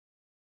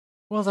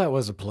Well, that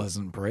was a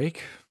pleasant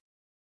break.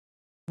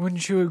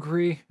 Wouldn't you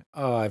agree?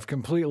 I've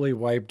completely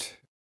wiped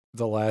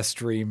the last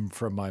stream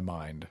from my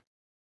mind.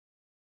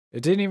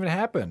 It didn't even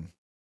happen.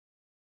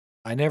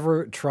 I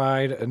never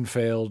tried and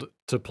failed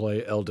to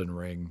play Elden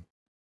Ring.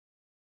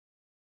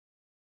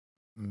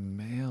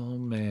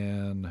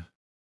 Mailman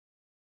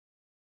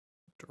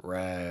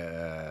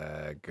Dragonite.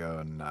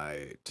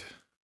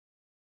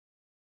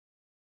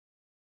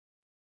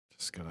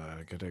 Just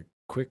gonna get a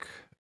quick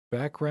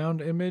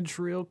background image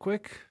real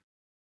quick.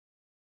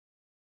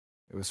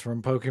 It was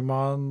from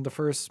Pokemon, the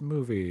first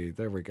movie.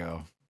 There we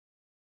go.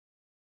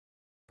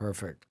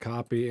 Perfect.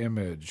 Copy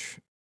image.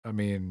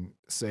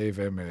 Save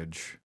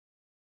image.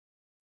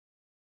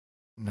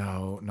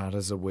 No, not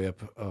as a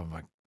whip. Oh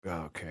my.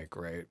 Okay,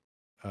 great.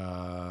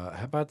 How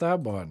about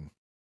that one?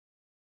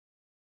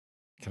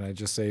 Can I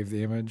just save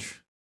the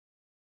image?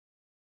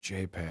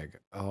 JPEG.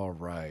 All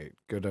right,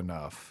 good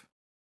enough.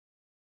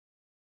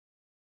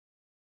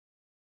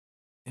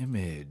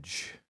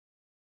 Image.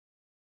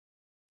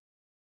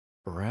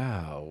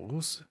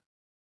 Browse.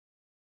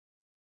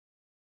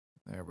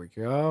 There we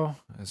go.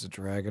 As a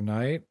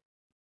Dragonite.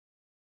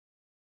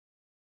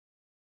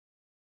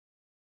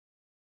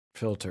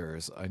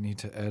 Filters. I need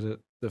to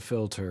edit the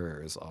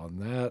filters on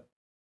that.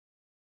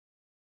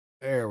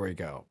 There we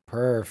go.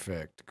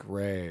 Perfect.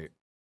 Great.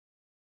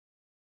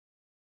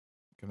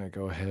 Gonna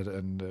go ahead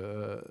and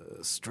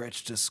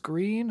stretch the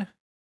screen.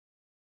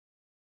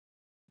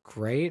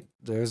 Great.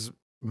 There's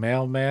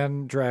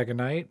Mailman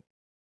Dragonite.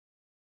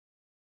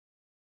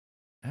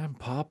 And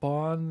pop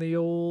on the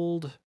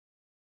old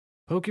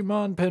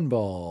Pokemon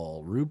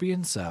Pinball, Ruby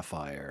and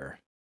Sapphire.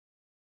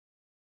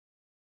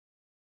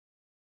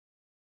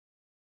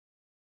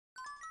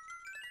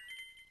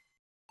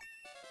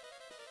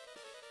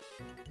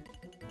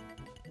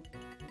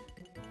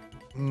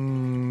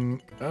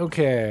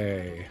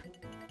 Okay.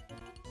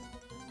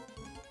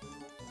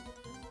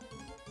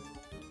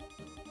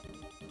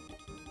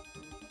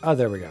 Oh,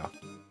 there we go.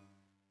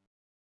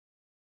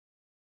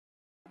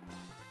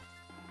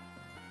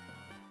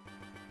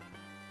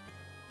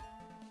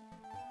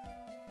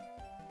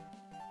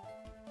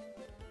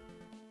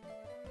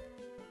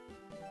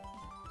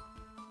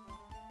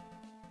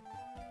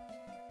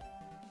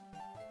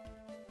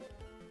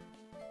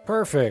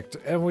 Perfect,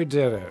 and we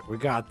did it. We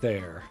got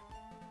there.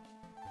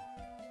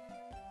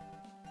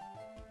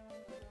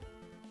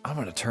 I'm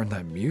gonna turn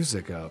that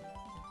music up.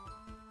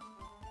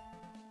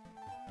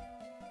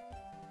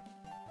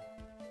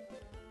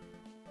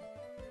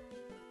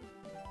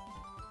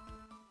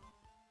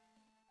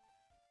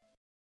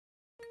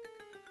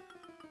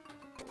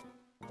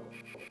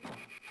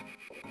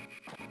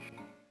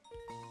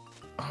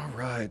 All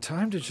right,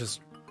 time to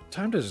just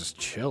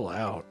chill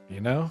out,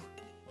 you know?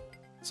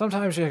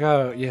 Sometimes you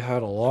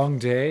had a long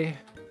day.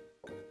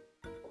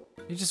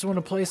 You just want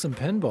to play some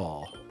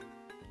pinball.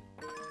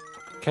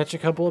 Catch a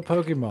couple of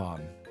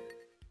Pokemon.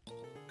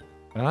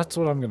 And that's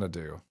what I'm gonna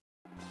do.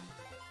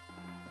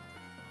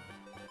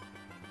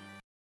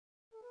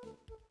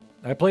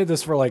 I played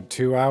this for like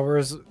 2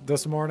 hours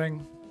this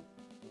morning.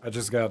 I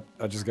just got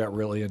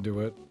really into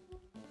it.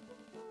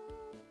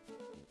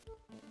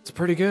 It's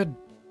pretty good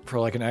for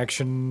like an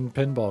action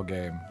pinball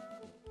game.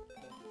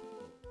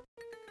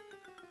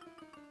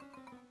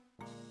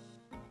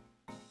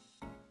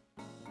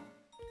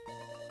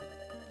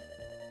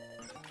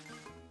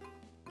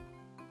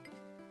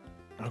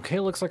 Okay,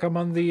 looks like I'm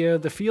on the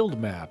field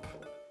map.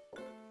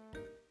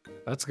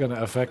 That's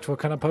gonna affect what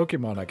kind of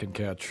Pokemon I can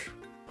catch.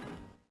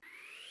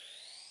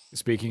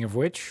 Speaking of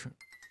which,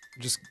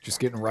 just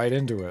getting right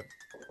into it.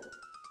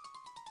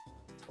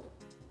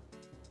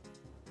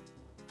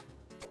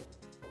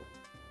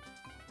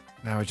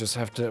 Now I just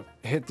have to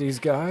hit these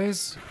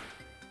guys.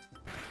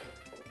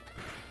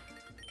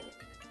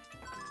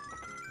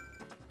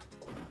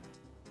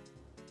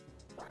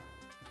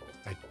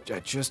 I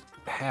just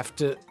have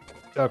to...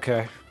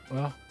 Okay,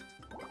 well,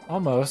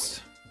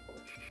 almost.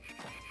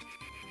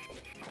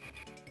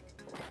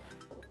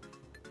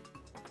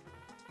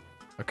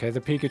 Okay,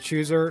 the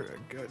Pikachus are...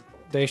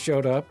 They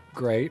showed up.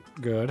 Great,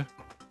 good.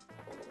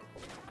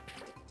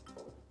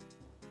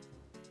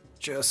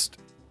 Just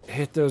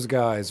hit those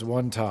guys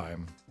one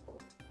time.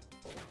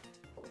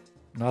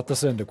 Not the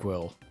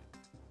Cyndaquil.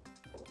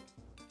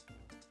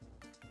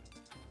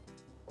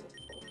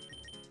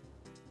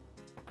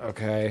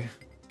 Okay.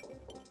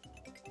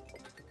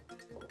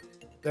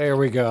 There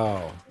we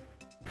go.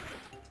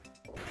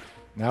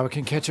 Now we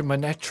can catch a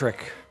Manectric.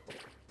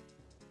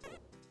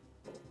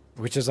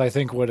 Which is, I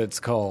think, what it's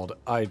called.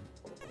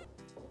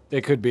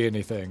 It could be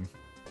anything.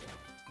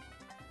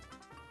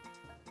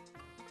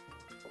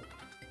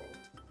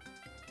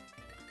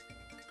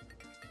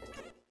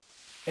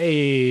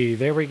 Hey,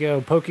 there we go.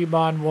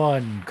 Pokemon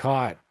 1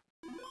 caught.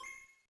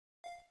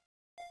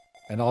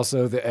 And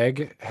also the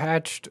egg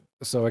hatched,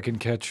 so I can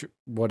catch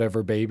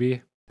whatever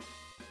baby.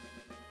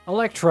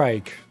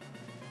 Electrike.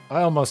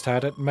 I almost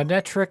had it.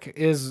 Manectric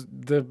is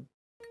the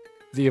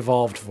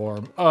evolved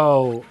form.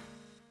 Oh.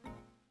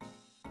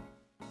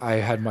 I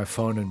had my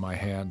phone in my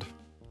hand.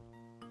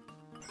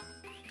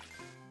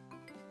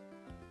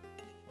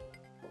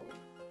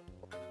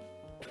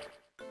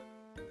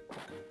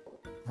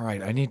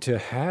 Right, I need to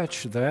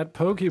hatch that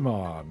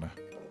Pokemon.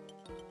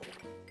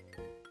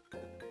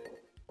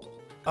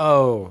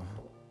 Oh.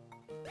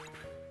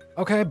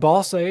 Okay,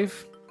 ball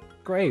save.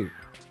 Great.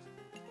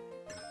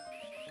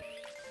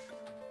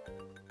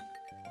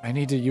 I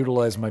need to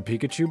utilize my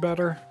Pikachu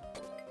better.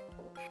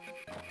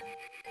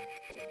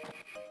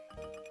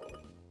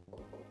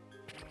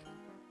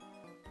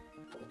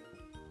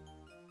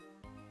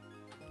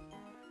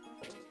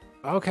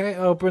 Okay,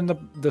 open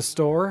the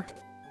store.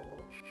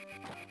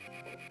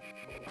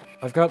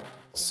 I've got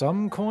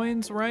some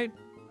coins, right?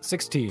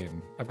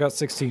 16. I've got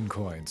 16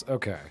 coins.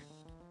 Okay.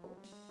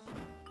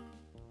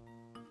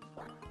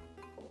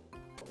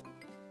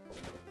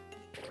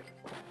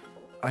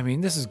 I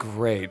mean, this is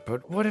great,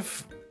 but what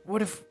if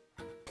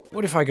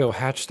I go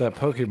hatch that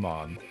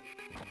Pokemon?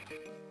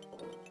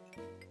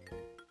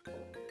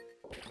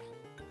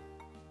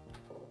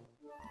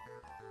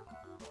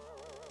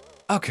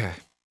 Okay.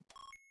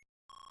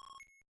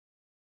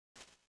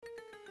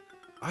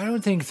 I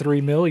don't think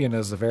 3 million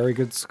is a very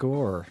good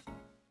score.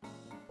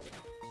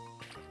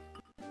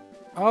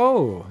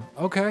 Oh,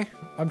 okay.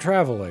 I'm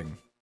traveling.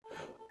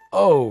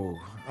 Oh,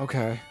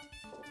 okay.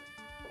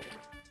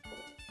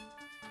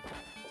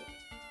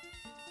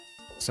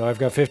 So I've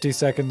got 50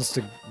 seconds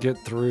to get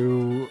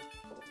through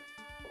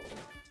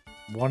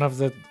one of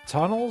the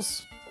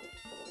tunnels?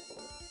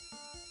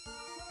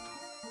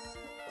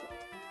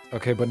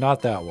 Okay, but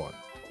not that one.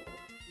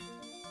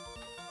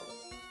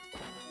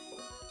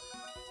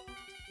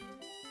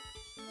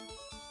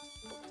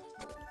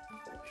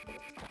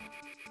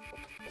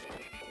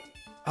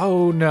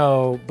 Oh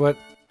no, but...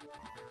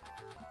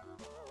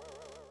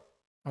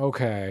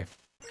 Okay.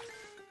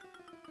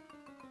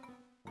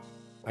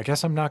 I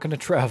guess I'm not gonna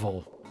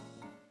travel.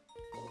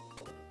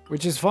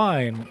 Which is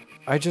fine.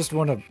 I just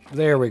want to...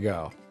 There we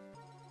go.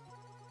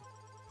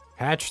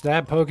 Hatch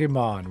that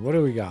Pokemon. What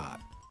do we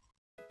got?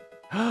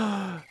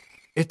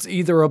 It's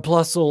either a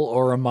Plusle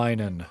or a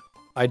Minun.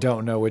 I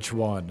don't know which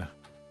one.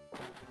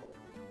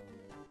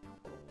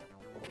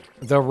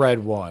 The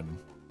red one.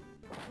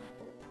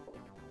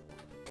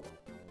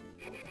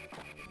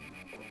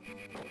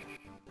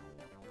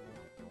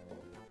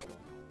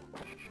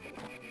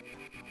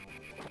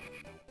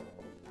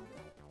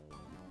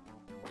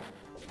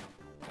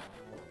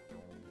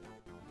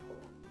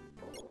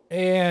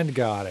 And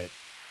got it.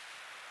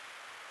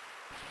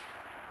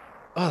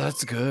 Oh,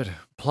 that's good.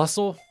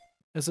 Plusle?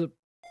 Is it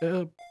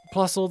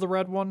Plusle the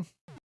red one?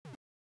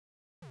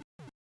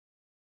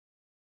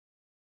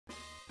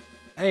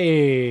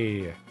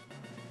 Hey!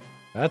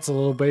 That's a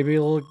little baby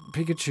little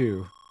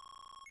Pikachu.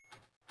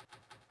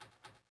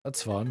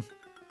 That's fun.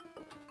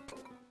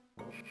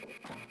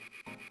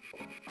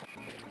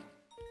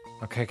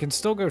 Okay, I can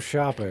still go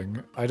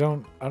shopping. I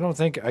don't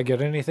think I get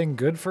anything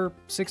good for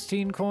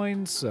 16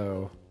 coins,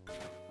 so...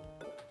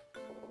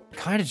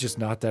 Kinda just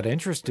not that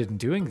interested in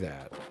doing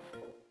that.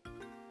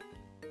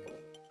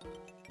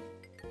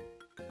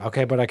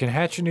 Okay, but I can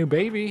hatch a new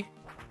baby.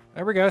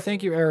 There we go,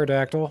 thank you,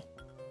 Aerodactyl.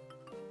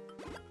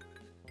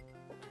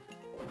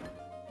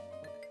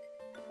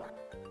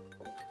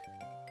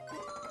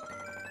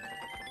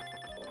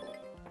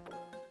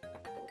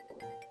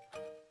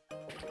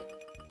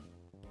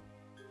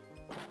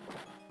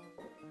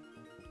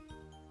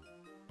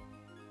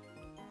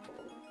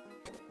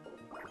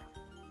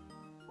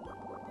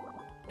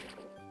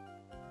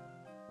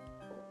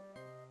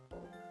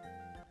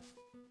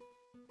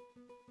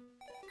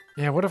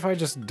 Yeah, what if I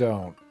just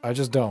don't? I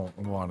just don't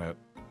want it.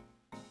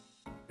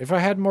 If I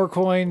had more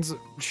coins,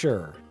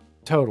 sure.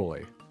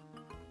 Totally.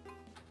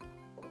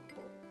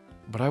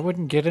 But I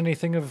wouldn't get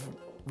anything of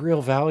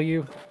real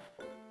value.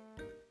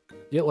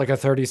 Get like a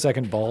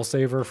 30-second ball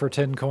saver for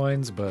 10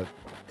 coins, but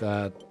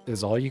that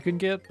is all you can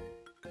get?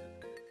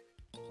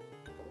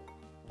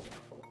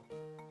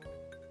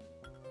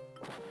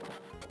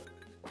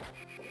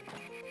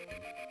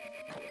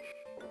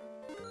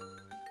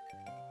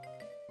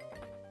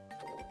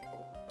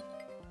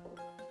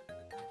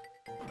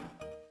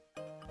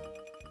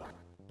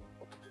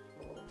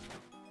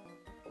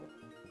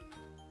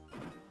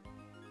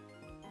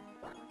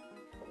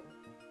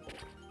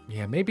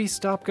 Yeah, maybe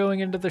stop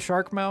going into the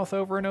shark mouth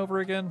over and over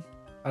again.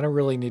 I don't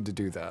really need to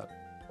do that.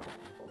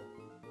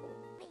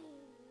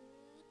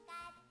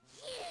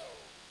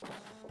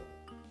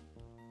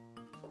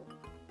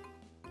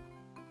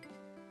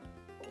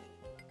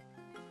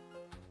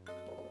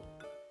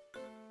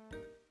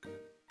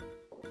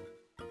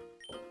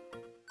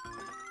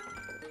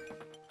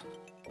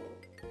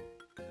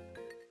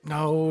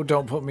 No,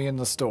 don't put me in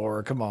the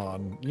store. Come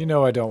on. You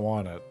know I don't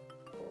want it.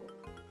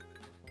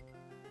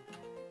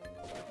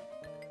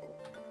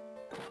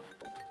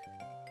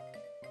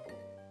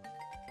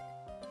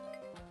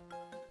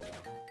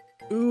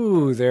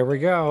 Ooh, there we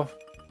go.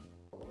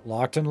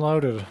 Locked and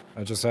loaded.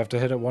 I just have to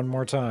hit it one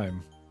more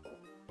time.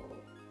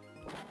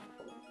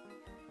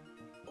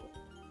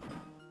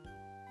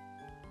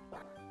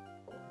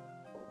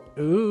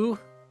 Ooh.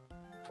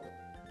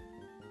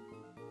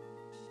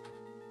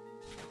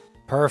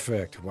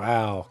 Perfect.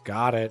 Wow,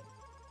 got it.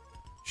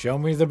 Show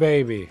me the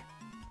baby.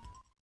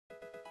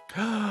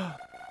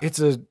 It's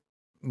a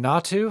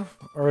Natu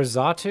or a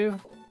Zatu?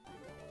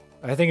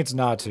 I think it's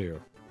Natu.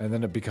 And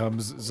then it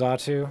becomes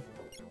Zatu.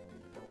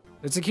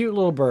 It's a cute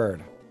little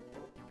bird.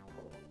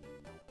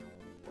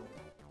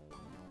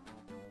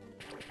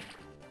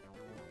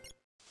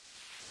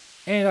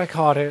 And I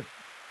caught it.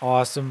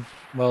 Awesome.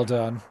 Well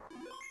done.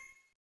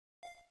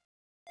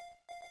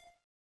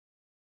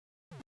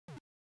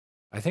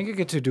 I think I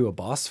get to do a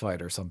boss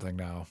fight or something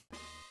now.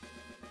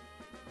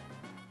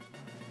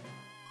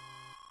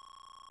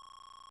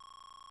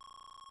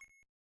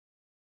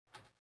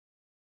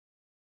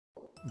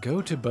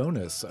 Go to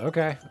bonus.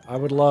 Okay, I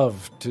would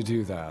love to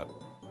do that.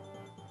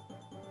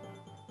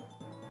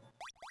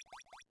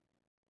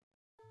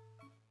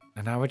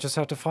 And now I just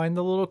have to find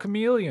the little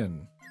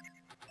chameleon.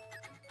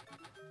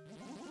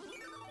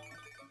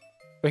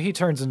 But he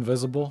turns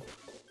invisible.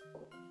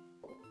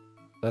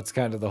 That's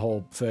kind of the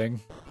whole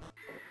thing.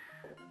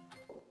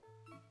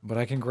 But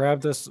I can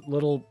grab this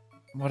little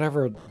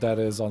whatever that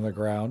is on the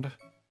ground.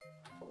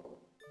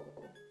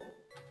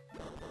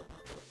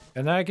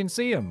 And then I can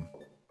see him.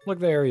 Look,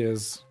 there he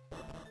is.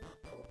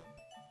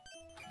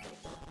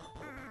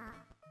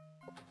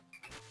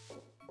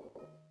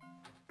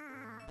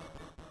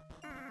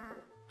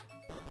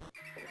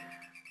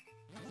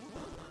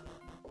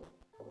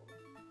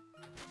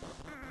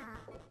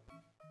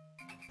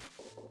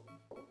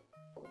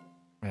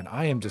 And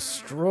I am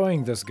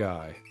destroying this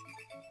guy.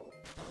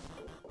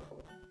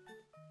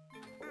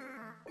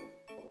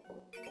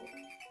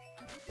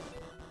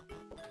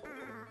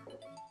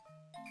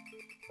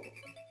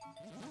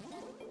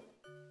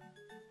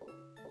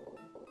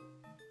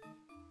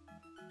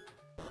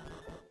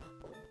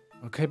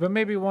 Okay, but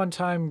maybe one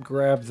time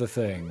grab the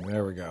thing.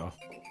 There we go.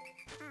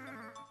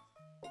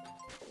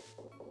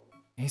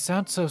 He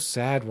sounds so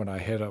sad when I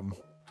hit him.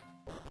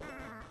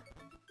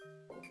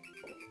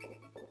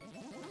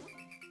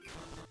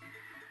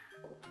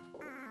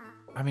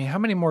 I mean, how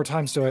many more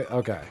times do I...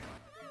 Okay.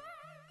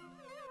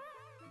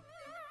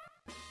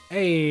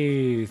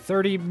 Hey,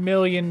 30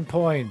 million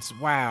points.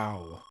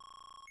 Wow.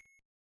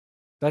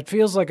 That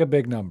feels like a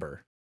big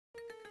number.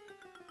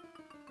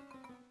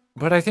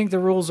 But I think the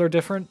rules are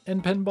different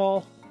in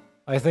Pinball.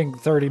 I think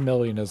 30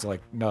 million is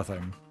like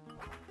nothing.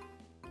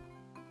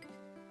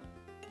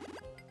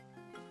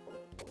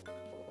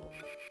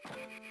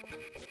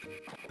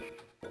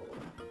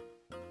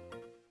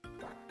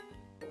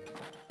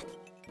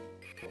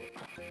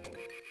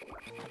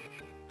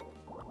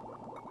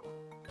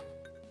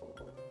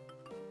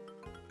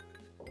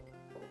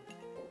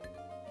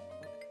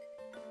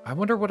 I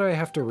wonder what I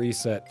have to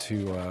reset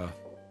to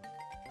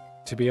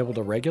be able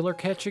to regular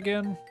catch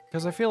again?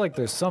 Because I feel like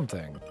there's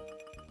something.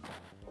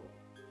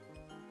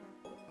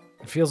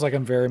 It feels like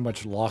I'm very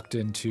much locked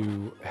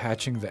into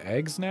hatching the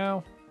eggs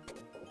now.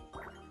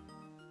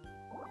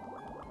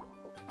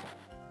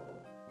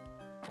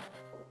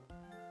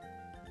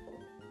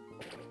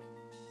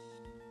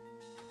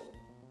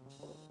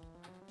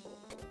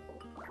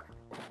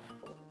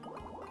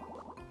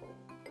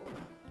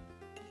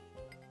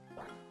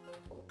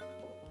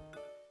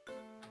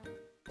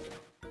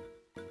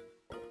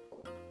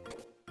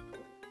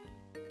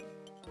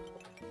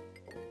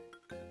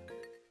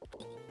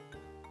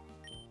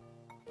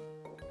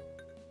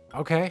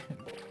 Okay,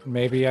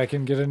 maybe I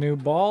can get a new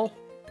ball?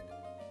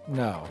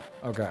 No,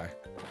 okay.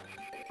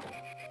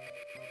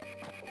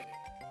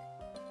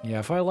 Yeah,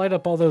 if I light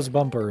up all those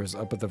bumpers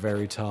up at the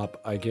very top,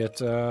 I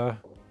get, I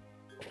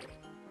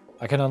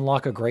can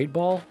unlock a great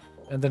ball,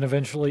 and then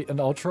eventually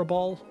an ultra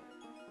ball.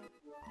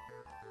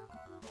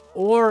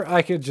 Or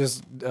I could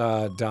just,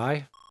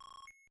 die.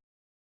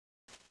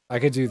 I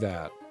could do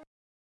that.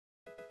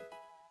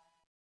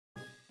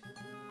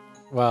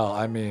 Well,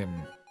 I mean...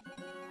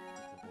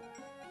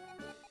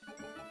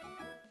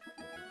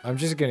 I'm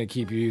just gonna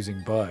keep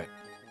using butt.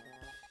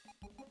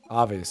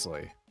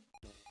 Obviously.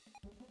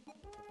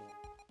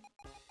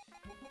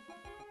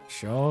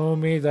 Show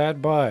me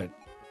that butt.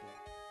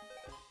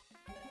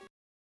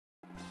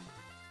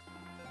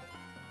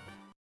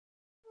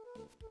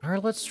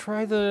 Alright, let's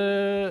try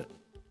the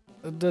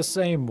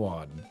same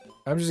one.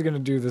 I'm just gonna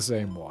do the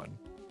same one.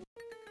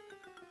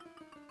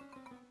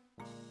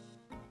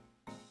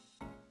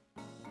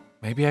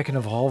 Maybe I can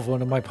evolve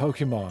one of my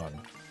Pokemon.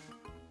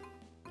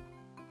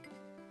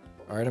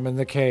 Alright, I'm in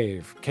the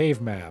cave.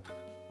 Cave map.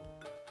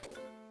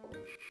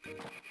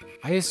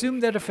 I assume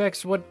that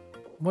affects what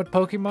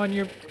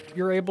Pokemon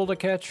you're able to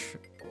catch,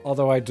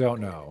 although I don't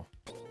know.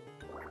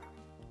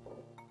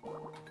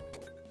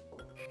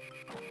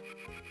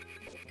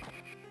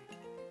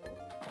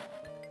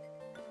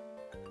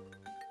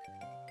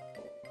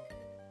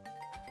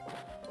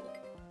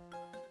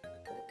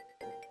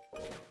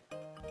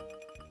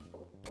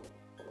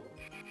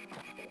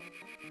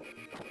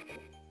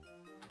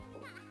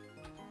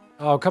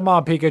 Oh, come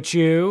on,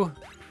 Pikachu.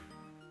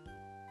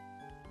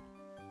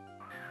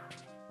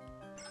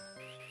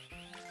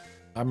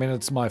 I mean,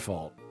 it's my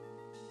fault.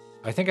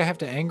 I think I have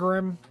to anger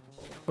him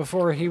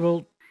before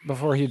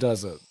he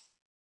does it.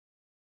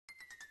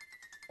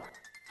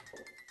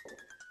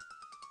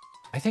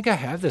 I think I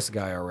have this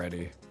guy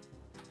already.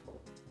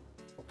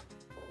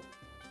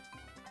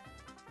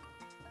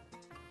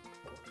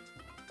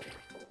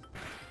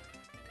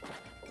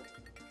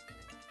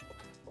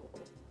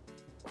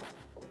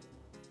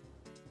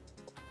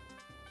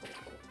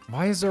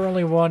 Why is there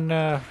only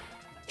one,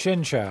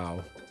 Chin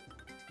Chow?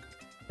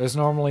 There's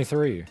normally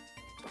 3.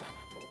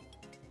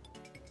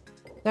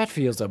 That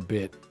feels a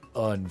bit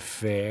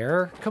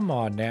unfair. Come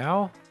on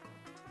now.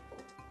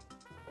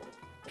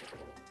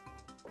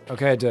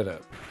 Okay, I did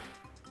it.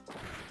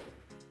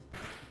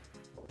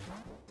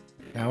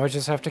 Now I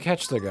just have to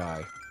catch the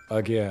guy.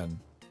 Again.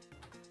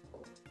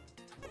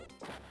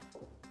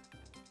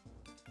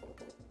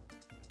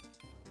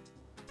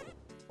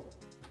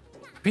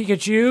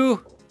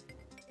 Pikachu!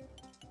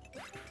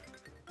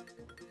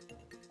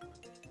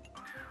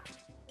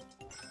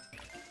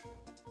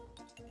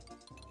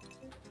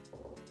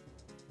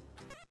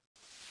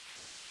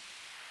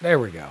 There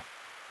we go.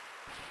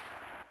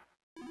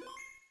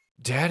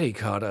 Daddy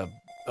caught a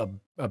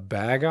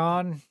bag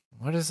on?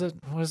 What is it?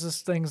 What is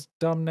this thing's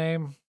dumb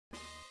name?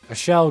 A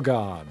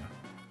Shelgon.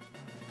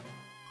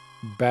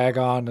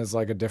 Bagon is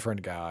like a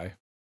different guy.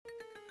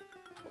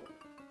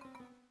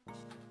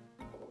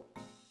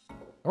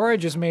 Or I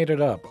just made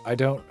it up. I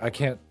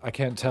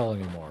can't tell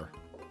anymore.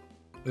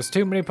 There's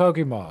too many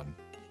Pokemon.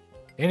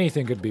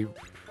 Anything could be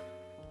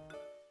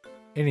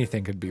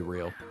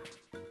real.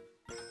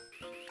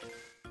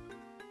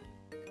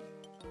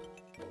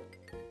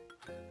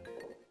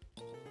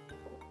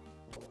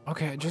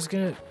 Okay, I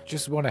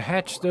just want to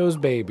hatch those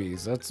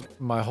babies. That's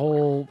my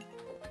whole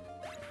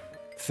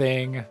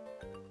thing.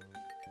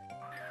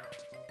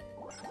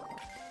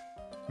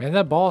 Man,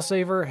 that ball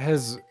saver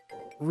has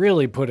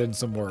really put in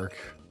some work.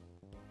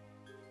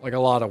 Like a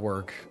lot of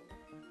work.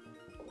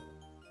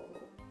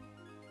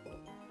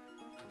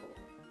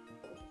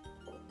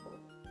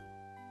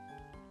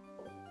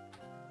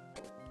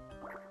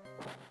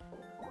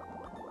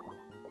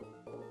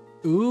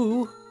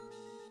 Ooh.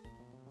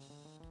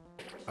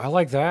 I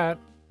like that.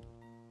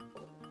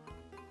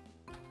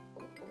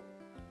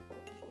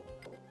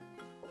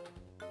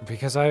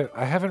 Because I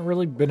haven't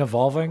really been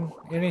evolving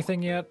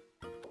anything yet.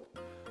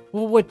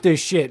 Well, what this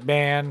shit,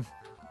 man?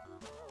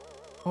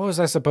 What was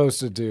I supposed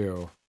to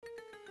do?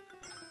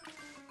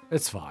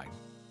 It's fine.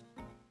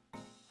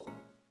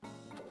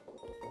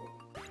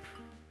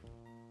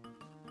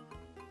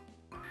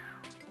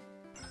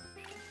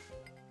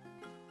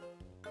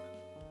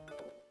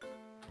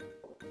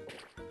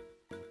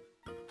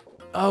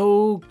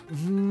 Oh,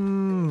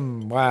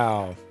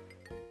 wow.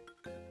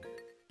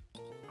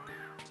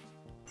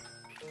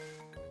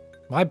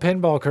 My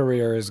pinball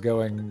career is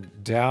going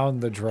down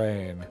the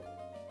drain.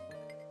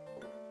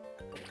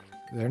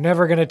 They're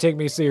never gonna take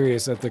me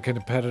serious at the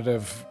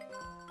competitive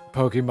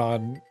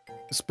Pokemon,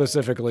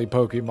 specifically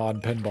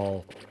Pokemon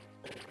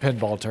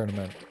pinball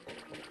tournament.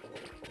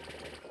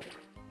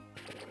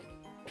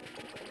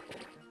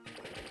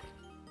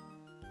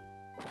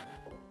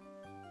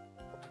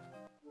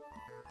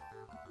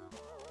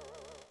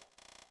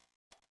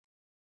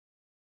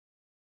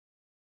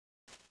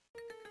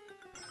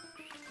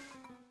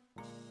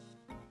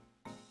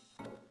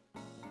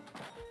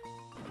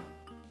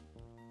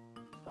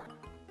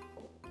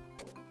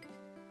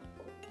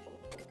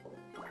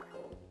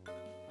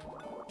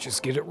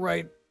 Just get it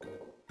right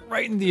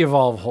in the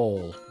evolve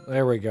hole.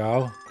 There we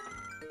go.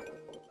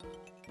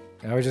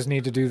 Now we just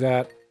need to do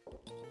that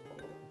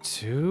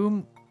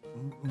 2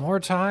 more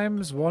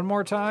times? 1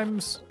 more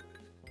times?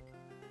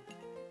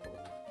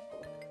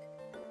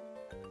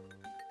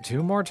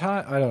 2 more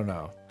times? I don't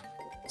know.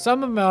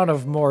 Some amount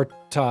of more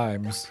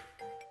times.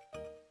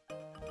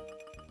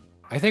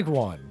 I think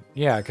 1.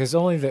 Yeah, because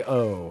only the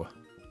O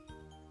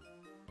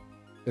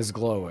is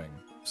glowing,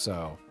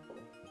 so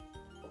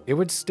it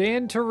would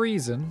stand to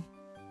reason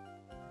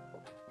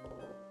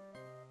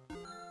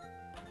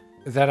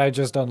that I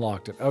just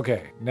unlocked it.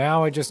 Okay,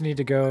 now I just need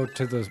to go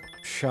to the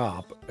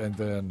shop and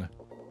then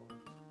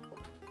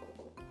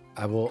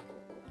I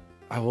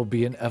will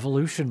be in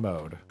evolution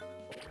mode.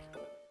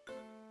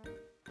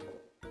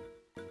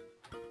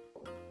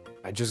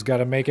 I just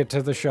gotta make it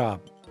to the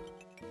shop.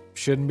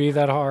 Shouldn't be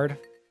that hard.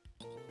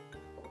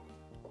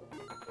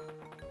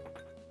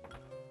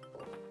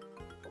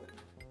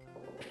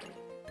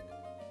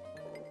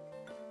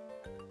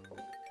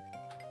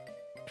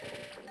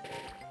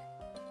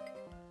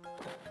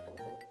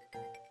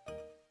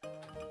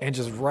 And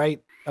just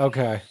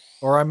okay.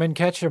 Or I'm in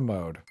catch-em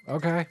mode.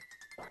 Okay.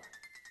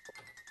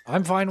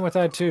 I'm fine with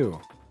that too.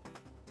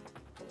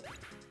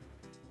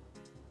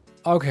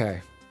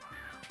 Okay.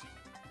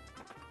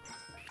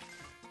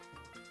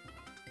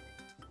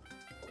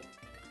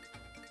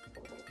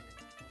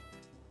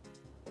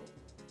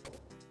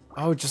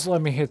 Oh, just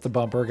let me hit the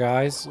bumper,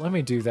 guys. Let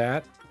me do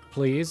that,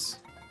 please.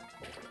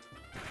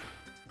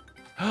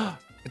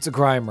 It's a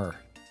Grimer.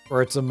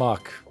 Or it's a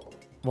Muck.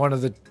 One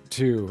of the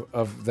 2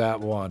 of that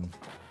one.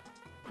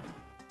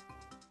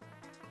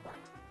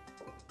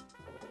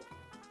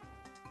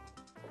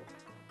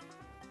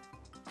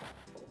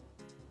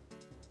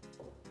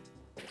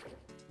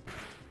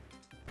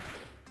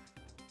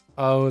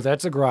 Oh,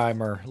 that's a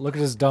Grimer. Look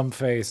at his dumb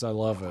face. I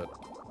love it.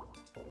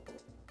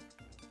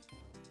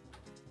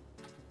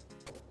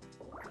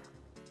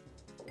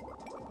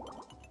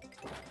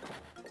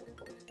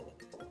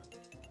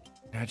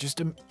 Now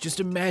just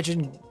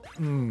imagine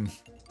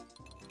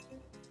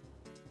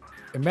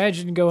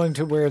Imagine going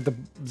to where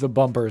the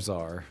bumpers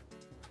are.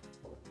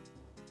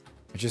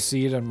 I just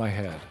see it in my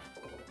head.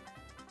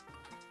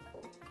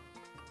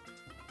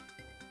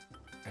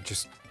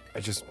 I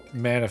just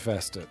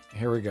manifest it.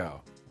 Here we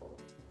go.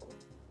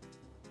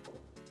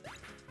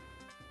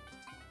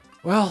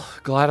 Well,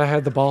 glad I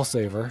had the ball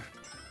saver.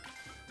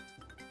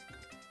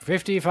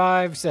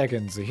 55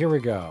 seconds. Here we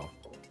go.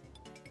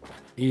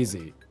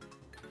 Easy.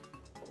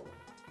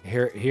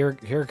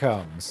 Here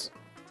comes.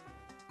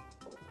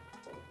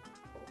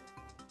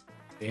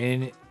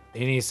 Any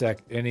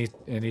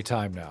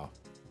time now.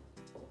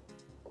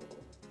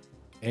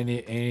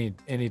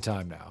 Any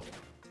time now.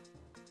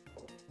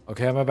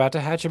 Okay, I'm about to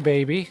hatch a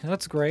baby.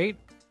 That's great.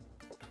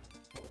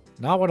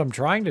 Not what I'm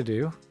trying to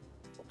do.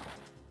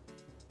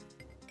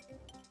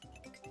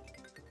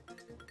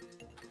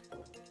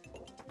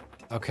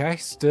 Okay,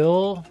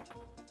 still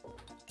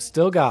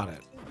got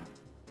it.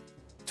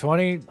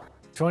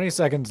 20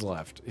 seconds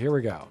left. Here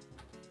we go.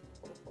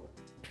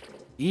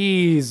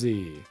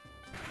 Easy.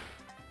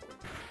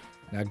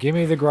 Now give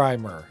me the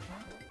Grimer.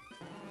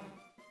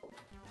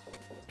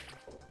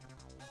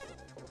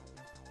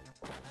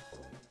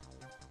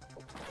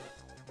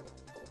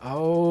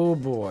 Oh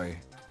boy.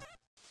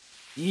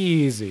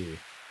 Easy.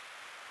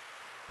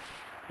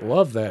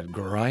 Love that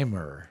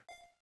Grimer.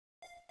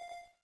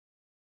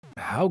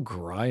 How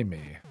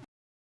grimy.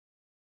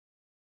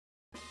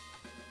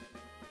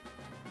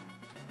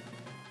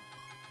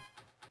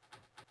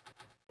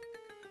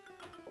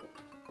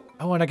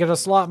 I want to get a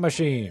slot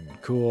machine.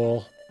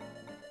 Cool.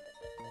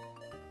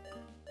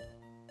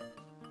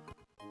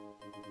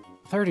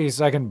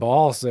 30-second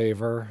ball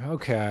saver.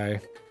 Okay.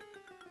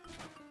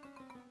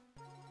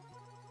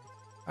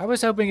 I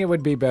was hoping it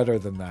would be better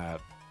than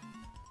that.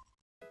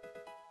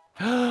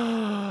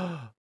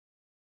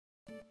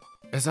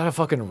 Is that a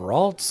fucking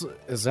Ralts?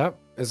 Is that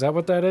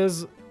what that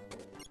is?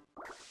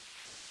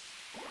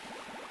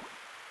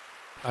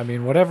 I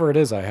mean, whatever it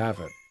is, I have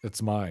it.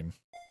 It's mine.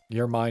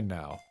 You're mine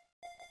now.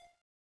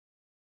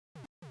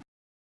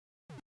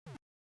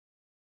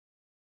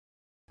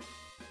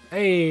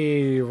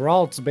 Hey,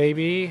 Ralts,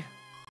 baby.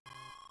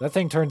 That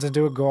thing turns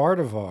into a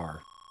Gardevoir.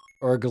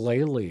 Or a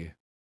Glalie.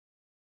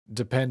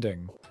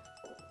 Depending.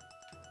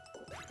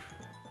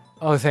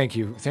 Oh, thank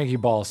you. Thank you,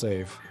 ball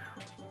save.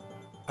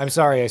 I'm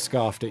sorry I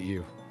scoffed at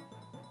you.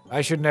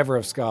 I should never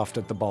have scoffed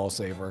at the ball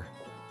saver.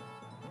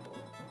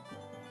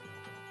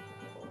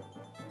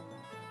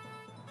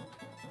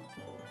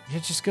 You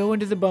just go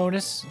into the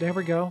bonus. There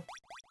we go.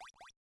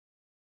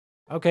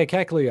 Okay,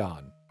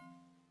 Kecleon.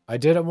 I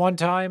did it one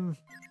time.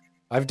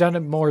 I've done it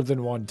more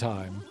than one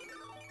time.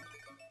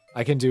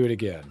 I can do it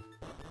again.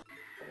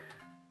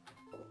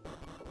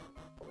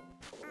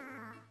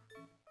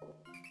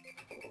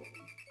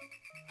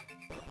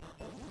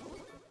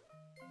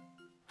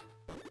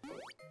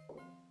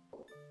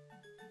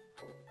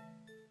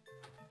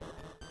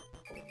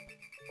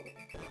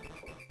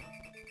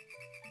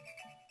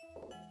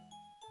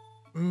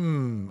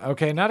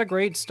 Okay, not a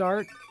great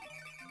start.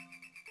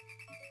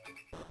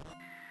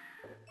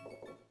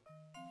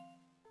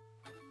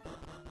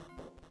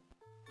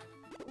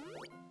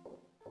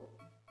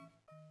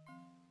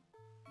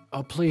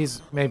 Oh,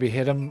 please, maybe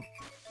hit him.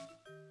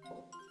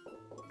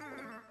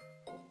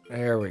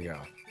 There we go.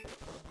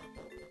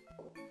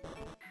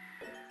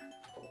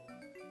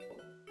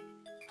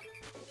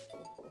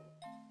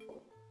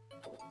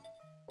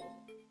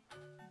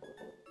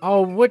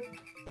 Oh, what?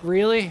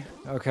 Really?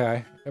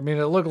 Okay. I mean,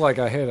 it looked like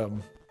I hit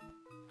him.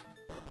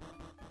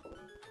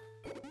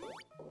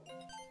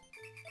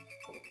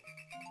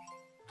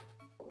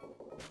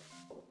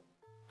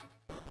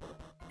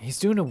 He's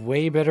doing a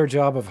way better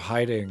job of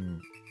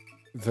hiding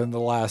than the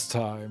last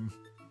time.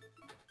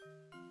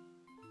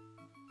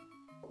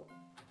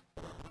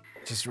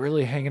 Just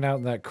really hanging out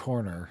in that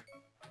corner.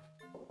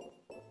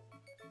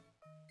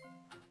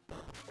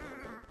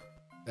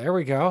 There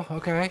we go.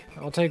 Okay,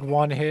 I'll take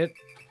one hit.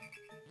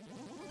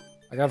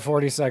 I got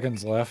 40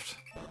 seconds left.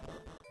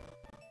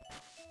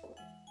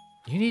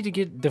 You need to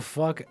get the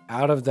fuck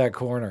out of that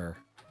corner.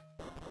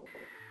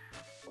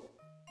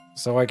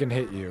 So I can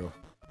hit you.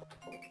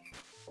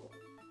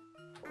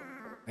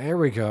 There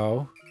we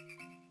go.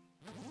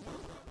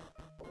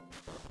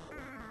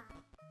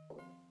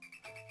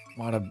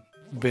 Want a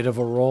bit of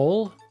a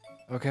roll?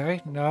 Okay,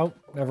 no,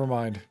 never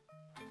mind.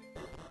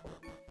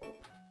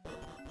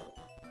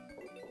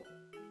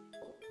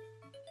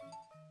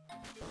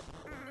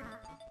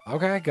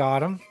 Okay,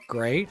 got him.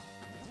 Great.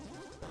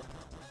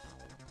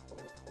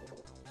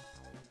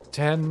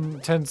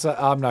 10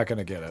 I'm not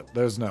gonna get it.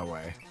 There's no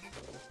way.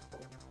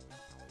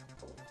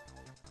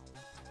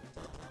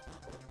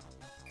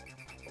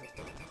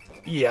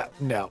 Yeah,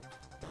 no.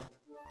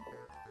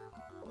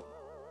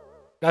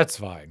 That's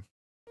fine.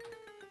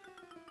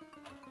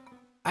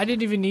 I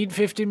didn't even need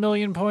 50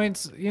 million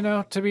points, you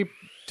know, to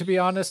be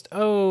honest.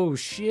 Oh,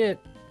 shit.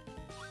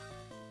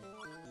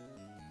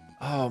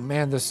 Oh,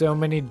 man, there's so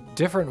many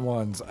different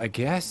ones. I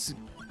guess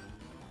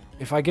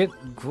if I get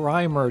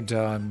Grimer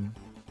done...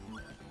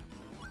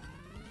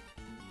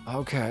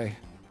 Okay.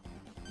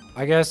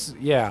 I guess,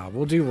 yeah,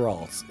 we'll do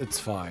Ralts. It's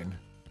fine.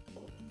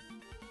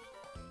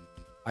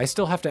 I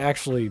still have to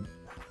actually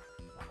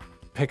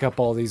pick up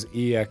all these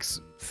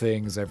EX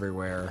things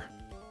everywhere.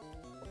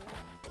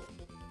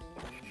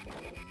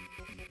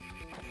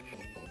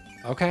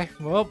 Okay,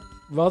 well,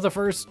 the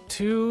first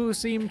two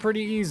seem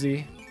pretty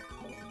easy.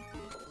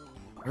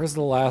 Where's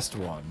the last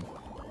one?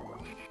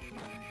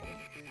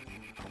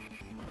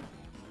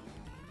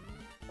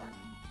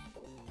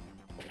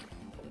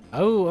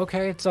 Oh,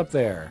 okay, it's up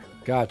there.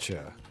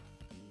 Gotcha.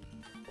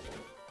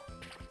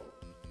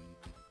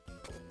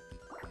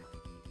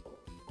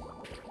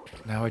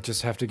 Now I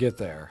just have to get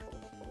there.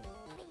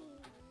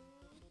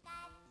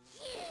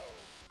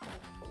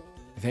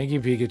 Thank you,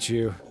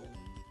 Pikachu.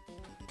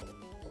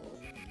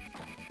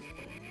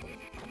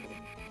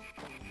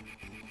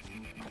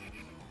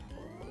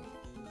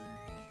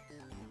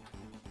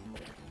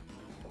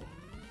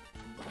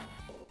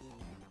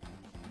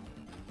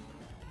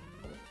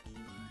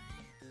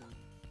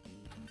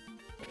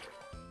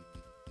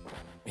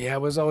 Yeah,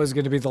 it was always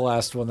going to be the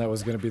last one that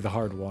was going to be the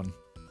hard one.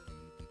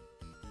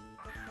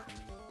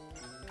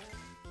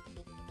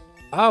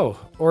 Oh,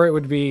 or it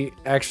would be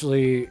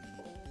actually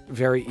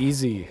very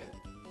easy.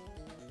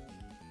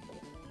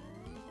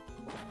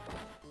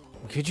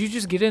 Could you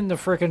just get in the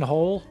frickin'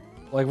 hole?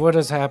 Like, what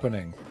is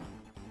happening?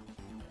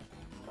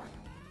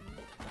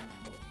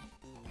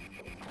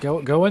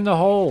 Go in the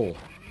hole.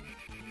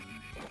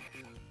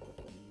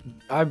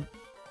 I'm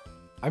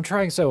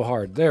trying so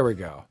hard. There we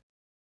go.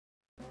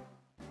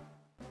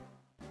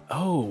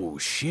 Oh,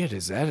 shit,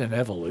 is that an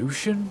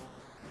evolution?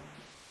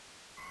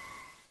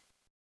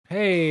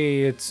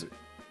 Hey, it's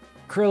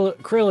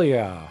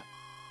Krillia.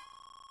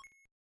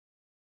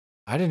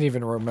 I didn't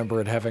even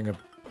remember it having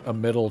a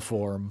middle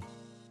form,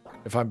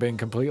 if I'm being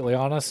completely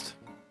honest.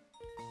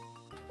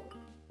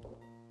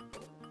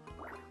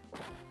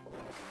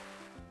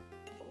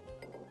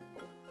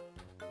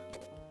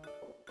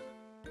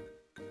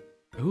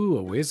 Ooh,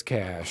 a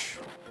Whiscash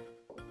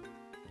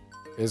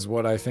is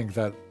what I think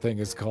that thing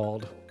is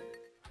called.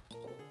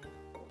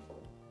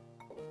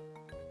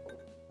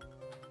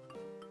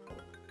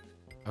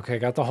 Okay,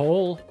 got the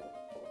hole.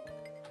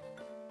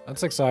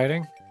 That's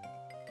exciting.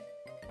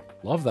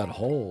 Love that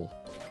hole.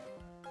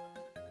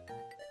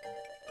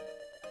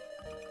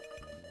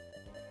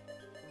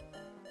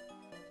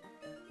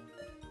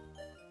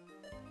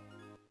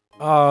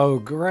 Oh,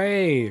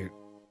 great.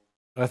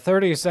 A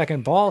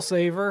 30-second ball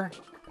saver.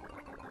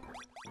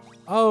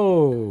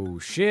 Oh,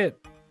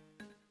 shit.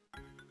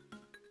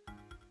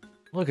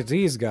 Look at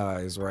these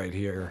guys right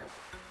here.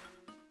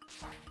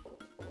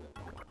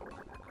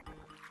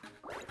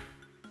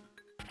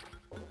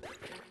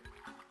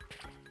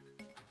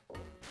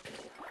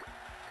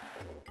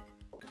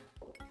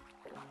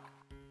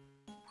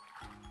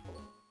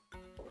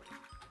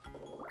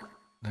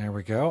 There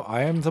we go.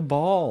 I am the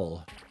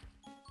ball.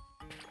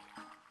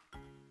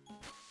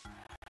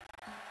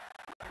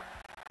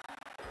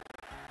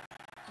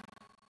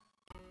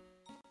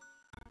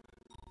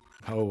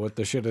 Oh, what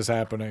the shit is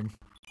happening?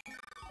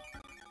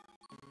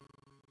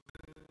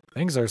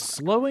 Things are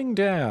slowing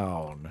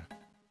down.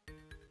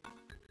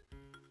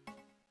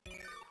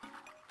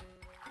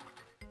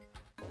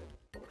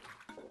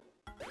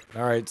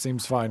 Alright,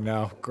 seems fine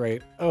now.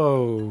 Great.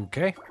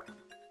 Okay.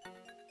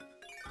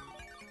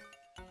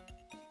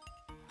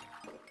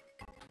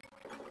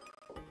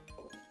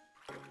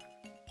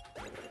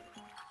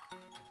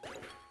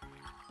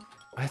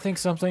 I think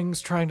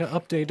something's trying to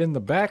update in the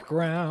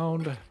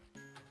background.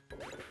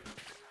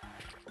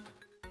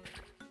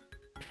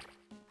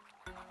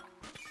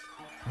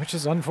 Which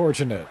is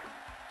unfortunate.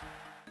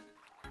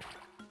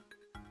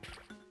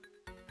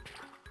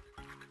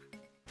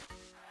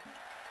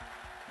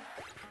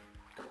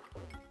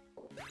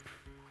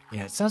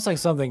 Yeah, it sounds like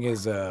something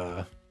is,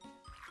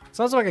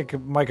 sounds like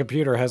my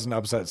computer has an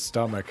upset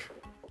stomach.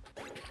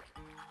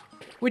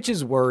 Which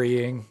is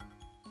worrying.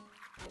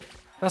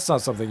 That's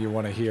not something you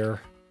want to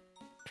hear.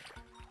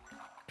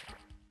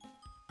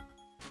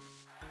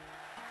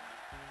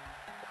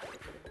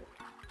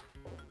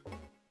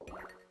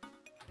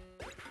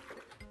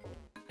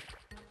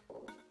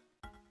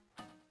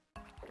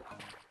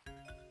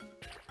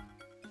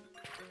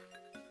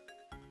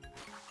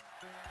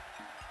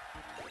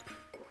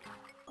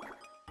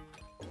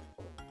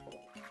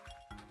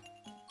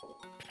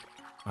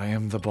 I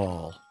am the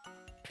ball.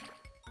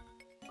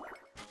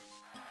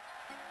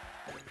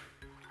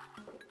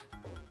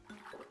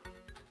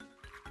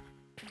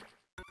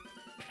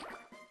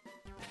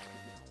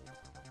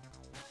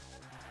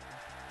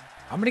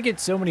 I'm gonna get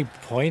so many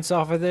points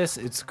off of this,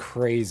 it's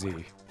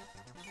crazy.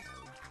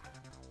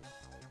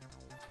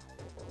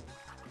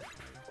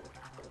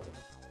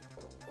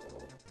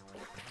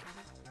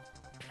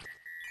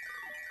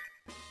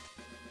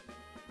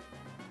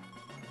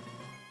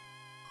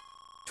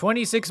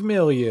 $26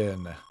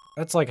 million.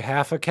 That's like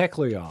half a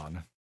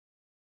Kecleon.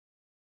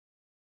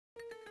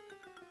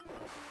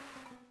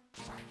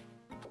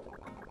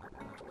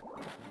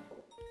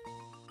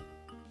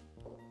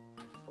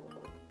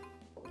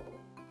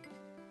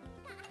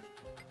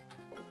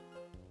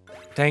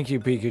 Thank you,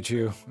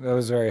 Pikachu. That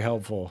was very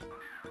helpful.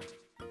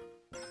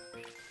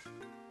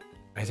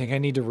 I think I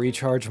need to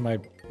recharge my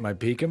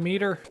Pika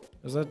meter.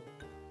 Is that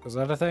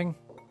a thing?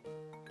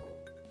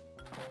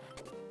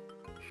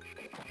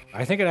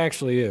 I think it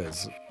actually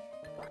is.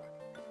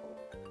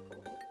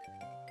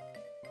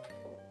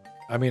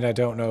 I mean, I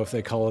don't know if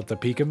they call it the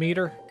Pika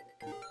meter.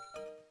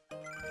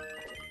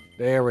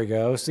 There we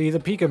go. See the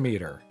Pika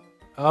meter.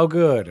 Oh,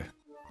 good.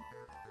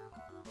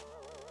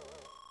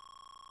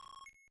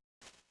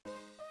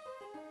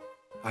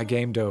 I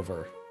gamed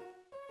over.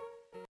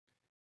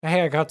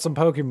 Hey, I got some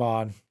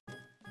Pokemon.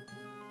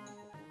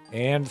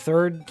 And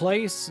third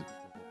place?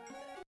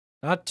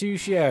 Not too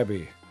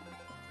shabby.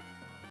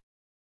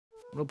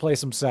 We'll play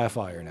some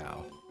Sapphire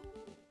now.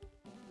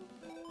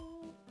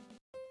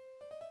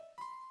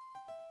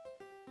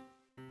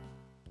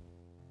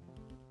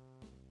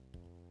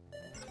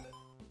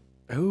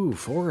 Ooh,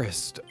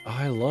 forest.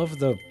 I love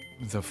the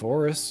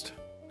forest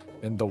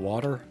and the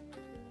water.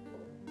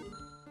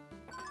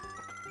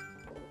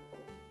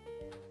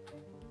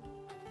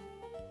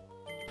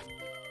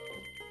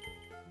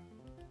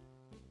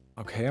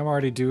 Okay, I'm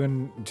already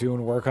doing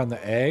work on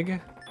the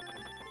egg.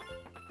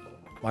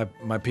 My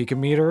Pika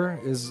meter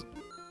is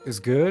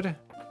good.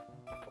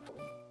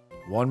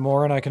 One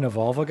more and I can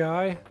evolve a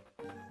guy.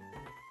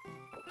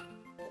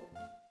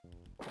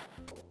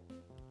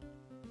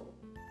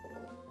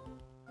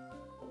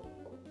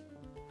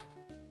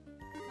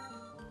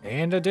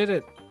 And I did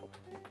it.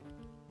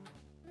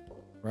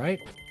 Right?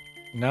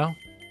 No?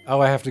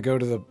 Oh, I have to go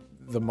to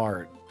the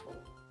mart.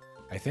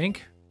 I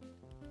think?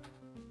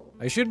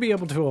 I should be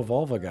able to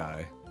evolve a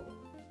guy.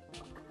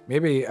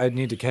 Maybe I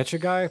need to catch a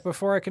guy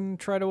before I can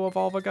try to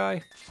evolve a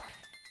guy?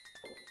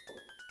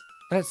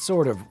 That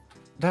sort of...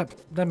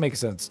 That makes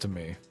sense to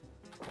me.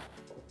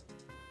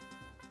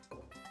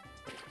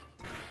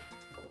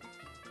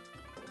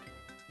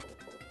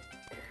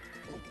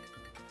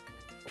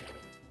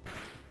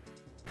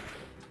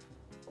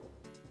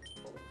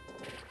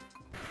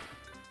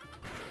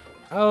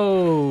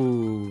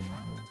 Oh...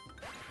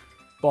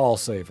 Ball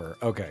saver.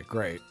 Okay,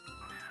 great.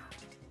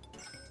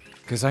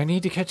 Because I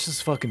need to catch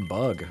this fucking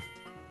bug.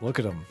 Look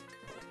at him.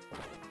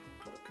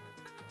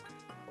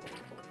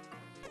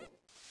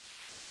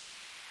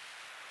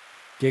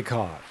 Get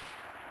caught.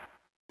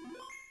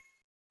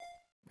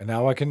 And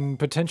now I can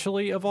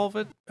potentially evolve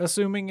it,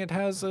 assuming it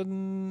has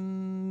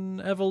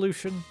an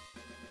evolution.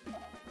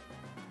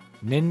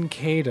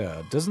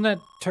 Nincada. Doesn't that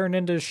turn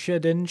into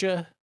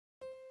Shedinja?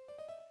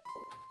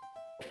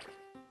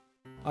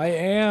 I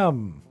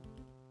am!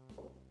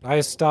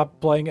 I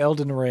stopped playing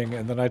Elden Ring,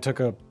 and then I took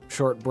a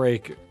short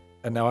break,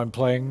 and now I'm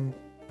playing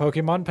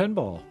Pokemon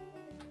Pinball.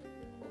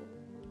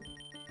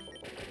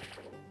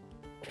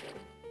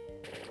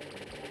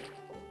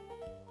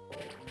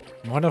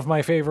 One of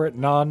my favorite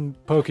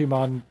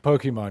non-Pokemon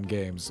Pokemon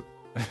games.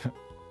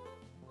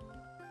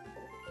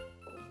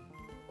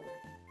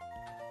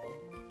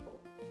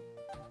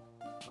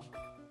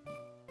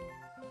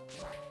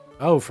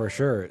 Oh, for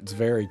sure. It's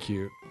very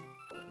cute.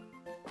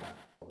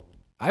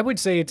 I would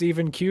say it's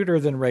even cuter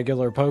than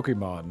regular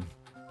Pokemon.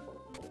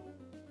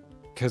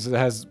 Because it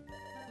has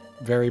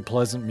very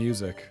pleasant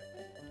music.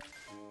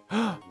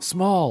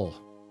 Small!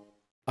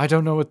 I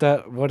don't know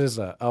what is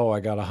that? Oh,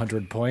 I got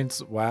 100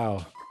 points?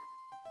 Wow.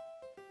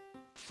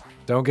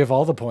 Don't give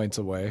all the points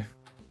away.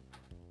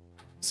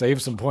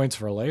 Save some points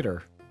for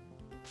later.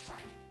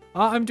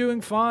 I'm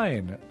doing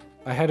fine.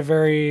 I had a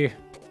very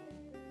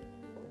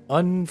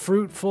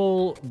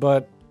unfruitful,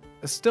 but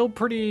still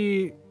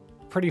pretty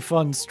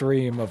fun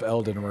stream of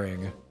Elden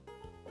Ring.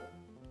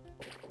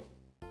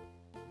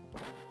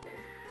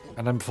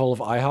 And I'm full of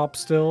IHOP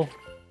still.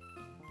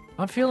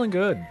 I'm feeling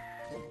good.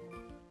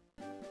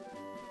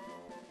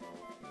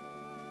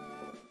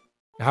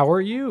 How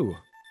are you?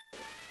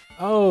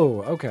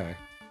 Oh, okay.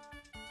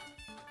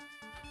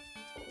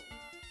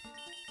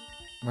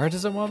 Where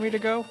does it want me to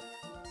go?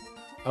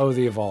 Oh,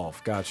 the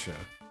evolve. Gotcha.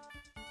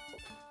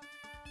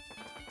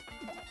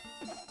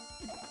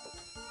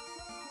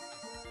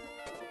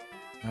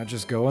 Now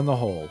just go in the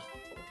hole.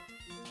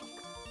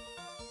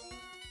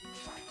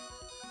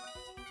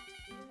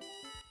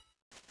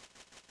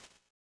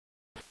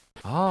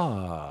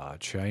 Ah,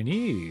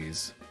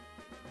 Chinese.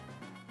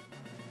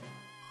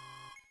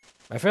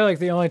 I feel like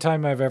the only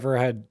time I've ever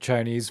had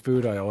Chinese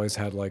food, I always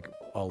had, like,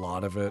 a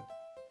lot of it.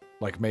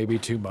 Like, maybe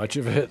too much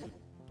of it.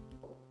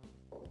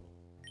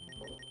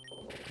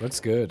 That's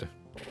good.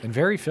 And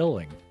very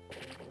filling.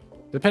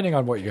 Depending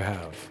on what you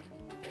have.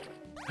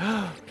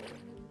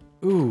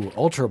 Ooh,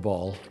 Ultra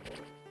Ball.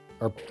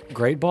 Or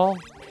Great Ball?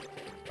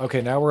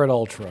 Okay, now we're at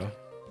Ultra.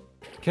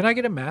 Can I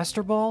get a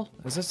Master Ball?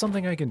 Is that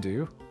something I can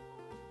do?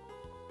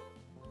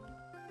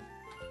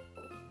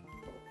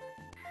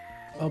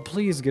 Oh,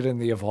 please get in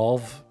the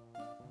Evolve.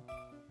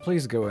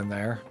 Please go in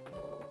there.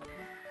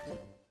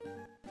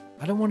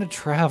 I don't want to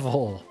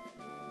travel.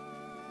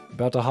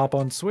 About to hop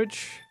on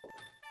Switch?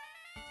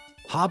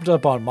 Hopped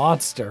up on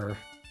Monster.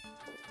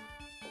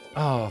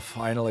 Oh,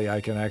 finally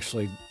I can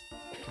actually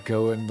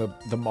go in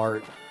the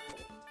mart.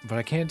 But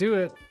I can't do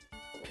it.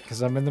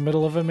 Because I'm in the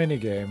middle of a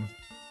minigame.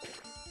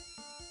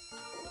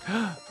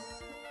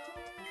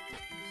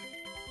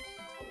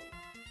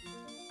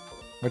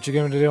 What you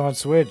going to do on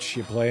Switch?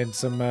 You playing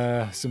some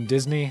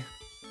Disney?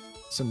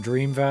 Some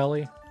Dream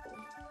Valley?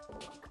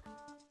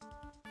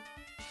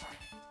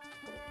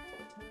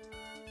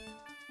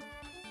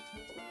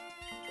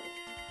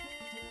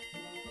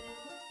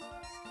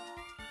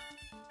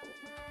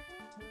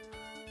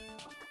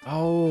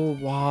 Oh,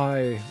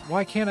 why?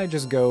 Why can't I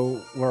just go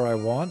where I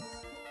want?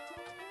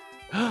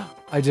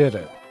 I did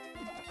it.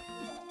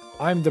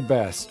 I'm the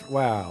best.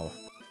 Wow.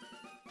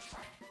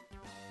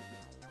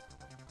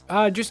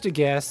 Just a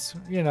guess,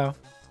 you know.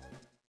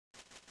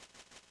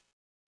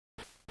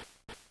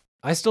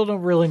 I still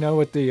don't really know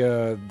what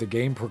the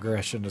game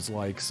progression is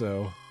like,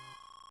 so...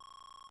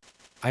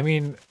 I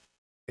mean,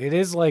 it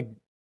is like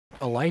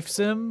a life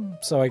sim,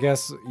 so I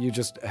guess you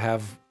just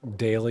have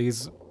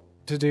dailies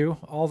to do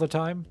all the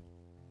time.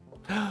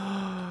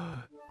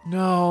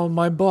 No,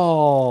 my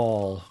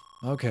ball.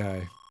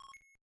 Okay.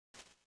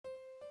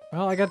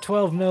 Well, I got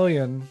 12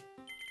 million.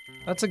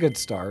 That's a good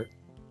start.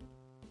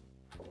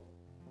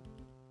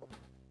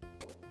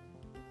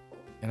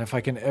 And if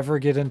I can ever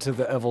get into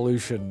the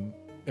evolution,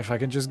 if I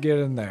can just get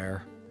in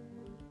there,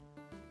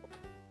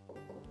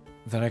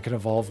 then I can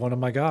evolve one of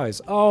my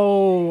guys.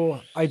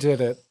 Oh, I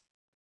did it.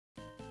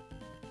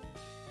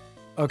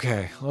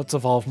 Okay, let's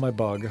evolve my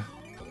bug.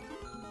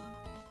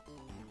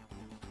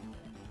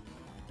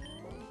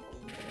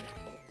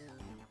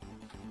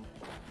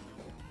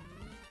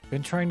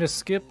 Been trying to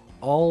skip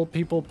all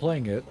people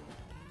playing it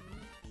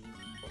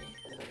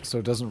so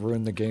it doesn't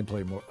ruin the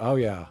gameplay more. Oh,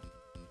 yeah.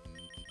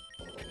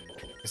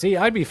 See,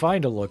 I'd be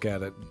fine to look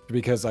at it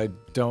because I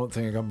don't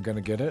think I'm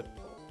gonna get it.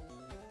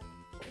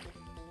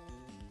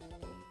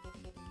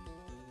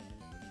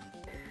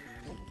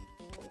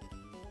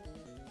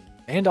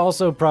 And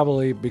also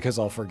probably because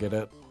I'll forget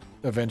it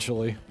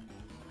eventually.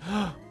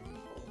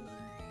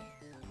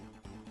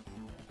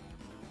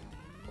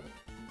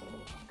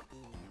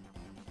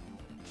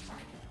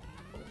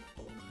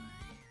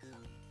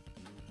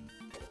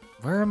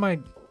 Where am I?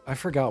 I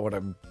forgot what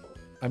I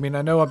mean,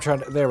 I know I'm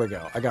trying to... There we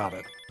go. I got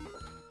it.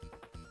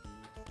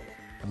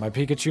 And my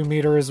Pikachu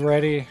meter is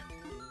ready.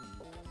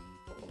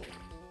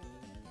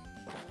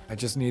 I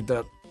just need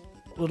that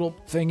little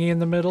thingy in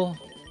the middle.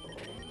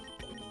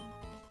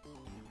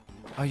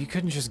 Oh, you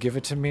couldn't just give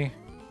it to me?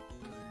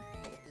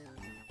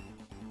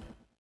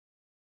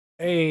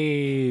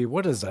 Hey,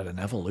 what is that, an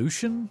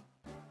evolution?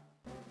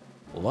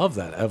 Love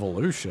that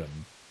evolution.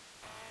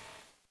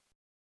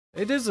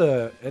 It is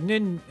a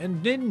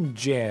ninja-esque.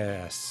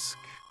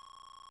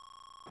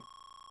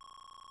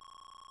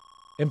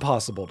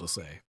 Impossible to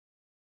say.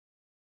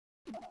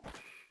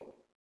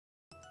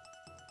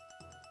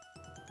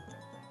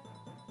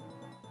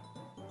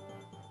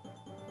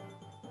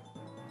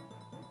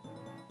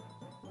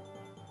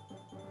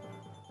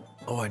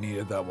 Oh, I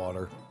needed that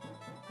water.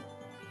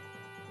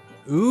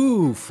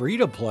 Ooh, free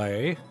to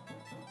play.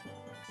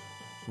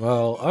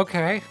 Well,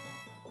 okay.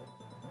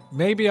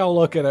 Maybe I'll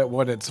look at it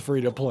when it's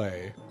free to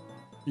play.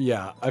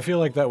 Yeah, I feel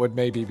like that would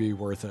maybe be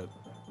worth it.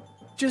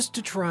 Just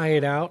to try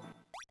it out.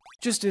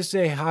 Just to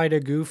say hi to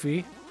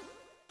Goofy.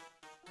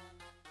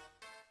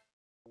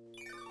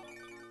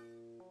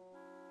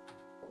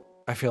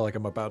 I feel like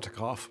I'm about to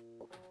cough.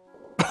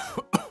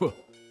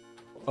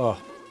 Oh.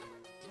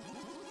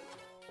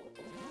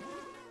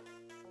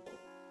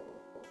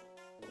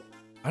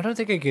 I don't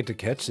think I get to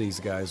catch these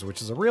guys,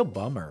 which is a real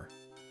bummer.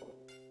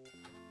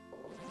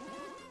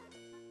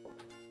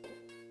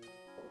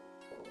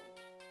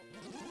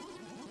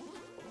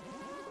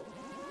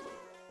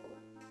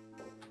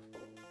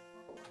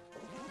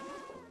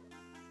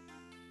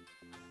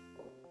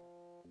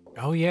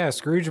 Oh yeah,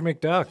 Scrooge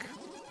McDuck,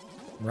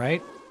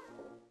 right?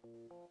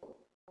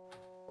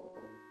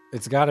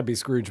 It's gotta be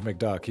Scrooge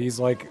McDuck. He's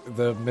like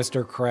the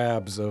Mr.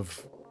 Krabs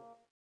of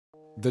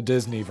the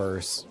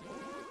Disneyverse.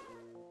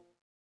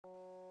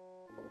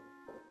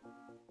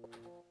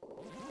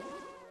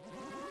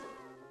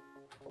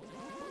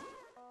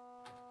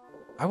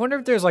 I wonder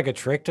if there's like a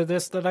trick to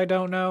this that I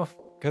don't know,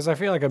 because I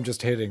feel like I'm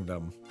just hitting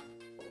them.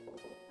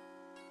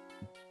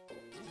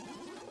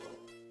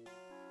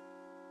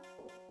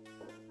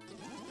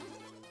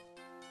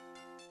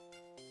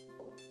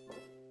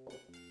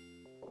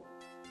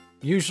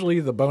 Usually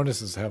the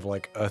bonuses have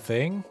like a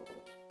thing.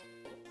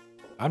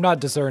 I'm not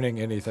discerning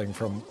anything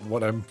from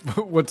what I'm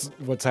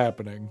what's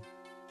happening.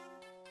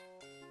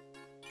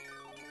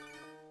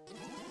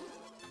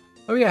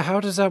 Oh yeah, how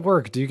does that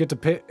work? Do you get to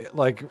pick,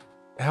 like,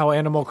 how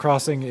Animal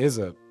Crossing is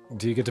it?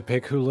 Do you get to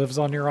pick who lives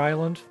on your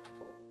island?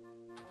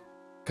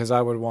 Because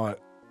I would want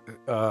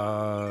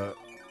the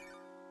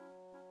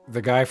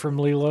guy from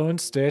Lilo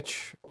and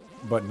Stitch,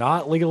 but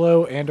not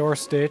Lilo and or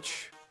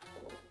Stitch.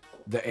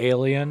 The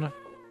alien,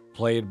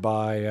 played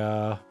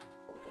by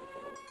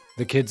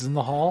the kids in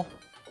the hall.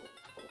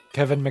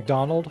 Kevin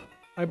McDonald,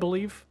 I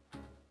believe.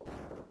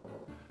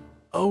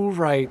 Oh,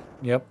 right.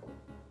 Yep.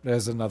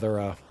 There's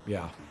another,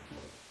 yeah.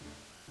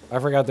 I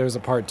forgot there was a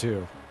part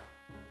 2.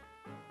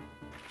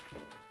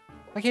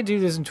 I can't do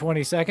this in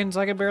 20 seconds.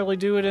 I can barely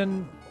do it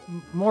in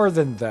more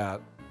than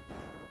that.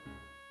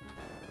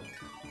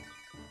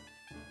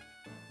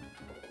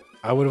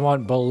 I would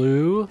want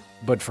Baloo,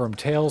 but from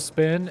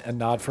Tailspin and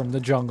not from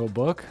the Jungle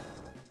Book.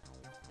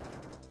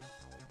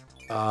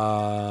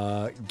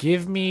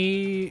 Give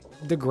me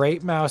the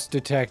Great Mouse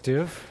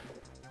Detective.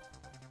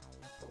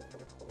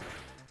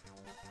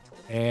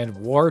 And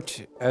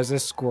Wart as a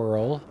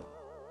squirrel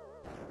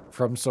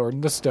from Sword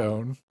in the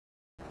Stone.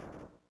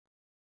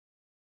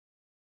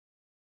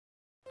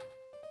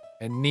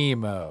 And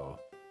Nemo.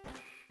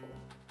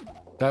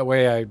 That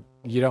way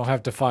you don't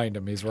have to find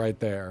him, he's right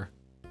there.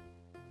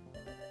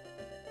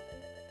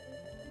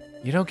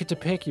 You don't get to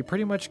pick, you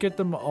pretty much get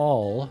them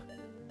all.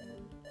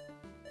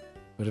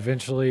 But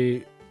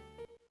eventually...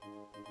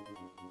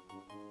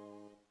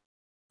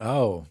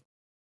 Oh.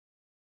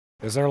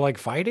 Is there like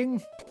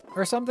fighting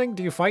or something?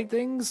 Do you fight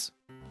things?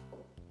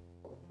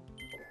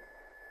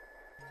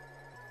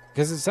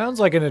 Because it sounds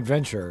like an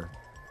adventure.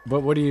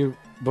 But what do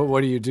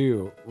you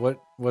do?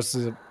 What's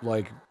the,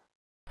 like,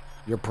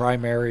 your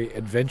primary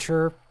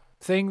adventure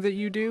thing that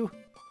you do?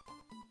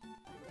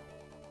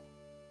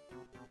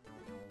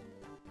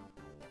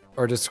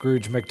 Or does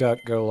Scrooge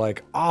McDuck go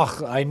like,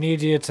 "Oh, I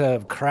need you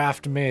to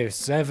craft me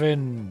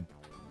 7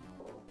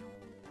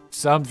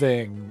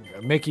 something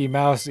Mickey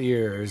Mouse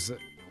ears,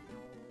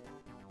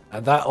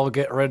 and that'll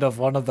get rid of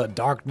one of the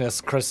darkness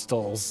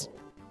crystals."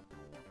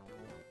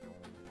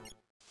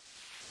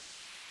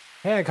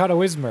 Hey, I caught a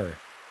Whismer.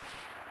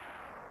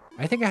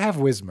 I think I have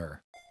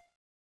Whismer.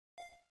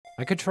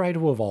 I could try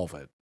to evolve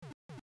it.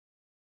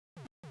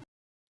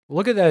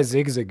 Look at that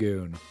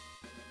Zigzagoon.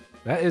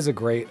 That is a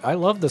great... I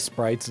love the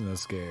sprites in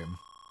this game.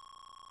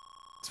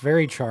 It's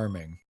very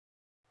charming.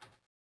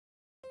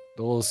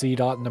 The little sea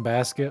dot in the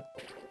basket.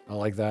 I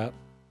like that.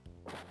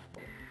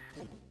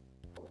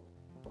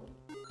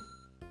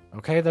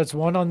 Okay, that's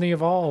 1 on the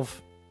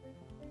evolve.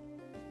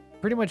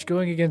 Pretty much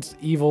going against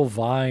evil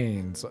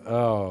vines.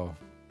 Oh.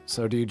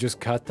 So do you just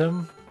cut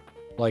them?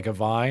 Like a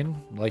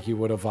vine? Like you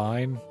would a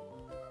vine?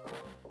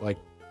 Like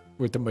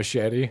with the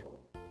machete?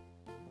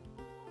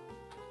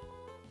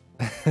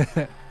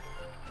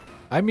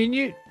 I mean,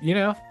 you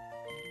know,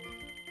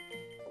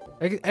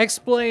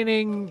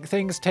 explaining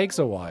things takes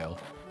a while.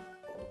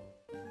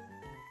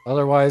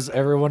 Otherwise,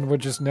 everyone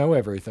would just know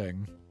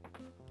everything.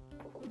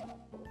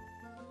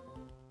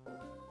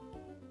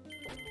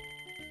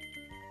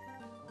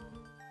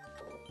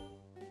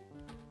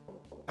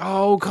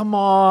 Oh, come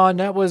on.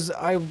 That was,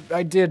 I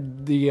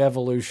did the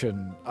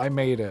evolution. I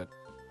made it.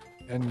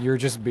 And you're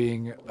just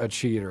being a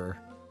cheater.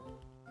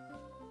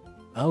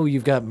 Oh,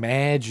 you've got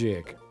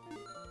magic.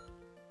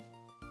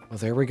 Well,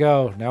 there we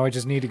go. Now I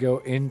just need to go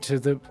into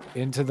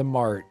the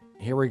mart.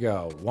 Here we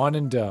go. 1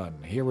 and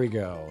done. Here we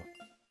go.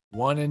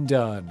 1 and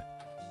done.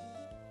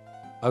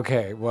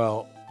 Okay,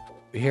 well,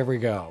 here we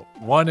go.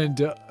 1 and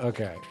done.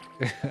 Okay.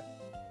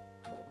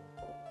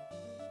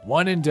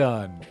 1 and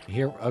done.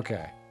 Here,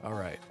 okay. All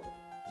right.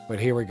 But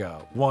here we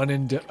go. 1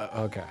 and done.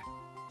 Okay.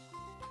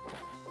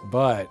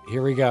 But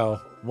here we go.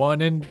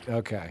 1 and,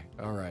 okay.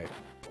 All right.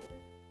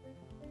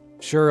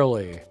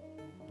 Surely.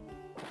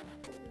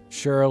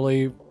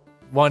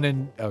 1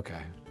 and...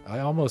 Okay. I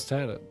almost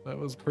had it. That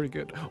was pretty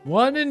good.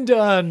 1 and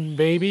done,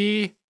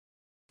 baby!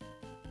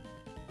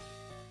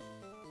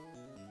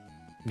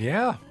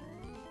 Yeah.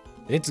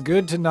 It's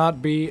good to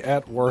not be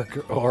at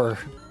work or,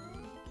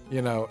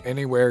 you know,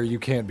 anywhere you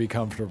can't be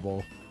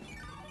comfortable.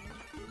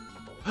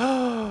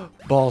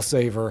 Ball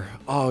saver.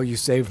 Oh, you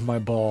saved my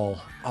ball.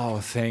 Oh,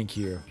 thank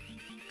you.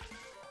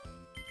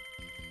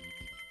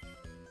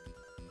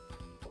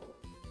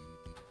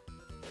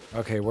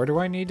 Okay, where do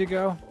I need to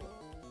go?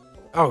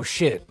 Oh,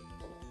 shit.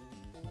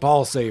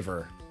 Ball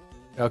saver.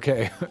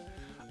 Okay.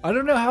 I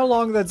don't know how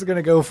long that's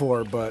gonna go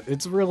for, but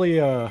it's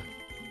really,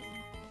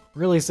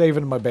 really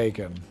saving my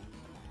bacon.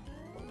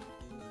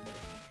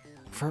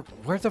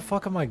 Where the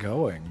fuck am I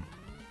going?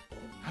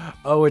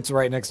 Oh, it's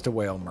right next to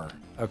Whalmer.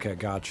 Okay,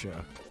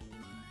 gotcha.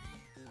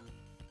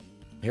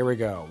 Here we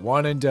go.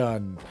 1 and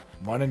done.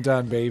 1 and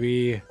done,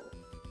 baby.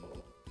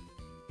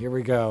 Here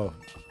we go.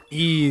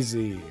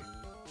 Easy.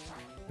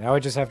 Now I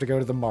just have to go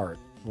to the mart.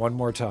 1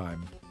 more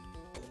time.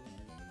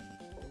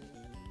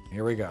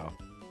 Here we go.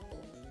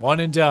 1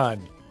 and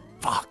done.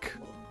 Fuck.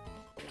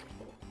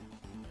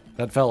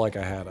 That felt like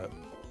I had it.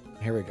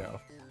 Here we go.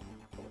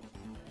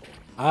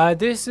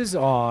 This is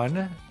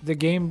on the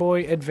Game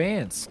Boy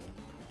Advance.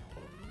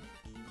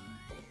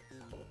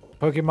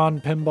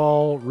 Pokemon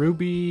Pinball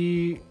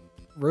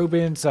Ruby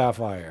and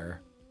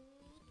Sapphire.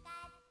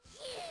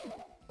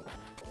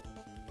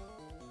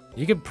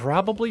 You could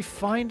probably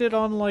find it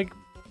on, like...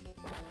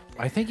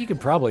 I think you could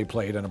probably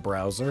play it in a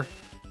browser.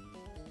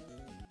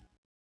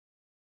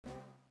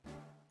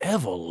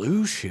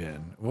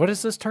 Evolution. What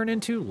does this turn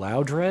into?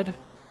 Loudred?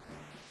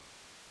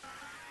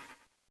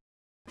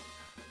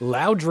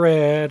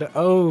 Loudred.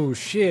 Oh,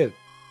 shit.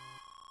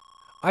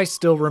 I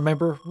still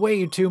remember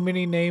way too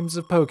many names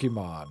of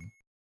Pokemon.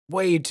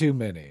 Way too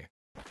many.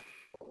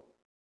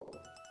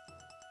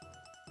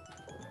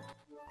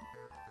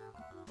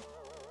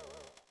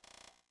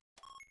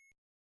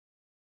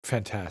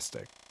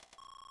 Fantastic.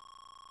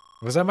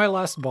 Was that my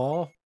last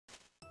ball?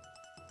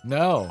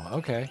 No.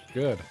 Okay,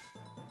 good.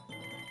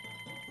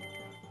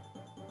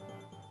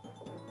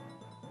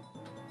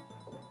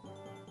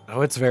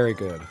 Oh, it's very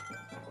good.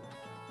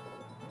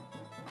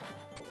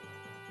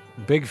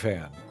 Big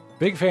fan.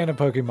 Big fan of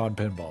Pokemon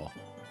Pinball.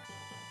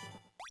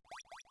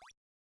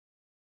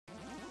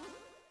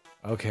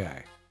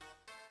 Okay.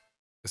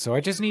 So I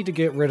just need to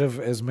get rid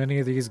of as many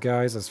of these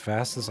guys as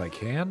fast as I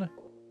can.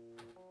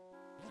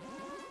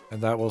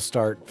 And that will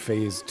start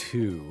phase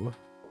 2.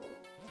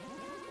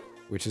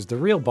 Which is the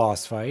real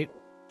boss fight.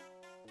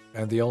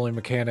 And the only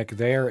mechanic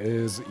there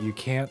is you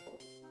can't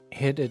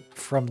hit it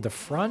from the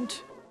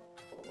front.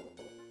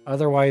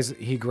 Otherwise,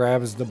 he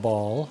grabs the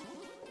ball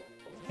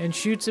and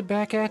shoots it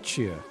back at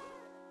you.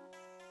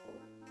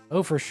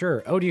 Oh, for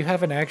sure. Oh, do you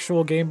have an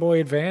actual Game Boy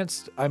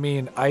Advance? I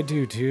mean, I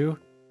do too.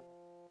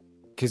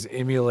 Because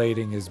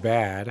emulating is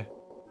bad.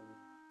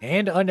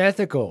 And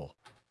unethical.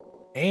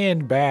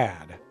 And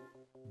bad.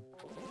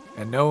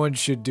 And no one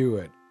should do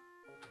it.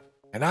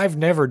 And I've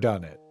never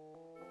done it.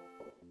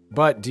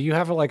 But do you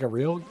have like a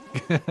real...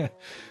 If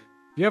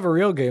you have a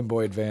real Game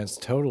Boy Advance,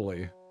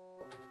 totally.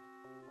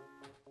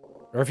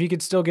 Or if you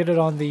could still get it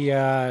on the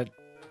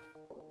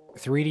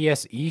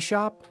 3DS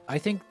eShop, I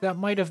think that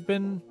might have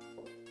been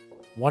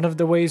one of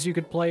the ways you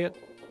could play it.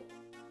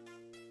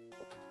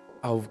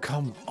 Oh,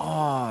 come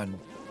on.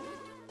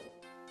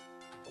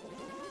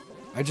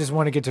 I just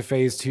want to get to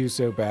phase 2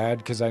 so bad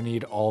because I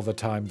need all the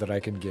time that I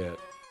can get.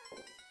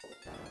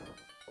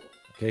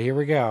 Okay, here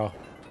we go.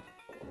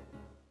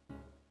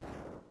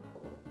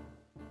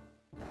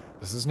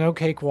 This is no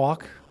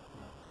cakewalk.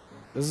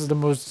 This is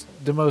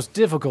the most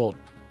difficult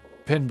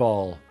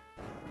pinball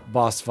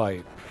boss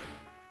fight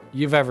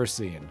you've ever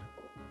seen.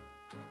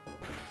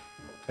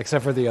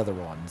 Except for the other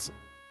ones.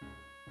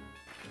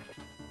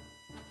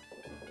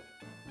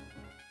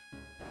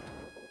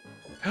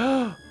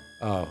 Oh,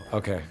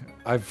 okay.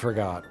 I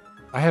forgot.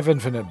 I have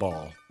infinite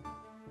ball.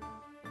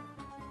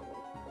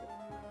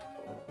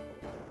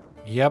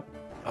 Yep.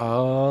 A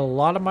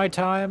lot of my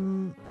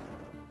time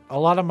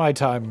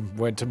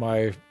went to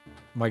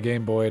my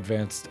Game Boy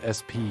Advanced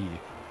SP.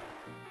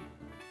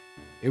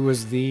 It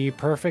was the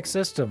perfect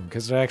system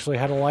because it actually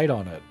had a light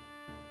on it.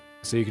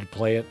 So you could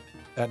play it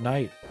at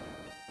night.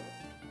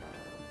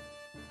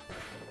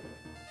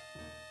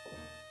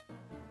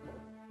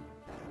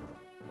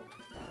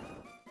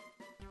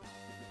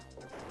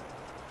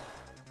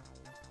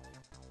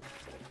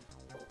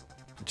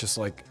 Just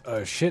like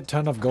a shit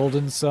ton of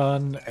Golden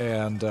Sun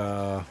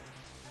and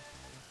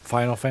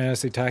Final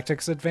Fantasy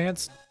Tactics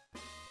Advanced.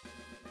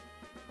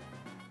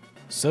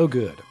 So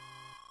good.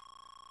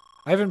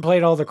 I haven't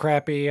played all the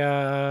crappy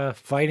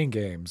fighting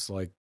games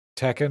like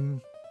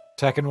Tekken.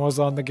 Tekken was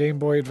on the Game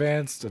Boy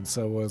Advanced, and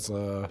so was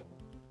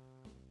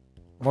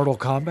Mortal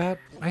Kombat,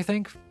 I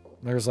think.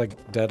 There's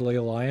like Deadly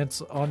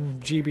Alliance on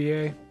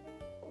GBA.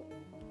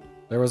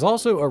 There was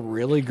also a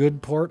really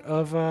good port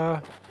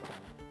of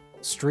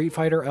Street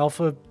Fighter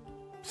Alpha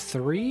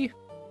 3. It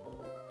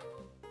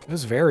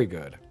was very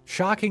good.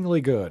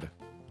 Shockingly good.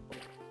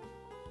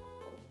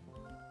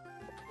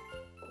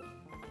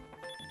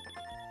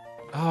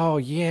 Oh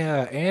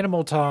yeah,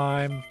 animal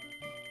time.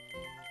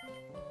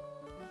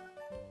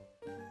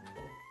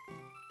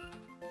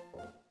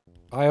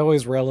 I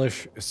always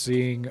relish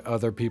seeing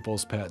other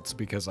people's pets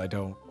because I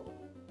don't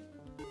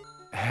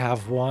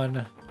have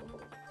one.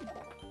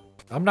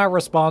 I'm not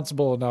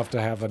responsible enough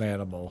to have an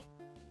animal.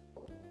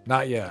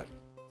 Not yet.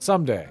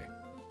 Someday.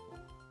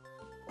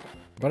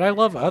 But I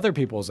love other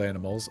people's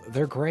animals.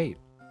 They're great.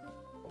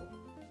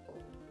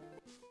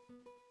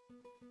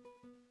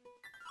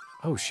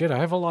 Oh shit, I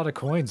have a lot of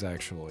coins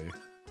actually.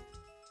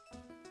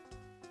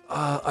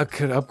 I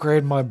could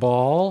upgrade my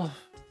ball.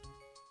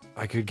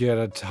 I could get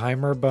a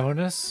timer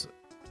bonus.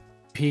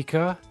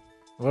 Pika.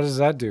 What does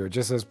that do? It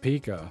just says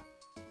Pika.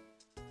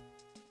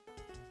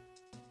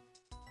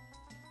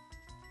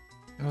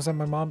 It was that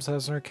my mom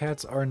says her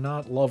cats are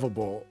not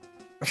lovable.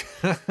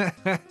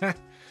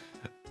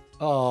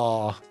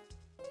 Aw.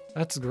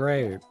 That's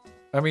great.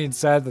 I mean,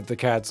 sad that the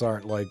cats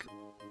aren't, like,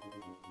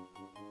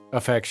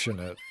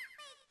 affectionate.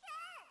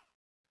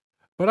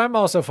 But I'm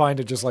also fine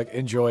to just, like,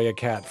 enjoy a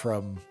cat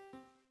from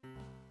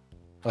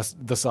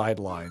the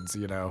sidelines,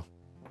 you know?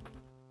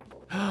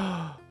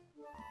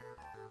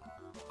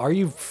 Are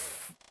you...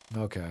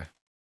 Okay.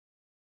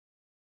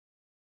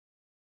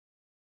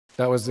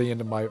 That was the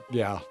end of my...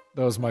 Yeah,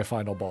 that was my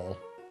final ball.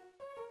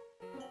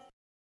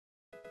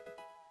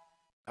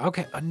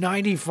 Okay,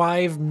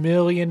 95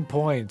 million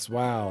points.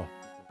 Wow.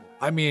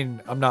 I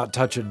mean, I'm not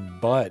touching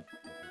butt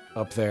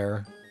up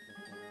there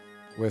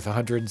with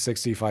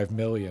 165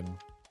 million.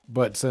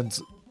 But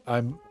since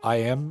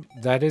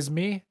that is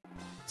me.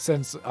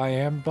 Since I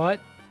am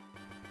butt,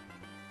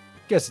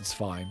 guess it's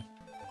fine.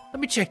 Let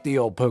me check the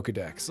old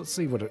Pokedex. Let's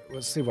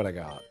see what I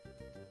got.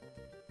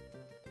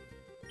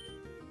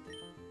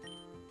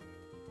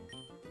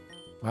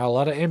 Wow, a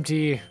lot of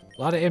empty.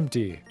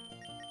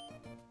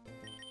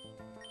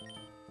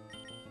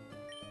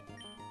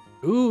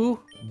 Ooh,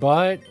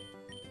 but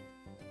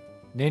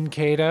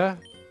Ninkata,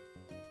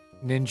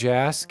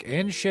 Ninjask,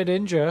 and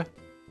Shedinja.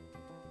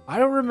 I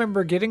don't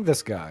remember getting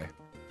this guy.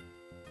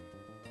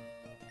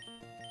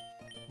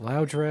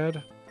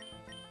 Loudred.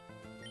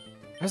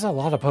 There's a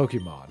lot of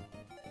Pokemon.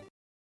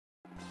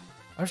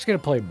 I'm just gonna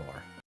play more.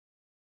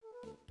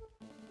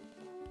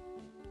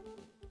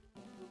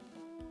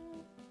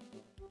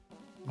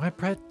 My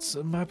pet's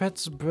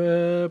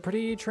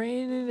pretty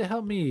trained to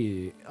help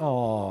me.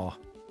 Oh,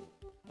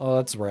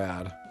 that's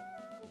rad.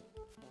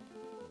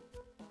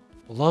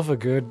 Love a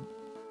good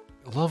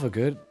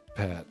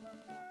pet.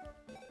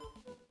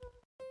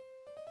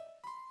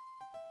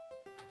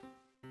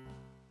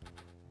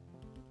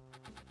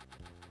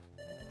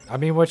 I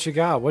mean, what you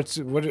got? What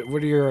are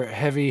your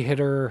heavy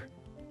hitter?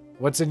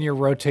 What's in your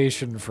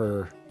rotation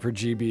for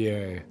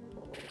GBA?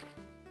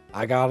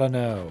 I gotta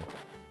know.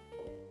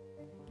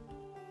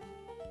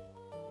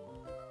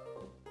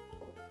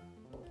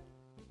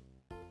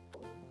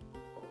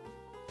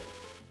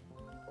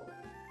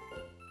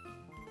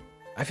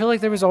 I feel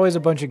like there was always a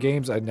bunch of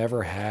games I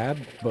never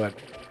had, but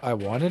I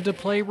wanted to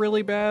play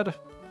really bad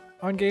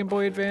on Game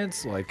Boy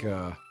Advance, like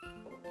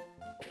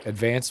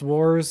Advance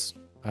Wars.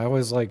 I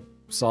always like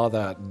saw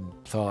that and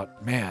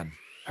thought, man,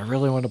 I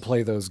really want to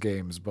play those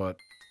games, but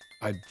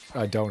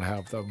I don't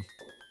have them.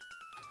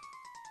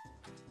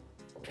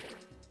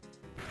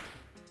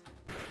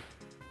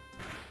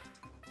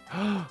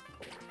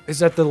 Is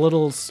that the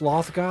little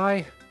sloth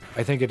guy?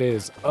 I think it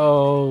is.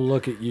 Oh,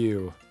 look at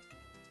you.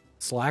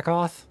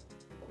 Slackoth?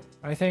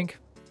 I think.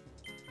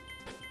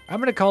 I'm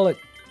gonna call it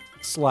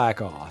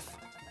Slackoth.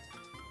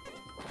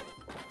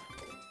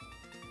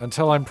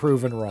 Until I'm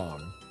proven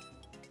wrong.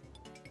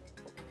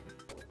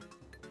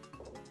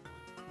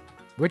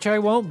 Which I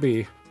won't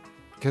be,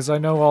 because I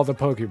know all the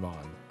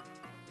Pokemon.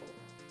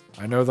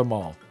 I know them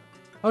all.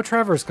 Oh,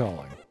 Trevor's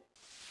calling.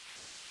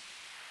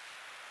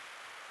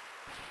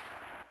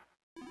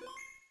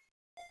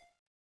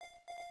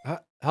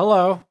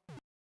 Hello.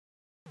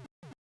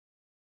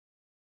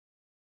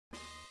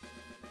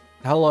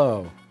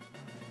 Hello.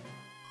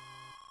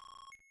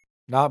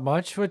 Not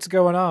much? What's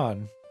going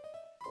on?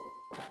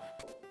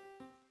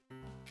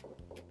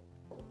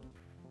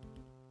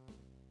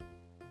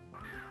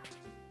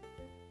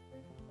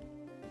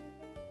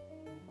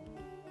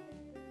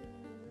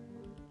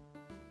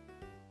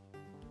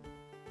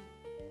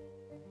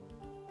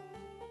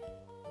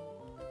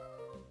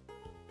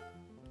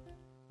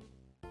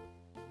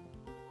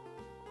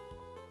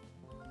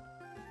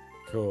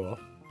 Cool.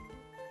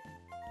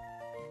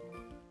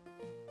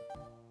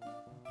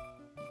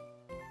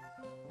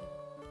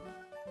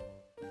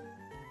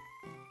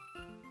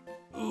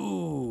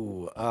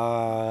 Ooh,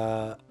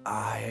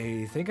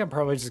 I think I'm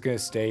probably just gonna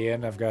stay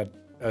in. I've got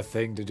a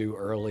thing to do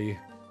early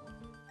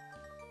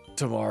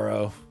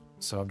tomorrow,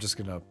 so I'm just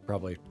gonna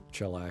probably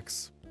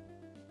chillax.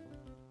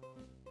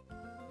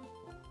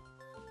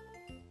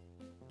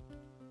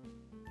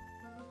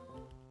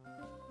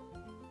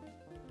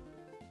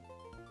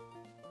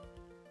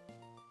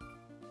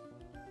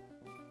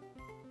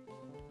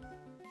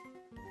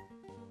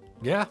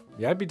 Yeah,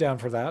 I'd be down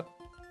for that.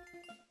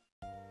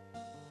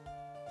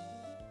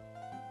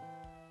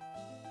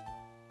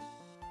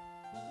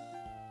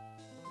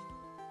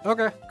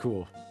 Okay,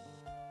 cool.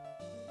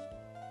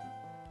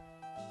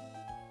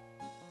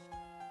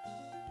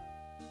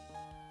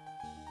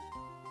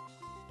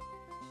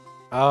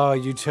 Oh,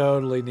 you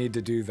totally need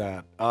to do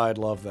that. I'd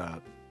love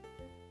that.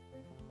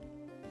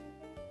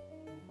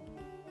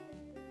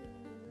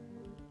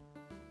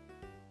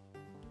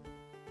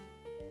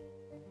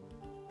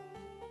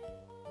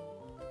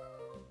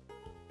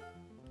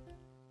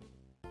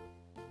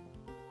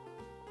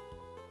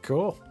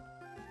 Cool.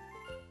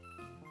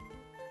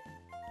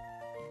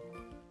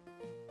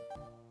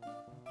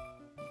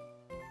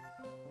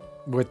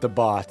 With the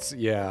bots,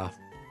 yeah.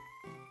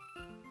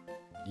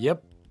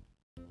 Yep.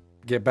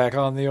 Get back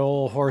on the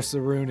old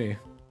horse-a-rooney.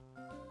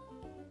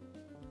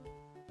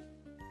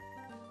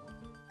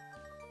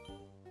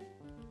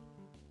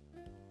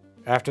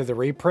 After the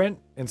reprint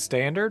in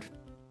standard?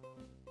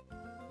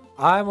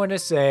 I'm gonna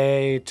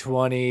say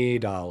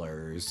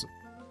 $20.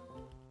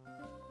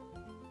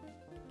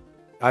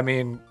 I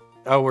mean,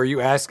 oh, were you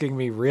asking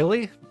me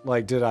really?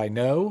 Like, did I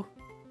know?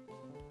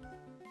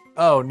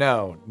 Oh,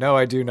 no. No,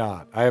 I do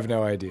not. I have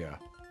no idea.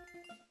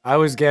 I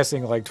was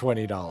guessing like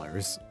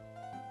 $20.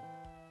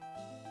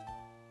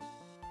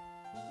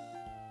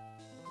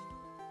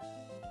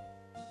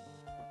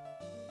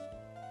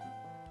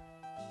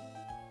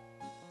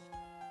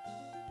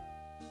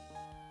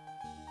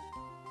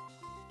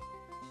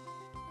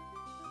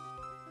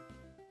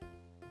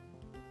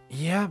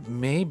 Yeah,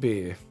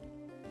 maybe.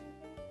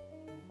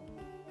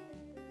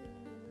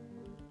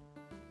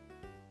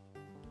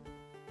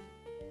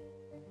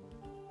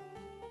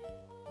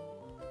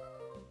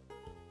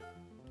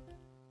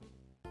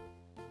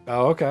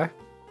 Oh, okay.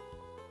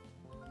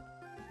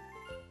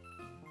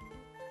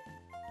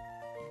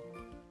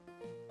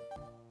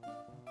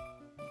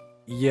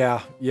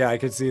 Yeah, I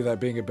could see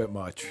that being a bit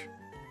much.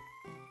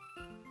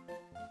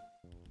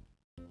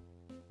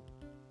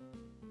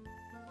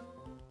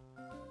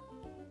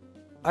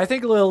 I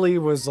think Lily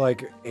was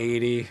like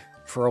 80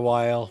 for a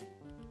while.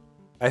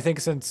 I think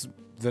since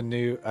the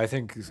new, I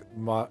think,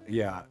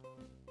 yeah.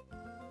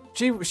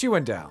 She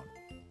went down.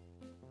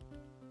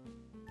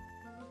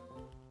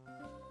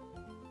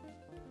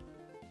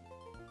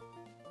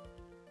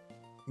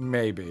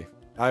 Maybe.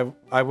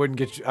 I wouldn't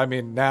get you, I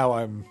mean, now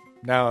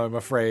I'm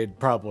afraid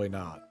probably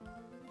not.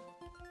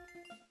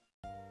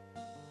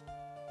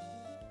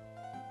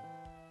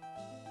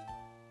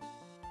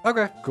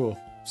 Okay, cool.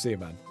 See you,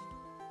 man.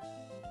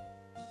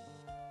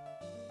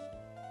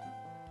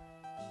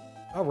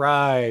 All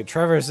right,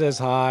 Trevor says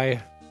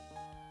hi.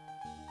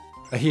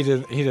 He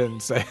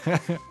didn't say.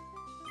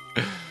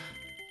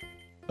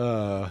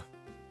 But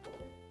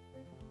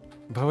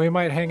we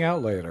might hang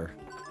out later.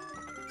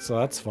 So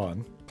that's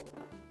fun.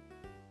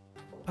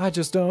 I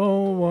just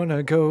don't want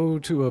to go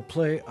to a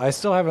play. I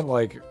still haven't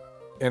like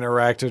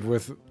interacted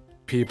with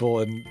people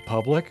in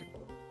public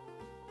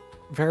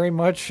very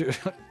much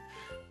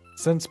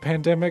since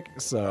pandemic,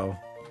 so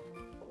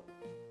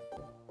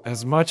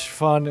as much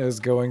fun as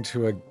going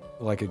to a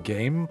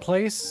game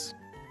place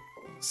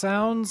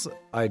sounds,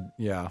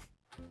 yeah.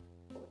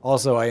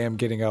 Also, I am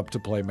getting up to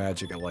play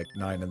Magic at like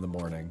 9 in the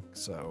morning,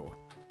 so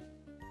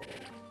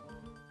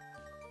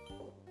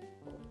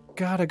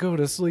gotta go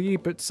to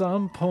sleep at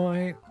some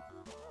point.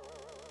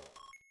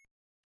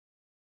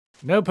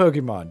 No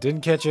Pokemon.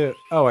 Didn't catch it.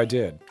 Oh, I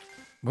did.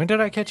 When did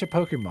I catch a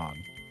Pokemon?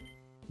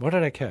 What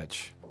did I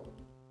catch?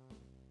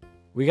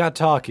 We got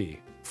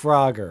Talkie,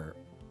 Frogger,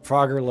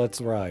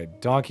 Let's Ride,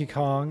 Donkey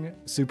Kong,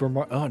 Super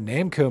Mario. Oh,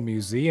 Namco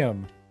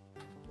Museum.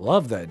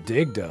 Love that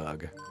Dig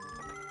Dug.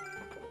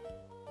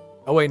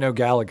 Oh wait, no,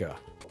 Galaga.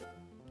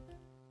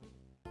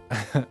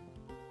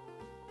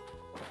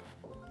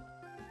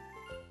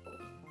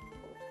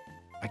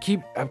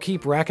 I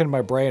keep racking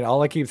my brain.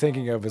 All I keep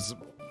thinking of is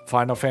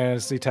Final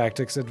Fantasy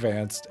Tactics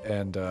Advanced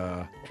and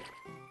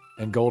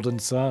Golden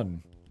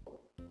Sun.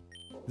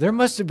 There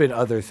must have been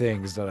other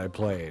things that I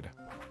played.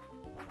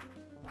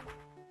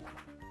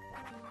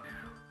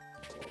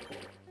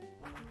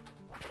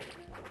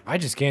 I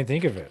just can't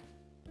think of it.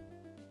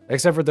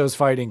 Except for those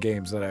fighting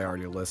games that I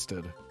already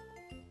listed.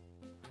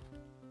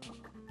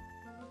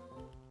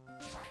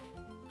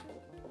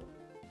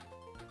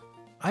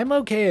 I'm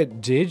okay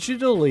at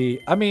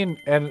digitally. I mean,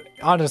 and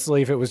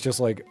honestly, if it was just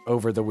like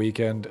over the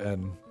weekend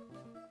and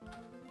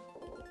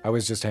I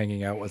was just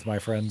hanging out with my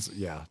friends,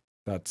 yeah,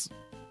 that's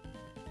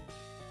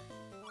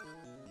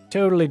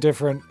totally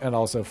different and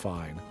also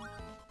fine.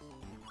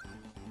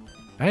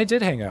 And I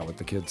did hang out with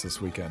the kids this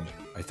weekend,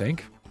 I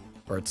think,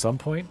 or at some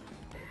point.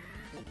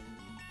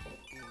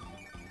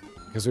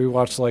 Because we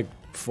watched like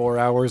 4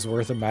 hours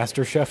worth of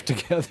MasterChef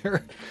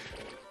together.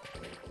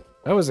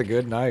 That was a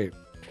good night.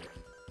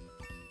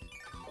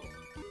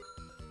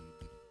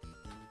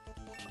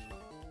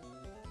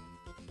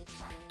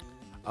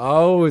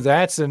 Oh,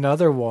 that's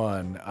another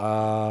one.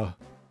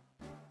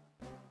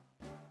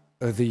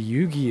 The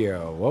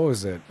Yu-Gi-Oh! What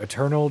was it?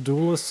 Eternal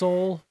Duelist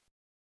Soul?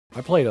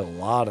 I played a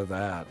lot of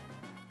that.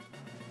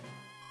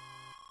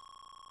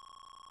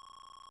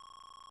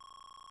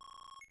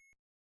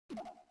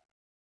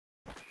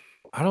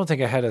 I don't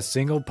think I had a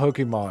single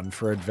Pokemon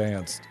for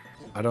Advanced.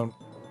 I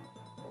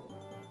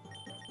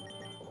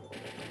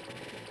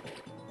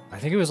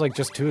think it was like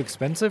just too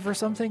expensive or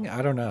something?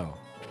 I don't know.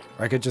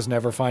 Or I could just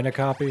never find a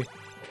copy.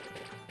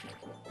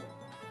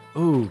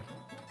 Ooh.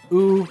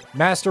 Ooh,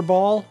 Master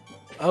Ball?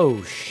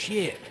 Oh,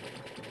 shit.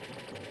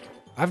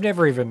 I've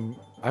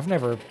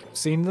never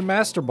seen the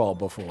Master Ball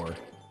before.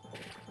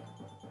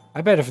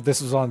 I bet if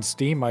this was on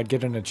Steam, I'd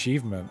get an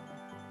achievement.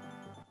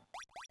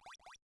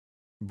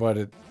 But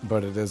it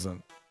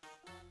isn't.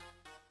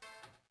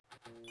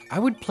 I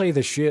would play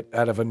the shit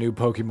out of a new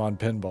Pokemon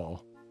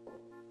Pinball.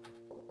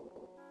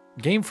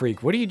 Game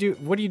Freak, what are you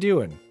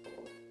doing?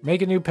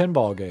 Make a new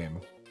pinball game.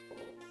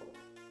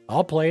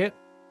 I'll play it.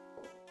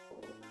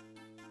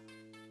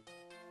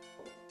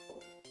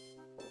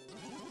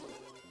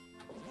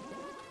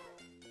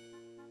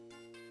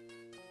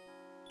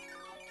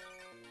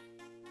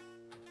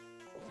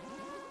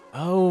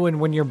 Oh, and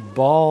when your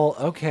ball,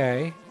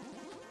 okay.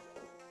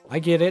 I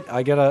get it.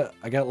 I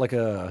got like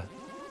a...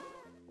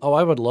 Oh,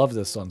 I would love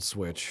this on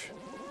Switch.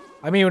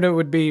 I mean, it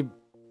would be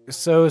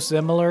so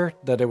similar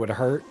that it would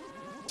hurt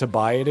to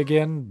buy it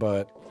again,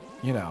 but,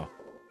 you know.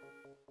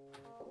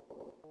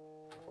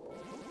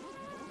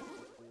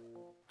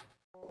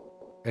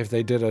 If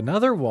they did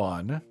another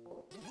one,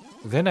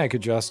 then I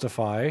could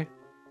justify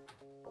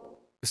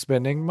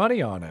spending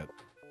money on it.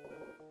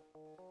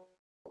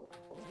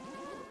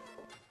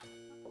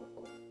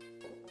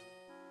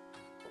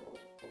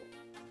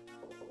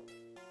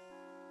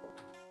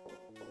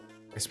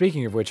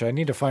 Speaking of which, I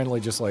need to finally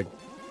just, like,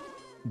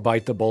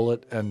 bite the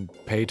bullet and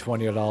pay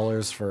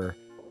 $20 for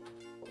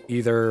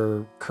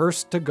either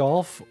Cursed to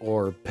Golf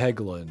or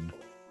Peglin,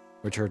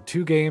 which are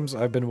two games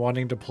I've been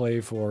wanting to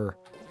play for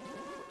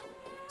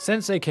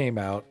since they came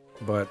out,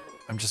 but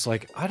I'm just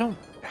like, how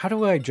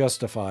do I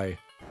justify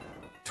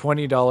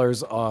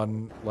 $20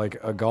 on, like,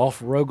 a golf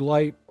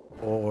roguelite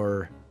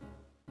or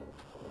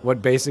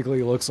what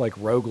basically looks like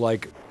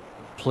roguelike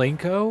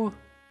Plinko.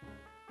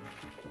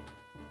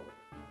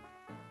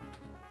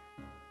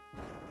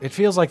 It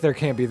feels like there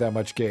can't be that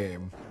much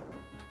game.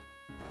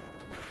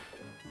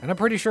 And I'm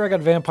pretty sure I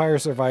got Vampire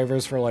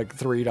Survivors for like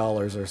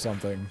 $3 or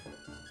something.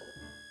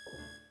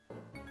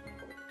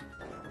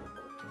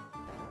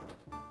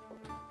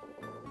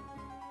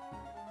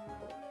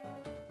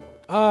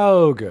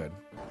 Oh, good.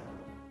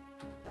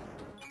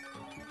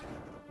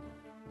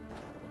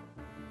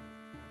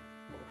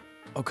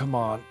 Oh, come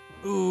on.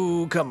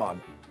 Ooh, come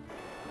on.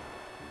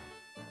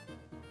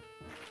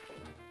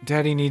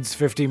 Daddy needs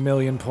 50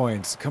 million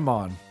points. Come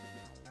on.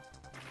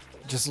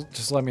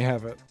 Just let me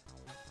have it.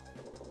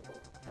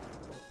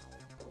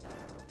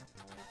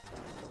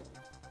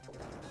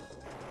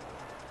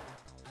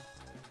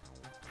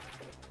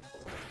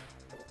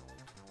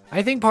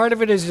 I think part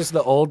of it is just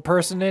the old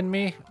person in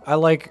me. I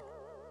like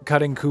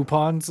cutting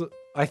coupons,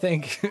 I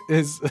think,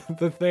 is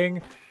the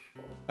thing.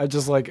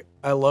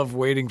 I love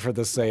waiting for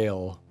the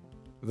sale.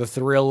 The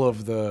thrill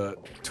of the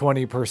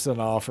 20%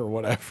 off or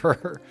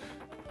whatever.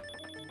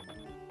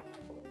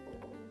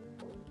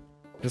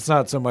 It's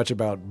not so much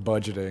about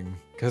budgeting,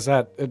 because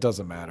it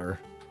doesn't matter.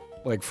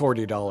 Like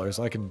 $40,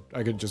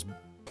 I can just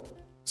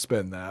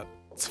spend that.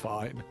 It's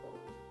fine.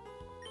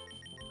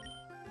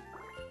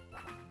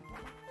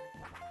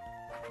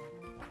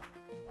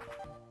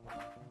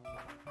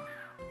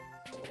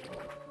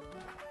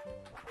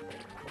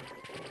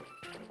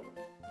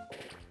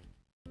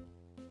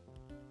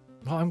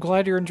 Well, I'm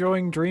glad you're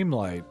enjoying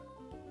Dreamlight.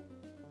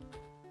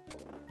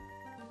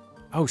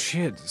 Oh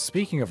shit,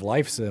 speaking of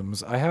life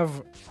sims, I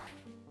have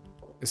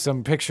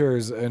some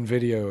pictures and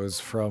videos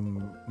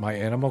from my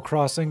Animal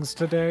Crossings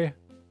today.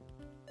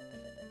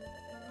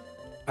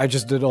 I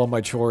just did all my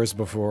chores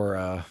before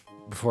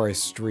I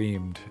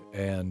streamed,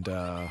 and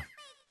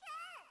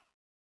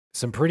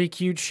some pretty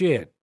cute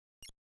shit.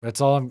 That's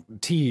all I'm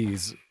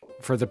tease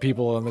for the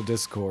people on the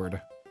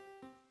Discord.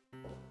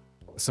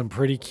 Some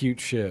pretty cute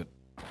shit.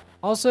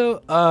 Also,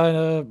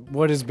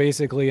 what is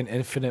basically an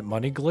infinite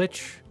money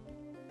glitch?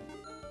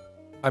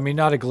 I mean,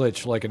 not a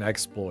glitch, like an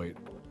exploit.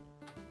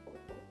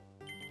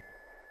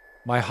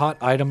 My hot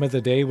item of the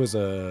day was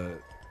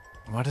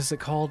what is it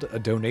called? A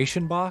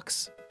donation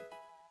box?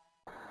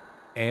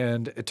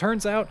 And it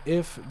turns out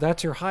if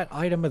that's your hot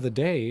item of the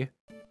day,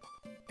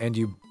 and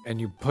you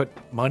put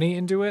money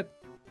into it,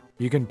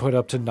 you can put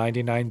up to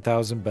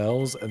 99,000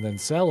 bells and then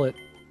sell it,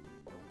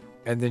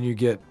 and then you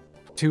get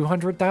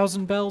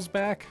 200,000 bells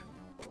back.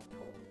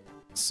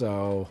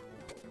 So,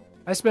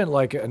 I spent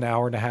like an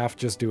hour and a half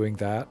just doing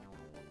that.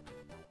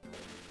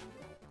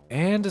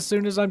 And as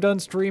soon as I'm done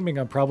streaming,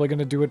 I'm probably going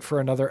to do it for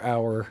another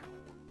hour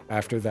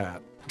after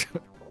that.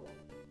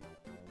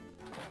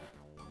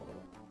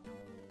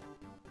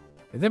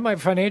 And then my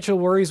financial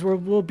worries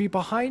will be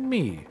behind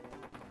me.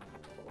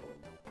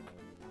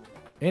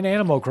 In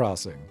Animal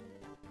Crossing.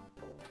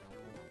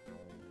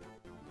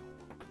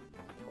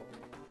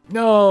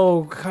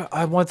 No,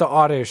 I want the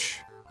Oddish.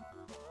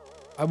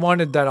 I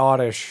wanted that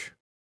Oddish.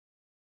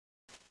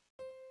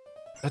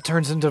 That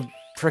turns into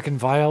frickin'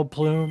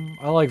 Vileplume.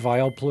 I like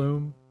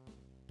Vileplume.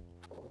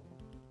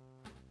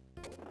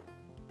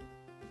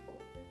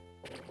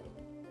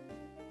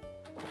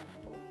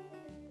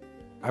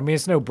 I mean,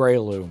 it's no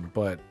Breloom,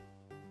 but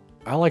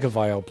I like a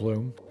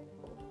Vileplume.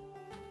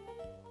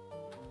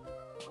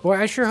 Boy,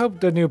 I sure hope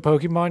the new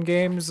Pokemon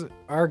games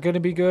are gonna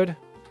be good.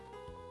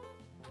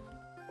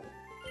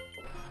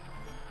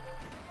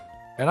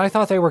 And I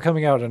thought they were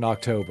coming out in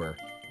October.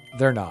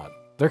 They're not.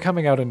 They're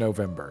coming out in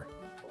November.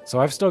 So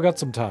I've still got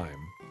some time.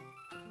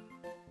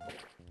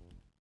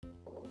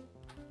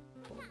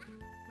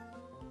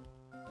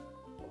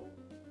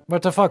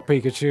 What the fuck,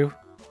 Pikachu?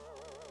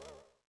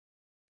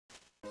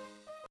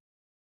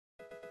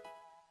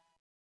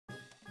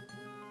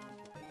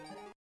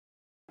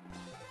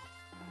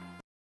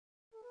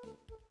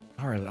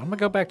 Alright, I'm gonna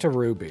go back to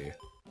Ruby.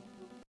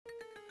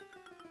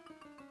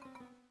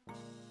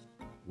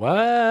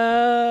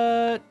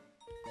 What?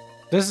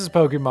 This is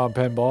Pokemon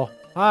Pinball.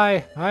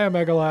 Hi, I'm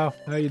Megalau.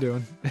 How you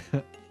doing?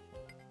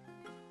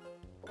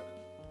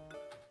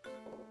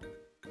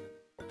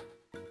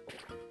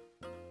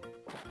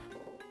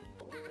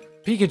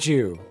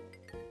 Pikachu.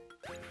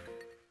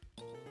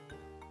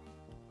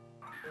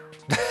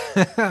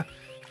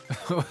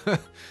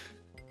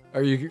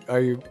 Are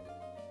you...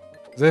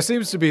 There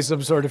seems to be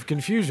some sort of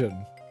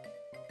confusion.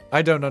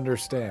 I don't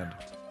understand.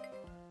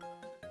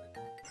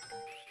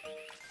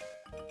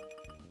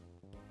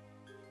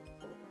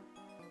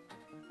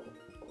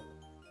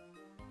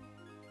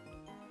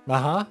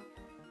 Uh-huh.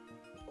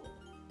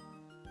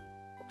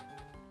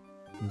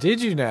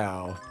 Did you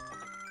now?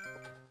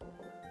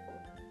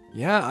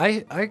 Yeah,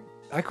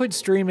 I quit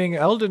streaming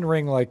Elden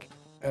Ring like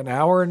an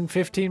hour and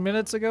 15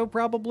 minutes ago,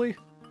 probably.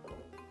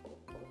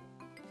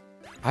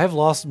 I've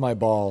lost my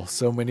ball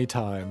so many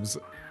times.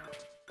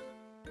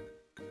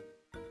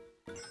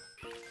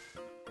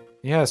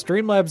 Yeah,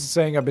 Streamlabs is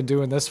saying I've been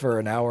doing this for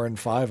an hour and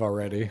 5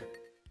 already.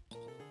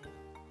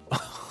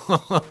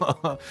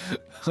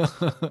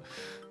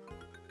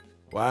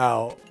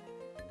 Wow.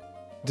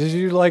 Did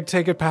you like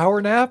take a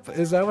power nap?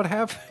 Is that what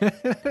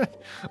happened?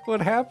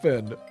 What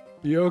happened?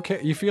 You okay?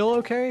 You feel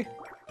okay?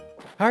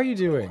 How are you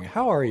doing?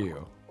 How are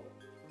you?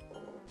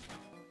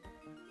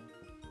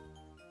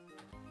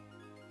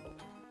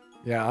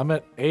 Yeah, I'm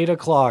at 8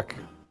 o'clock.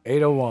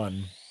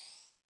 8:01.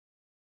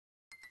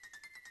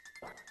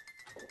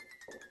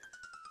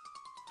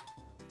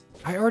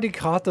 I already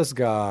caught this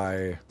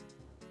guy.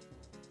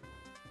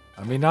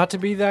 I mean, not to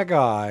be that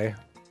guy.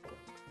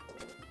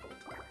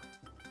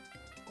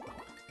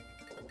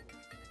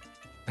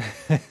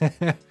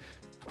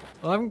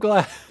 Well, I'm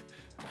glad.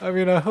 I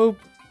mean, I hope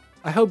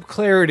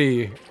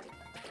clarity,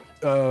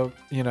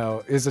 you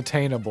know, is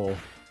attainable.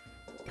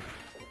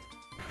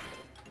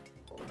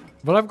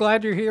 But I'm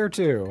glad you're here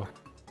too.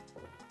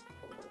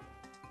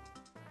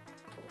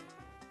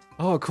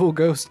 Oh, a cool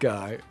ghost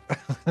guy.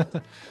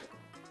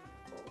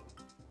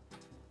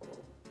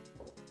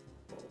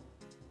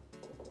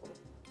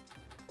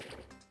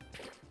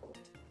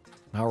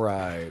 All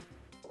right.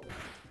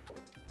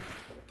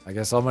 I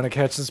guess I'm gonna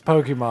catch this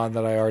Pokemon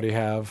that I already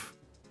have.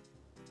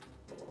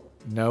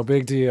 No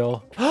big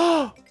deal.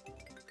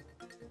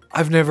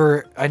 I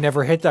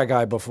never hit that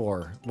guy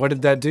before. What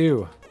did that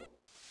do?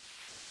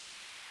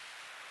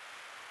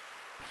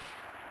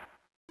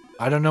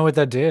 I don't know what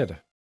that did.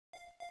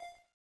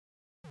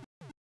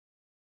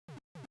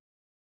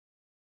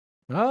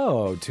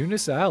 Oh, tuna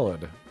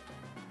salad.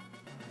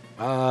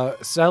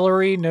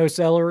 Celery, no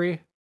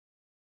celery.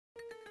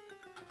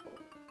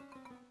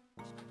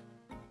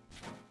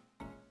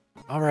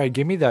 All right,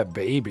 give me that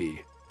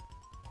baby.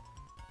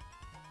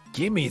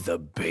 Give me the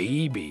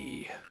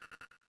baby.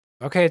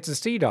 Okay, it's a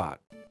C dot.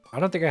 I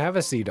don't think I have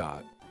a C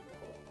dot.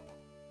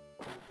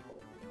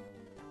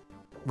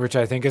 Which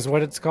I think is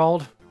what it's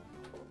called.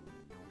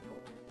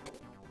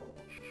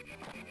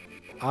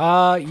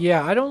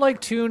 Yeah, I don't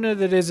like tuna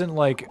that isn't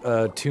like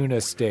a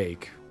tuna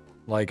steak.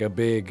 Like a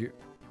big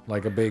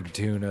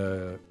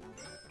tuna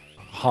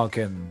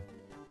honkin'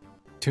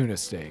 tuna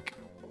steak.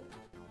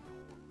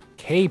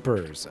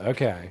 Capers,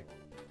 okay.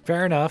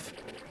 Fair enough.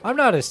 I'm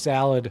not a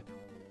salad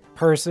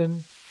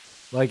person.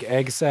 Like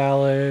egg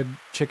salad,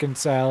 chicken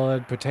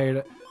salad,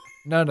 potato.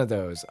 None of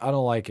those. I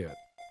don't like it.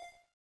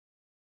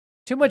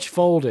 Too much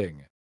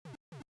folding.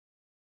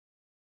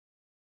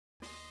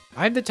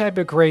 I'm the type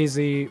of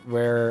crazy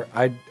where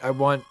I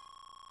want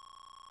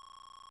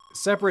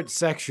separate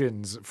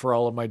sections for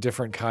all of my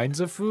different kinds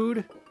of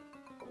food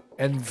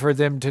and for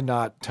them to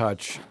not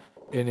touch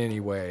in any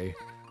way.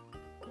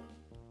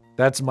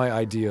 That's my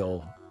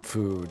ideal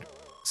food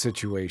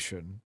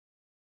situation.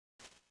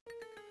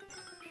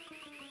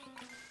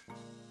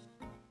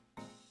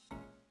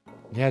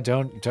 Yeah,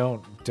 don't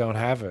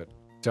have it.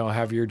 Don't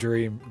have your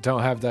dream.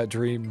 Don't have that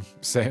dream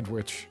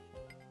sandwich.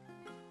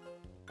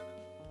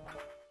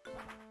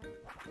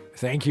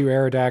 Thank you,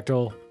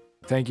 Aerodactyl.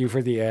 Thank you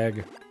for the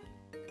egg.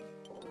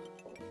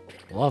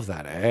 Love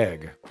that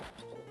egg.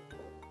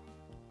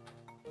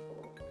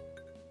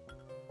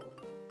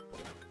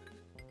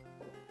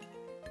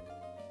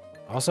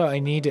 Also, I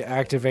need to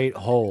activate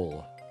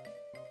Hole.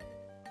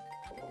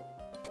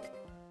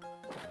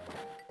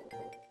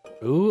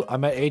 Ooh,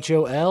 I'm at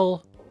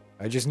HOL.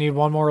 I just need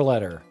one more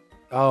letter.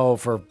 Oh,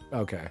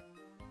 okay.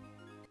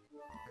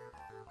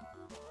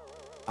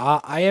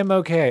 I am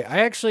okay. I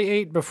actually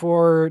ate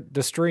before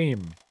the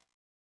stream.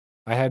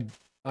 I had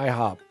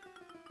IHOP.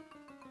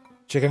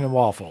 Chicken and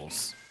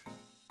waffles.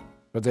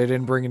 But they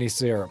didn't bring any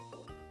syrup.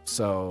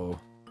 So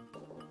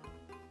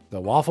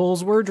the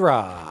waffles were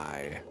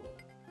dry.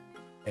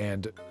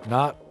 And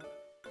not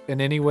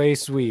in any way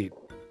sweet.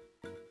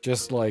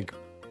 Just like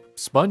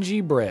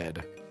spongy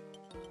bread.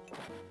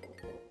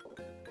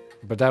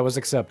 But that was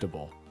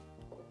acceptable.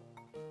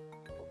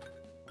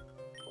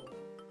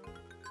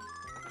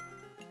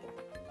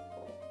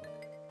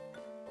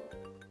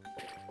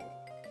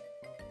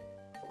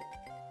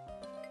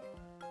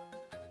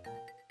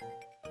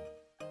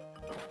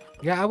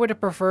 Yeah, I would have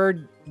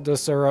preferred the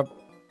syrup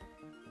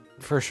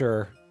for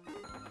sure.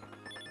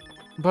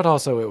 But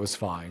also it was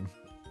fine.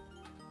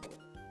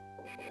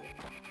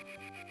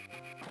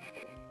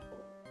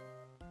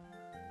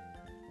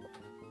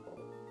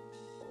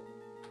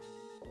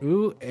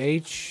 Ooh,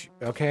 H.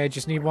 Okay, I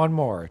just need one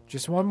more.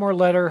 Just one more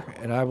letter,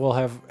 and I will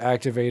have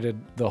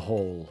activated the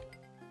Hole.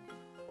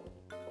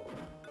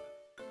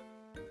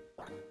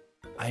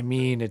 I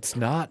mean, it's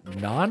not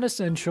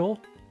non-essential.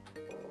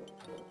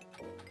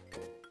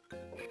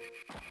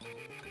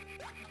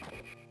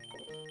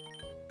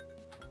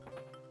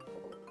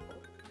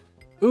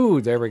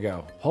 Ooh, there we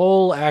go.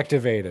 Hole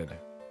activated.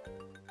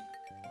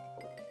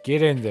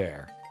 Get in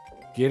there.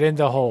 Get in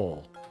the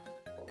hole.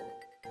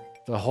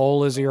 The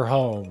hole is your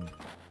home.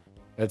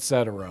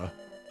 Etc.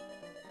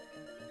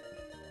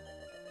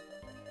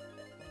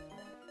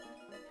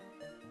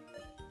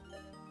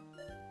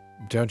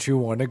 Don't you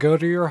want to go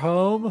to your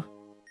home?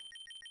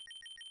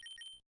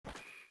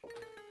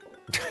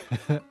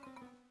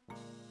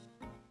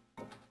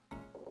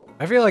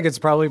 I feel like it's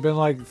probably been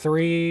like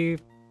three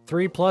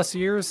plus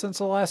years since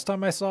the last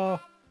time I saw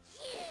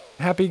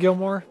Happy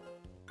Gilmore.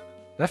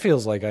 That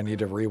feels like I need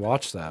to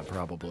rewatch that,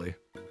 probably.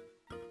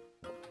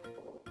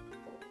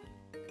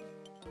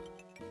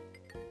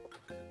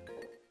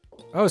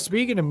 Oh,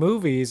 speaking of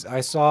movies, I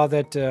saw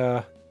that,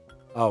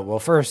 oh, well,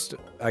 first,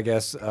 I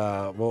guess,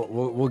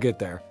 we'll get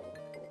there.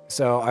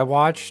 So, I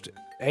watched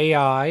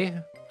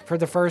AI for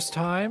the first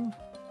time.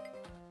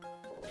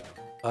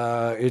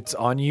 It's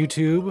on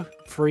YouTube,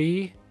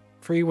 free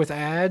with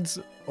ads,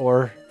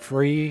 or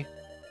free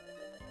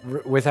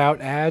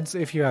without ads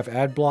if you have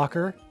ad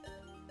blocker.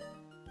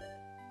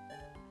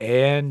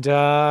 And,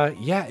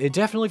 yeah, it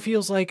definitely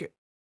feels like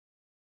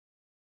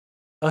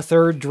a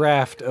third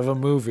draft of a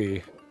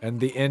movie.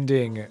 And the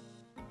ending,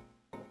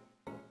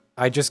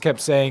 I just kept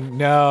saying,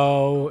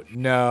 no,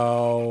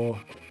 no,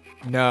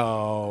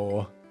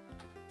 no,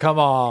 come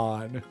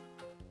on.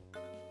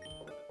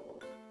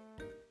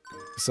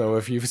 So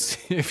if you've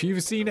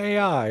seen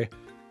AI,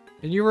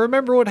 and you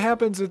remember what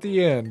happens at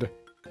the end,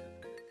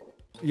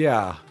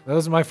 yeah, that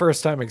was my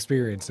first time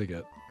experiencing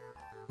it.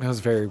 That was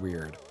very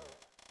weird.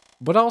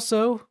 But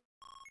also,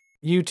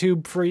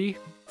 YouTube free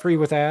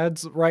with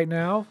ads right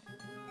now,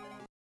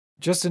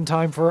 just in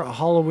time for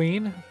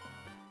Halloween,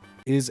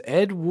 is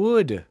Ed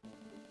Wood,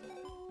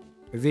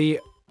 the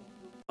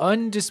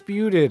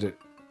undisputed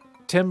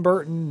Tim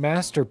Burton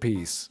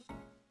masterpiece,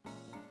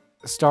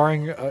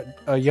 starring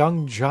a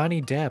young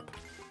Johnny Depp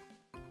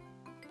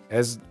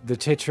as the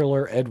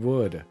titular Ed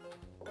Wood.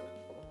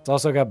 It's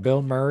also got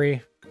Bill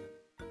Murray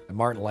and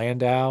Martin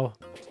Landau.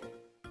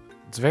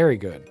 It's very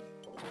good.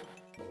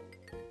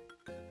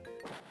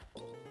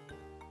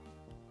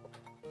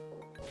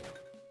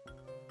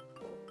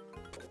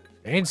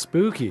 And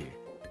spooky.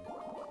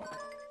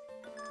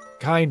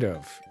 Kind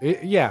of.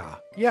 Yeah.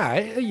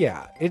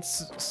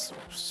 It's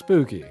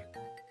spooky.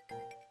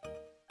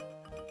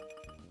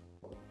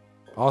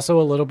 Also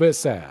a little bit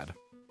sad.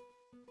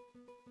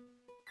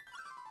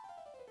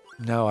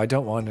 No, I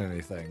don't want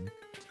anything.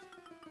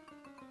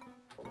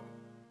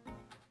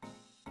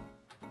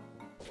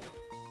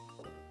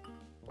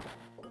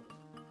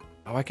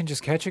 Oh, I can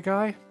just catch a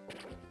guy?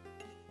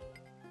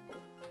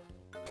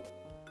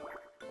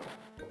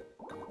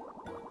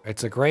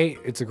 It's a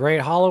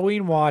great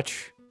Halloween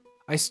watch.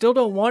 I still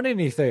don't want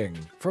anything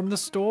from the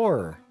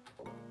store.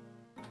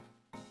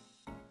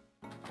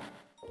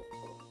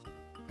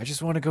 I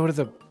just want to go to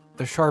the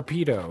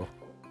Sharpedo.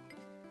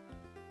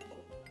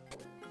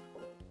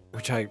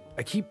 Which I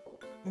keep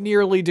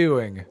nearly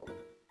doing.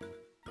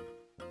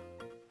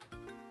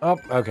 Oh,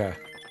 okay.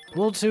 A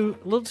little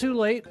too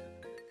late. A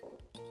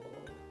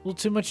little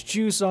too much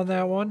juice on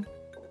that one.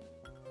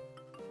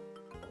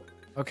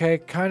 Okay,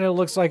 kind of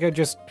looks like I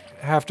just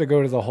have to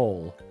go to the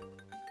hole.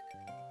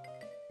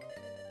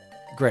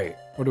 Great.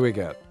 What do we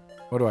get?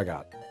 What do I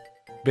got?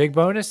 Big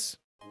bonus?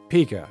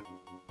 Pika.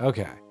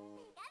 Okay.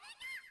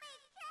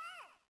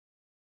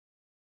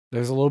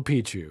 There's a little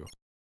Pichu.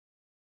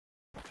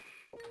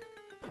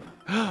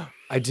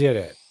 I did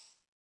it.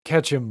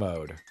 Catch him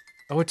mode.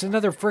 Oh, it's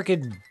another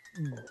frickin'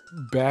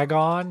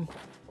 Bagon?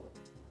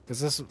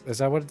 Is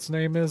that what its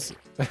name is?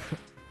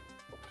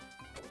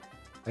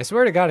 I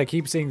swear to God, I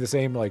keep seeing the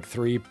same, like,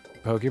 3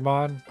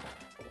 Pokemon.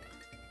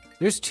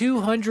 There's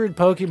 200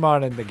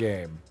 Pokemon in the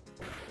game.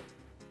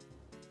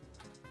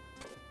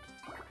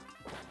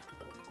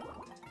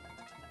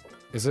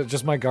 Is it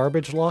just my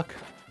garbage luck?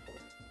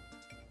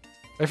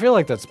 I feel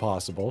like that's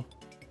possible.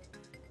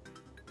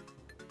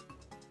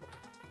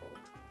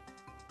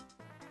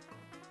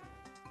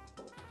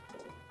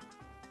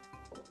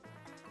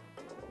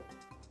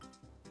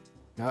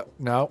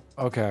 No.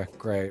 Okay,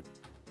 great.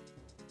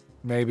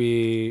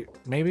 Maybe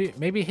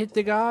hit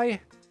the guy?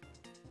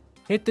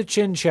 Hit the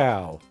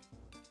Chinchou.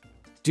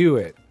 Do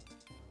it.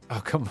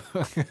 Oh, come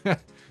on.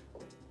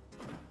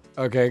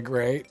 Okay,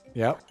 great.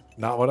 Yep,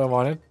 not what I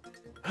wanted.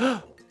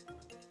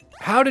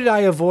 How did I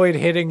avoid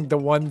hitting the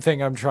one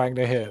thing I'm trying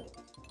to hit?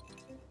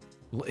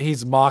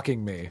 He's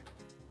mocking me.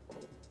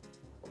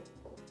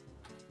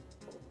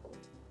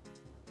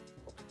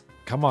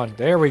 Come on,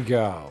 there we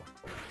go.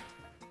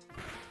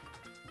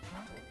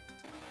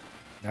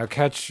 Now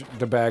catch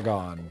the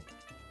Bagon.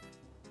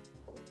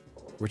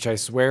 Which I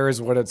swear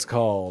is what it's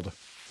called.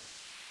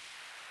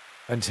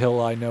 Until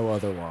I know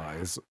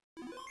otherwise.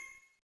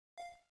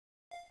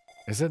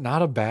 Is it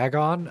not a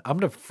Bagon? I'm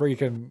gonna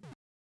freaking...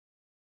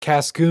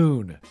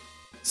 Cascoon.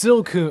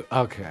 Silcoon.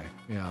 Okay,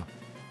 yeah.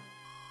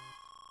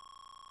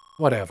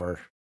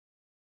 Whatever.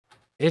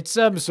 It's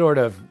some sort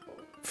of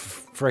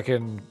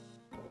frickin'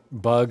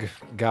 bug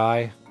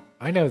guy.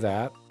 I know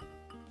that.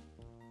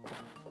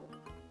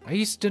 I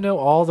used to know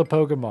all the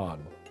Pokemon.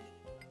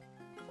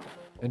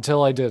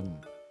 Until I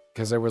didn't.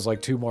 Because there was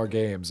like 2 more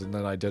games and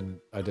then I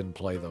didn't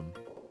play them.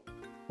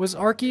 Was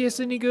Arceus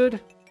any good?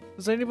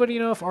 Does anybody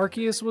know if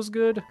Arceus was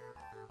good?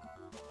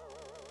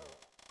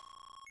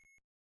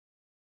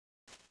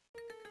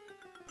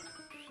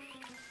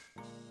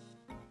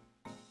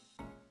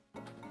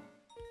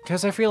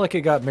 Because I feel like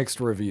it got mixed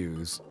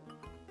reviews.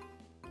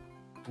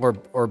 Or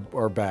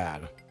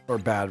bad. Or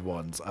bad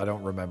ones. I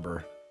don't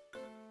remember.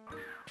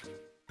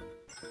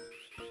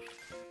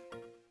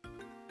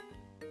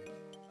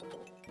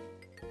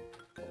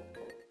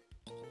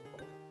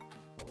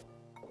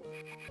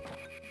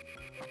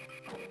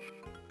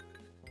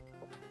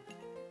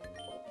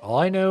 All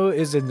I know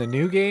is in the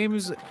new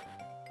games,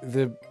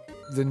 the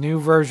new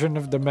version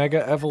of the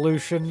Mega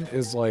Evolution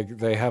is like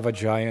they have a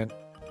giant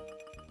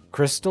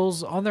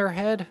crystals on their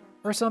head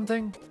or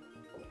something.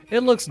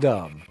 It looks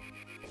dumb.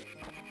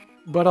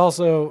 But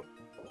also,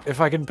 if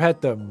I can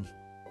pet them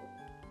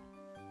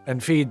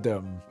and feed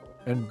them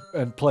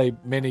and play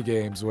mini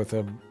games with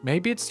them,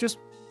 maybe it's just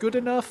good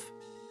enough,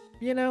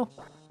 you know?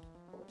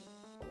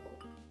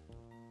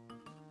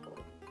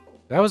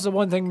 That was the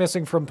one thing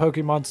missing from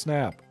Pokemon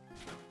Snap.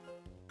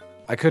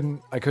 I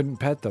couldn't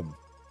pet them.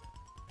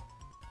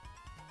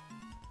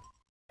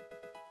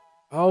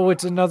 Oh,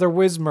 it's another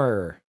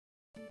Whismur.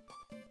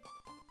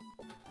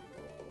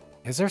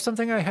 Is there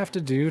something I have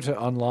to do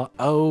to unlock?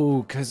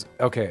 Oh, cause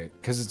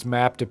it's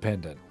map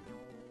dependent.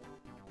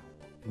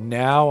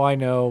 Now I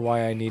know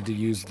why I need to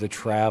use the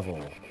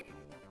travel.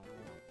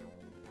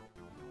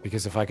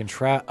 Because if I can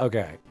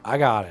okay, I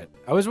got it.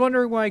 I was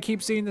wondering why I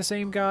keep seeing the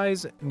same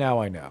guys. Now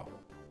I know.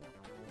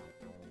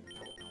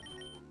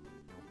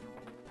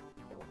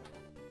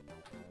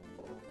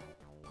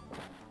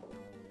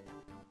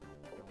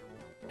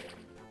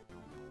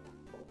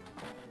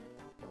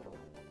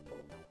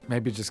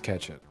 Maybe just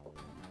catch it.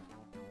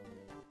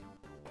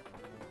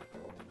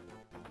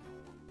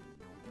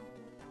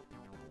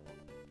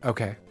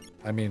 Okay.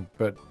 I mean,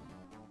 but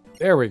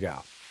there we go.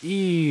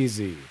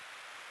 Easy.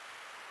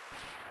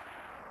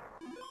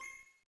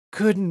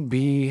 Couldn't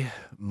be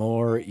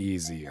more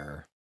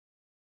easier.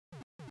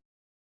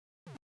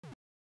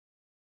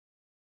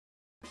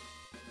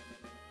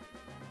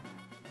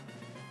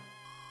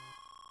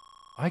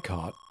 I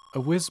caught a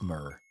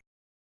Whismur.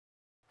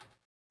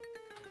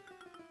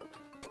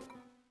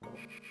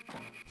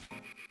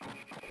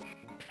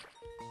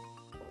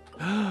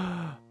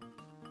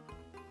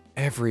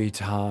 Every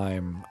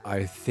time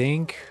I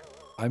think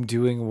I'm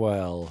doing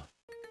well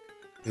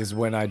is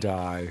when I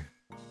die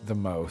the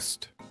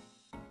most.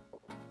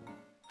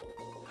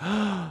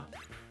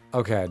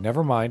 Okay,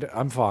 never mind.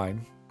 I'm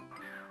fine.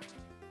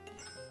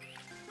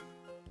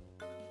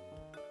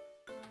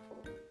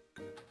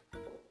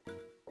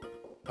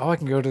 Oh, I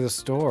can go to the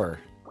store.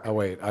 Oh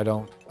wait, I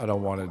don't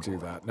want to do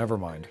that. Never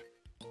mind.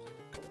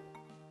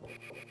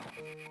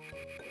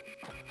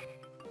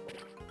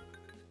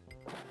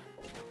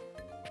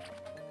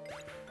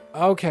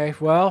 Okay,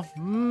 well,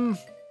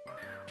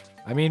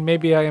 I mean,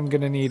 maybe I am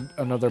gonna need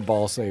another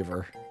ball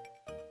saver.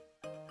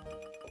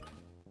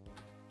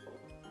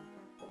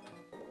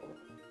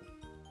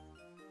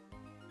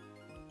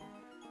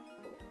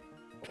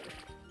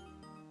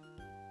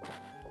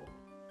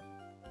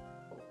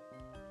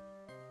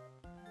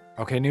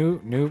 Okay,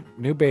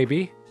 new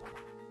baby.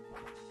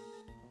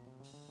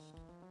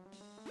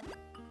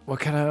 What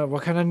kind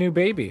of new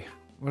baby?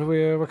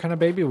 What kind of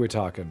baby are we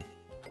talking?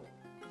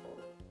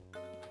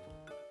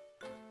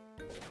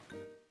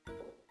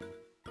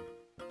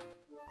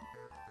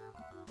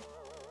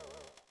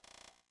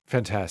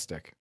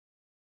 Fantastic.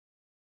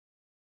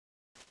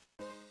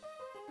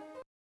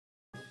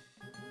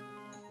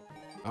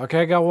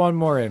 Okay, I got one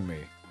more in me.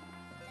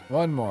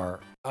 One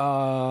more.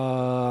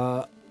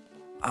 I'm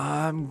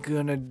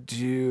gonna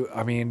do...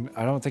 I mean,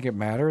 I don't think it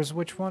matters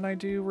which one I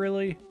do,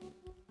 really.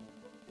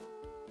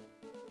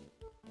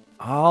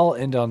 I'll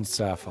end on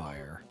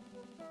Sapphire.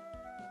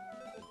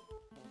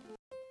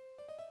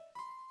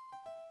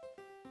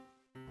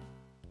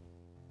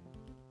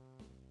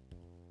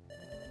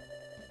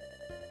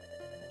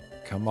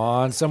 Come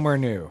on, somewhere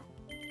new.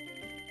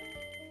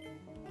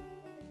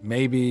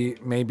 Maybe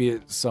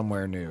it's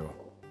somewhere new.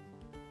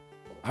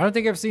 I don't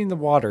think I've seen the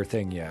water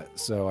thing yet,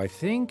 so I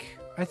think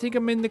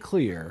I'm in the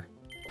clear.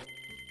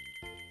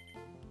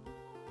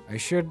 I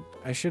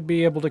should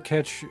be able to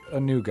catch a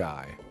new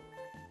guy.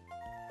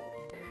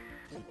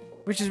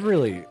 Which is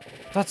really,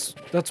 that's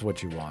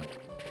what you want.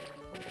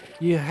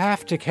 You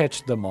have to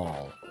catch them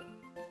all.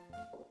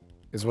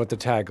 Is what the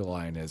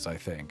tagline is, I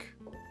think.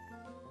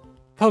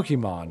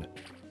 Pokemon,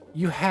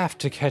 you have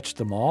to catch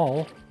them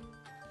all.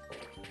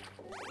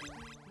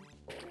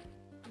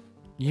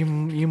 You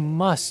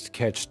must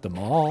catch them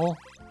all.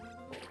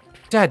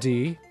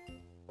 Daddy,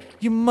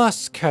 you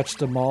must catch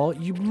them all.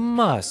 You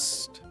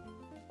must.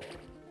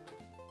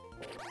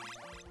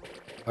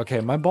 Okay,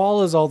 my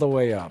ball is all the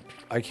way up.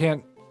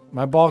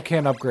 My ball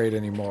can't upgrade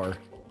anymore.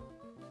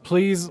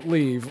 Please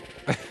leave.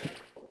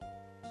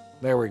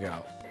 There we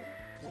go.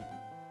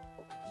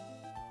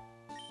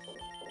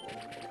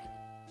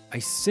 I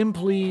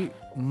simply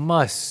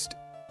must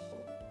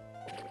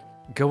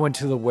go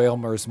into the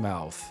Whalmer's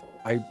mouth.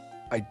 I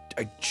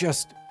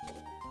just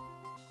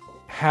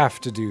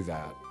have to do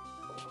that.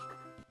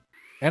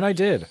 And I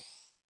did.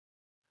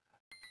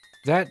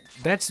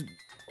 That's,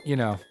 you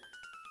know,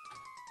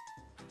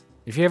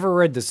 if you ever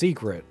read The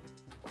Secret,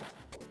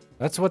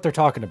 that's what they're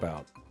talking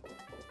about.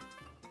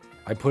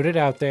 I put it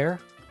out there.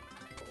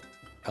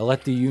 I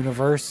let the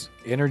universe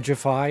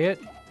energify it.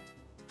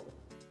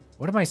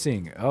 What am I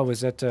seeing? Oh,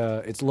 is that,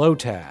 it's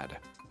Lotad.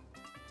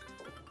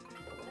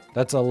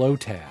 That's a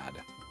Lotad.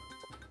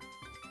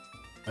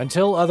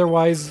 Until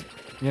otherwise,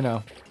 you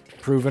know,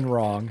 proven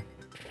wrong.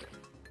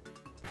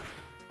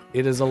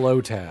 It is a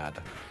Lotad.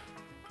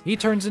 He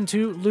turns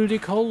into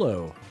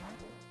Ludicolo,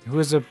 who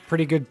is a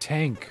pretty good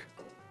tank,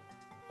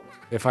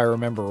 if I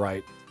remember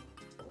right.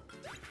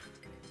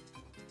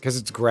 Because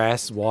it's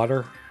grass,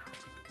 water.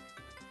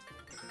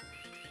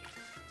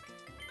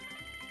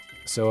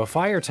 So a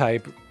fire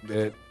type,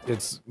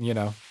 it's, you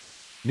know,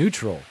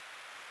 neutral.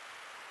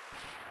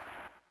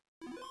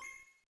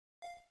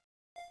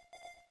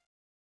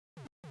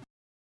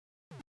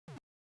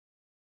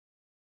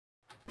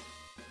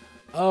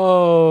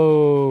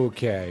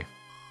 Okay.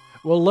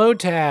 Well,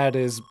 Lotad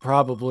is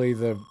probably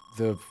the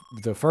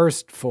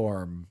first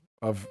form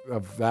of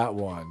that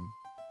one.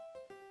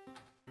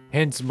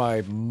 Hence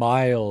my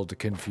mild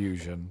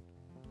confusion.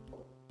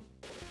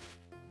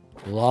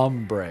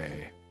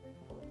 Lombre.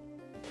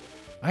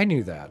 I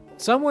knew that.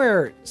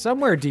 Somewhere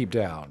deep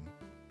down.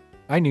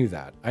 I knew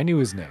that. I knew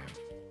his name.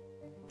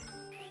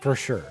 For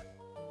sure.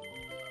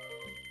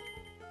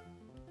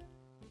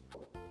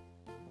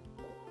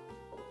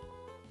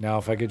 Now,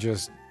 if I could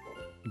just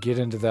get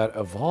into that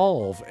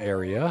evolve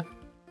area.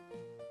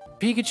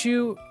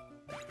 Pikachu,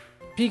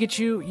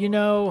 you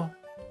know,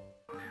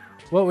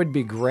 what would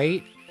be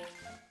great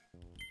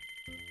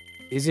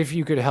is if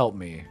you could help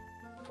me.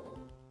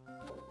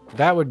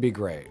 That would be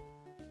great.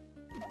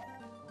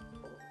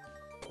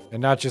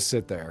 And not just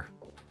sit there,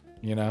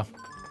 you know,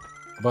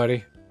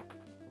 buddy.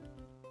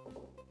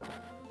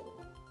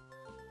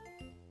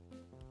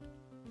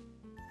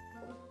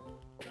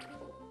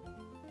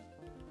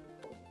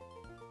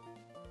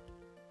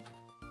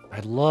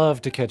 I'd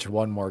love to catch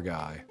one more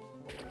guy.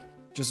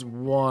 Just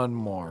one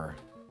more.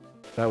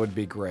 That would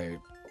be great.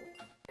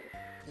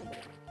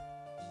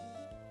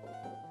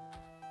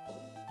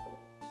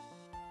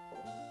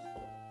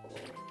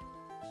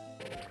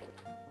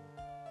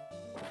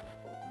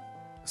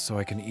 So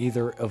I can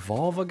either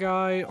evolve a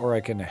guy or I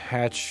can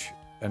hatch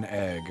an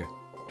egg.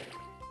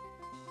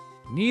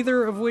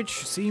 Neither of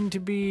which seem to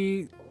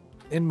be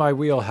in my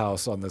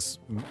wheelhouse on this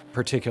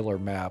particular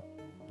map.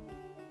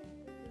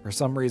 For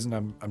some reason,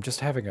 I'm just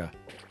having a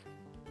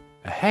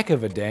heck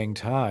of a dang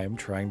time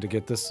trying to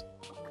get this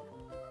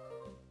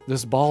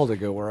ball to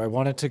go where I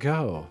want it to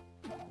go.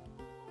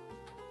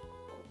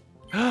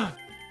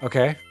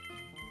 Okay.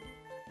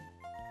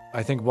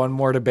 I think one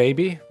more to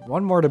baby.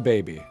 One more to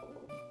baby.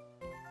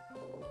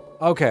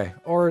 Okay,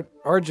 or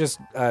just,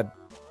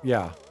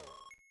 yeah.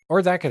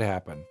 Or that could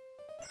happen.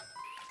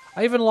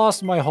 I even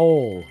lost my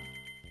hole.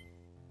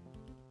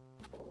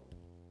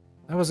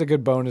 That was a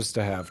good bonus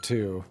to have,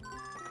 too.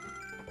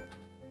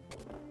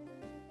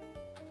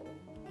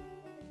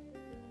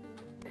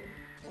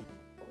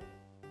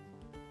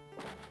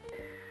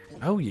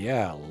 Oh,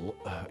 yeah.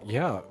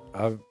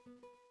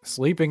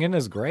 Sleeping in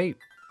is great.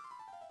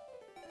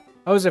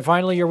 Oh, is it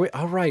finally your week?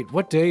 Oh, right.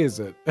 What day is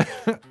it?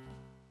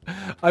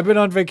 I've been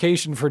on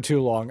vacation for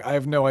too long. I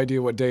have no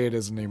idea what day it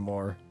is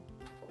anymore.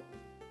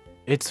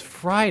 It's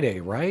Friday,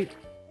 right?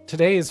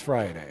 Today is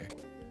Friday.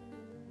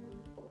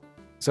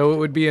 So it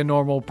would be a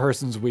normal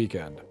person's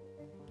weekend.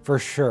 For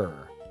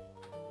sure.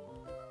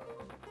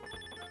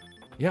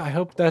 Yeah, I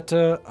hope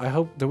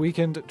the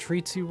weekend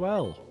treats you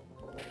well.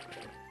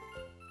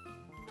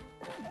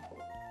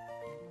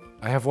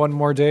 I have one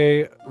more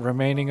day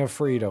remaining of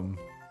freedom.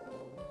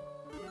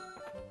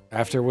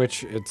 After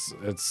which it's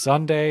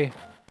Sunday,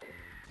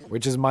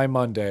 which is my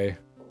Monday,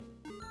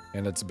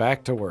 and it's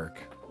back to work.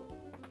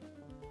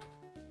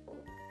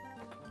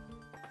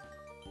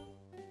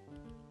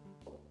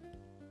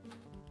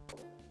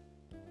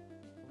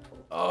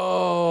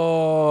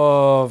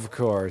 Oh, of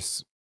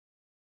course.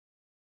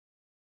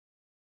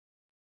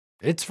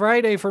 It's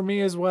Friday for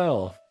me as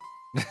well.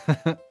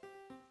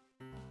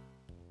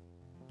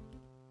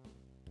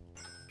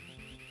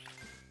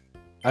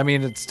 I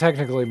mean, it's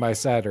technically my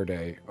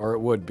Saturday, or it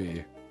would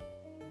be.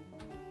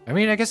 I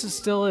mean, I guess it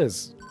still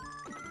is,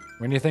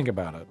 when you think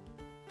about it.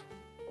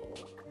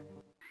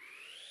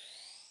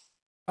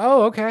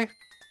 Oh, okay.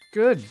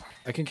 Good.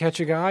 I can catch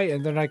a guy,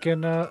 and then I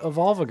can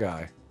evolve a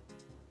guy.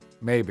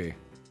 Maybe.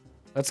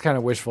 That's kind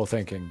of wishful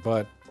thinking,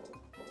 but...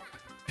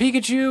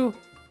 Pikachu!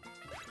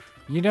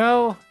 You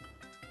know...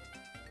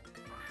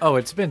 Oh,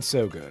 it's been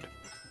so good.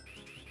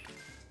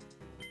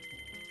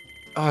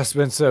 Oh, it's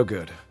been so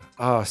good.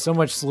 Oh, so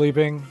much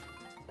sleeping.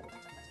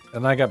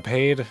 And I got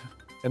paid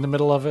in the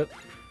middle of it.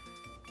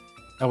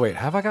 Oh, wait.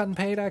 Have I gotten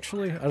paid,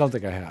 actually? I don't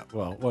think I have.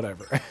 Well,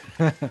 whatever.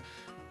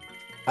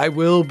 I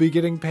will be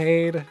getting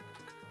paid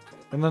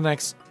in the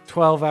next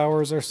 12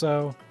 hours or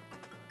so.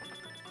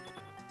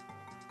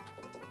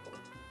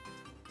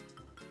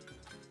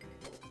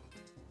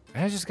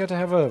 And I just got to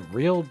have a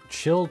real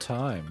chill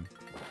time.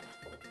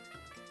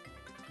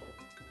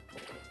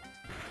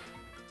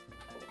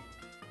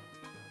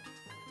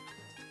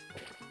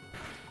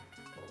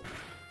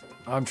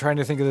 I'm trying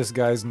to think of this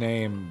guy's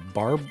name.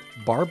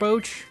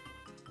 Barboach?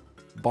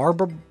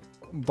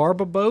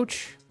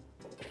 Barbaboach?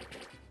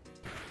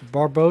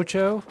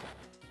 Barbocho?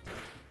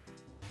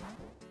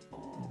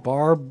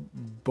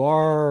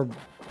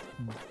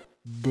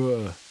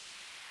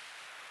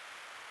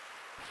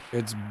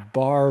 It's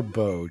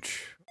Barboach,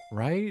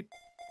 right?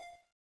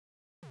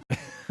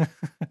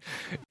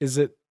 Is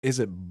it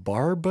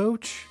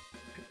Barboach?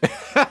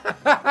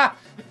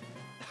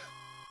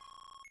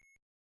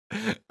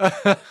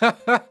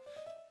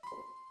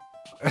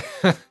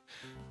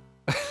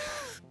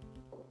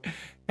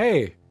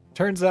 Hey,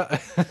 turns out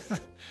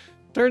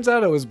turns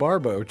out it was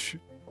Barboach.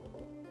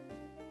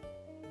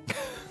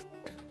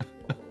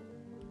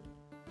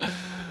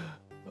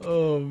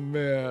 Oh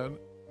man.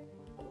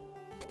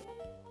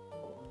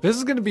 This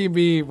is gonna be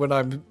me when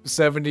I'm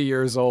 70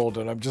 years old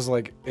and I'm just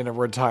like in a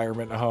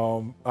retirement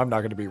home. I'm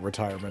not gonna be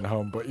retirement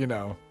home, but you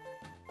know.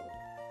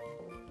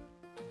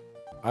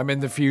 I'm in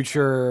the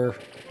future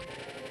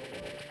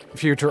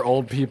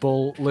old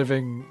people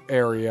living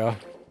area.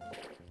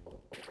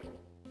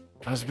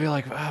 I was be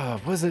like,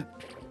 was it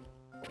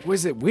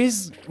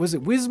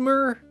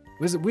Wismer?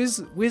 Was it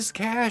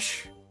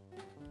Wizcash?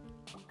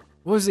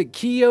 Was it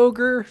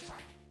Kyogre?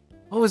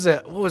 What was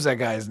that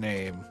guy's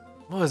name?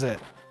 What was it?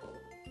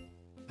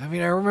 I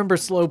mean, I remember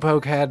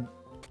Slowpoke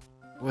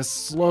was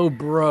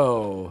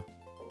Slowbro.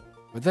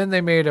 But then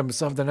they made him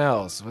something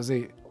else. Was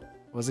he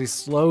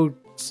Slow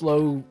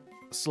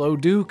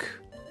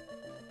Duke?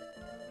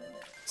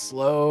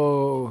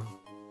 Slow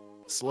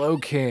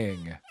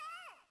King.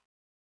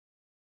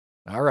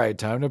 All right,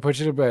 time to put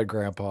you to bed,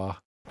 Grandpa.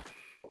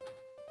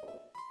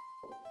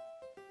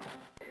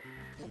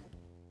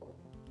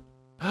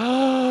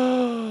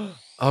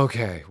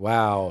 Okay,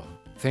 wow.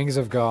 Things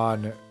have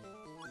gone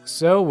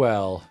so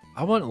well.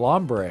 I want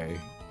Lombre,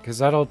 because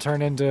that'll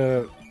turn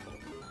into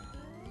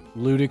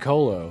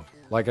Ludicolo,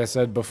 like I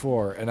said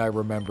before, and I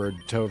remembered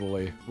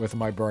totally with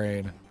my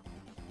brain.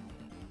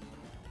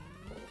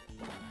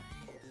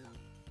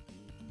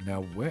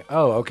 Now, where?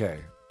 Oh, okay.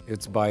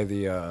 It's by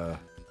the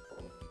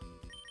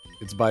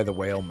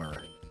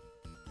Whalmer.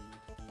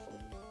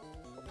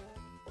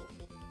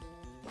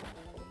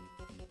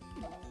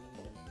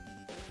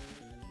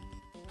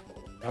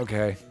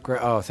 Okay,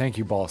 great. Oh, thank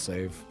you, ball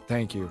save.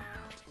 Thank you.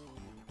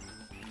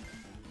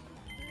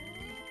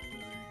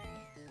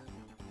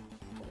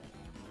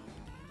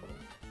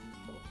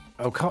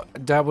 Oh,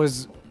 that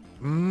was...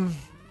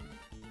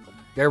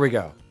 There we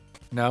go.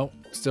 No,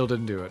 still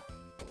didn't do it.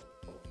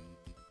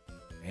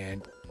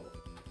 And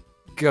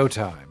go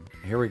time.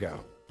 Here we go.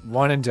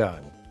 One and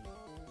done.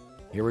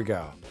 Here we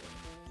go.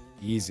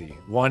 Easy.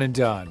 One and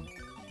done.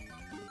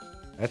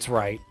 That's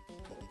right.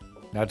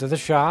 Now to the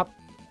shop.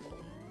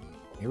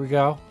 Here we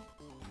go.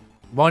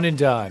 One and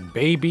done,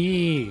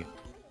 baby.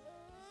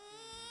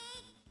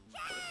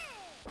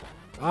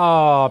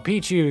 Oh,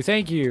 Pichu,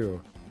 thank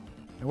you.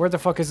 And where the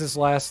fuck is this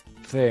last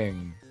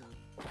thing?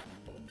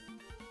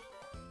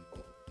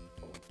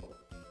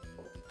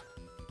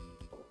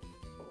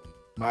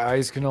 My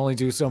eyes can only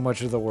do so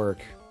much of the work.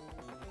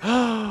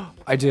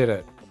 I did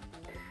it.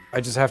 I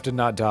just have to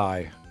not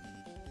die.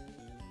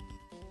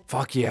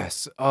 Fuck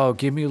yes. Oh,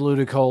 give me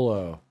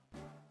Ludicolo.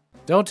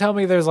 Don't tell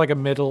me there's like a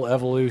middle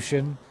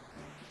evolution.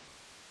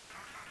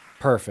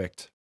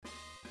 Perfect.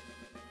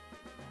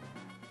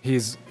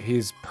 He's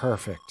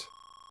perfect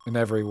in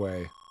every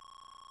way.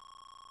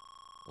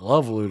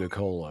 Love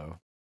Ludicolo.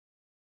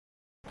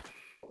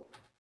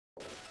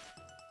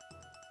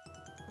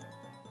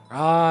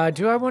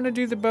 Do I want to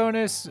do the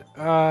bonus?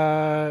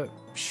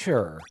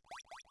 Sure.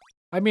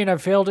 I mean,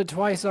 I've failed it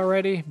twice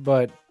already,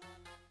 but...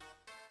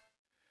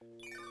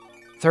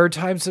 Third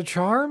time's the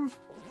charm?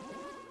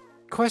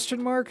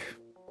 Question mark?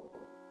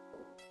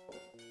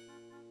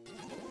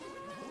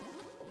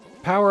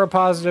 Power of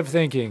positive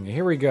thinking.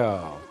 Here we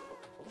go.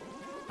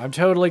 I'm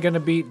totally gonna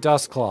beat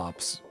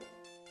Dusclops.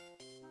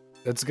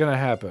 It's gonna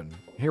happen.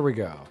 Here we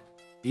go.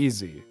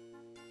 Easy.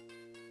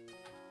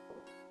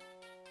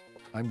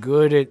 I'm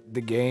good at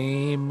the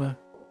game.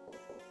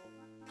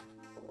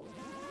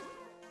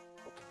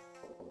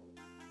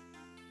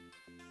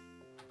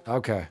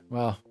 Okay,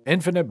 well,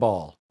 infinite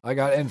ball. I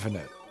got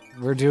infinite.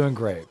 We're doing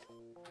great.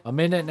 A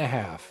minute and a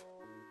half.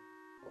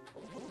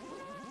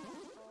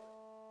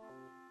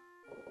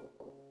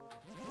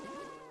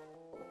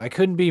 I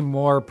couldn't be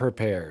more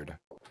prepared.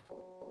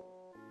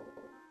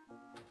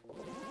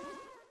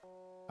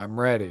 I'm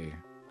ready.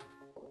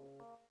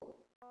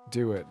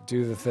 Do it.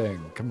 Do the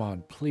thing. Come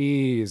on,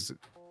 please.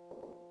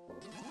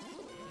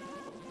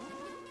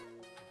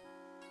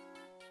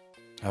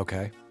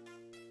 Okay.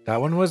 That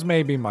one was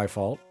maybe my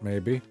fault.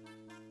 Maybe.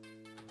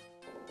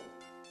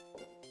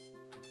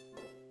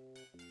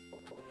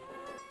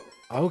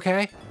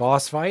 Okay.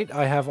 Boss fight.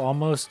 I have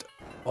almost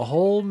a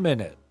whole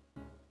minute.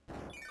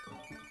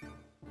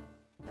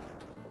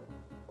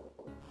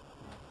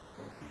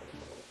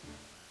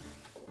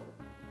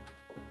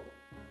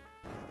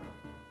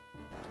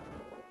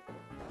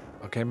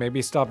 Okay,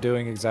 maybe stop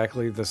doing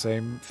exactly the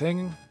same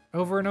thing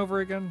over and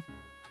over again.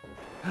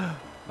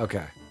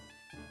 Okay.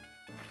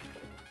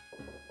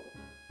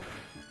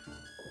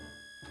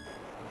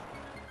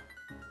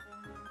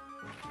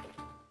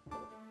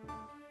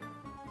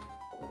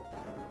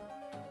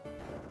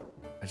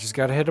 I just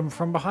gotta hit him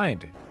from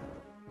behind.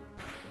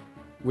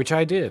 Which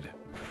I did.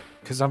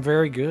 Because I'm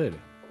very good.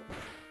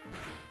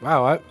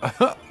 Wow, I...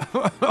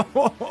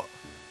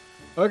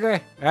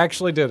 Okay, I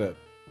actually did it.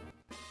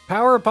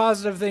 Power of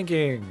positive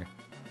thinking.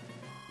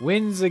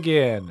 Wins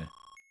again.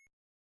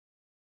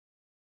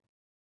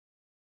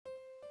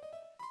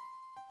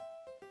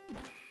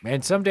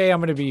 Man, someday I'm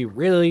gonna be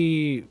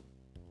really...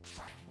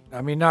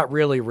 I mean, not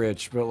really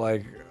rich, but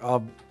like,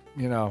 I'll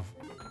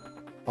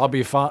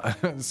be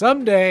fine.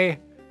 Someday,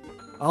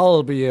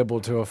 I'll be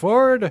able to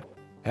afford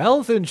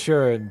health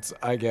insurance,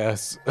 I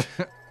guess.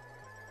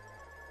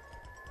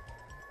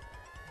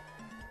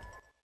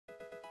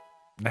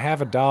 And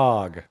have a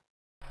dog.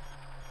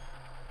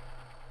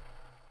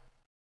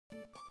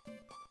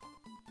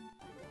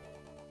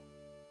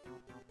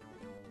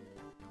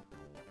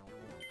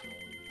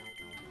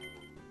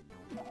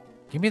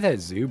 Give me that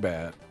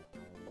Zubat.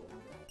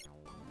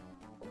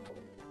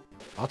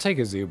 I'll take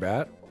a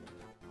Zubat.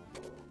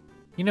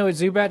 You know what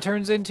Zubat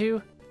turns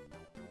into?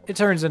 It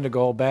turns into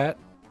Golbat.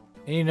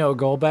 And you know what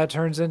Golbat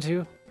turns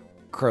into?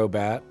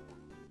 Crobat.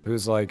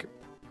 Who's like...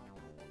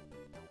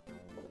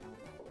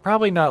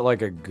 probably not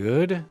like a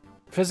good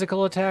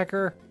physical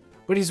attacker,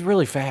 but he's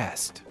really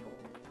fast.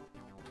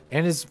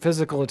 And his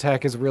physical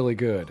attack is really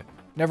good.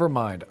 Never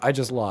mind, I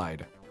just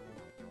lied.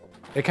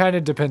 It kind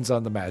of depends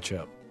on the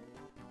matchup.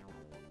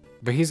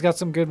 But he's got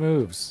some good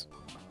moves.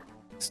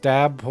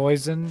 Stab,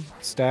 poison,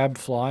 stab,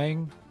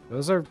 flying.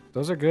 Those are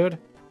good.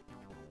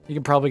 You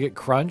can probably get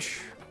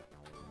crunch.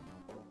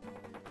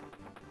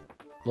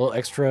 A little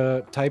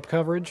extra type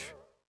coverage.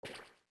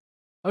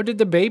 Oh, did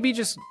the baby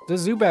just... the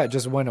Zubat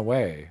just went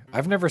away.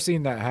 I've never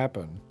seen that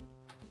happen.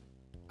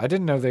 I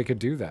didn't know they could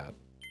do that.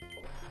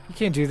 You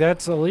can't do that,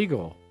 it's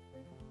illegal.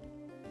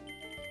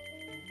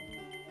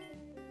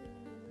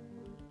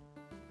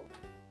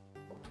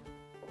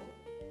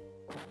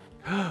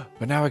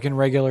 But now I can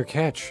regular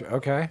catch.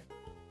 Okay.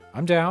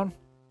 I'm down.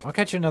 I'll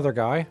catch another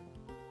guy.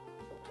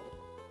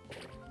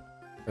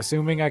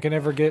 Assuming I can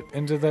ever get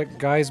into that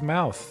guy's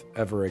mouth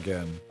ever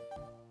again.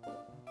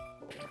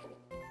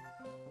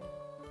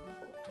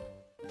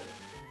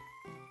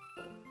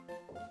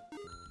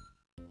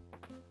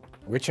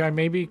 Which I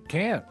maybe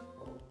can't.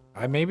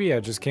 I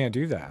just can't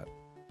do that.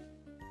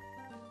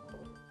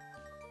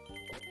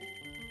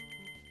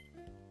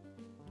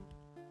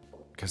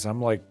 Because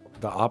I'm like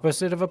the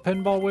opposite of a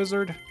pinball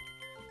wizard.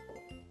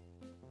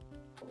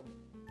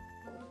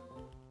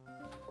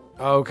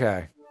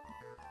 Okay.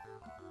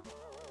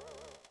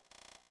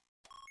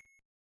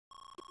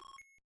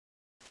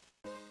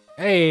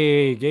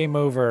 Hey, game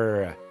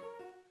over.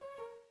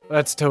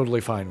 That's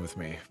totally fine with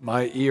me.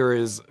 My ear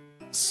is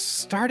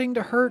starting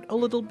to hurt a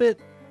little bit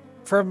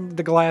from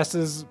the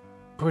glasses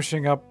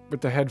pushing up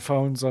with the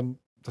headphones on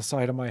the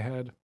side of my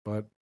head,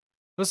 but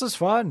this is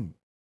fun.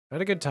 I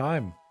had a good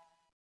time.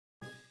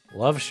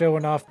 Love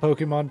showing off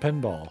Pokemon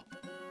Pinball.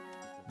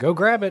 Go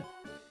grab it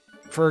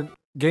for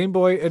Game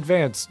Boy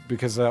Advance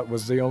because that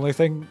was the only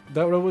thing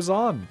that it was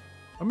on.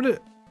 I'm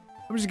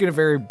just gonna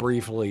very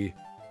briefly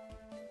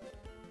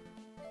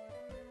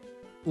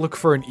look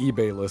for an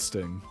eBay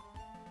listing.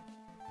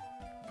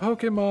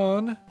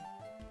 Pokemon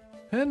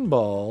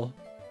Pinball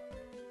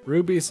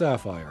Ruby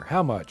Sapphire.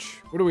 How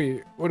much? What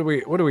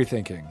are we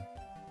thinking?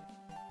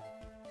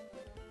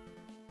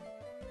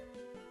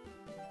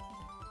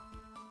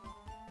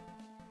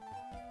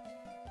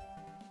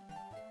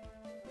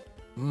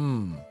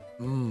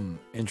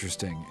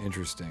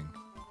 Interesting.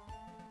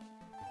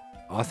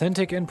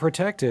 Authentic and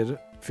protected,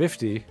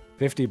 50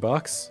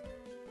 bucks.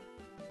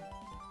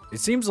 It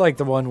seems like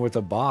the one with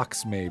a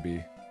box,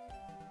 maybe.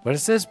 But it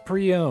says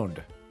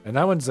pre-owned, and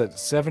that one's at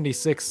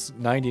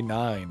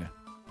 $76.99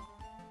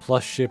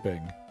 plus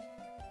shipping.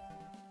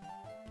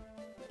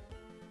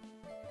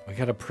 We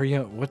got a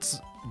pre-owned. What's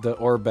the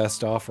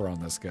best offer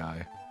on this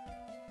guy?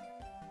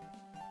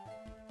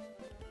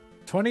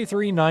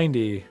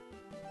 $23.90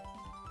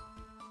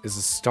 is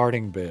a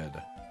starting bid.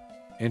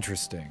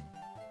 Interesting.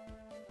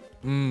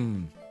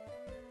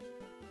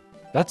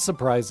 That's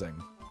surprising.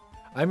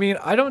 I mean,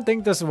 I don't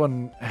think this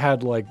one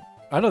had like...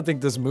 I don't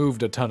think this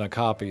moved a ton of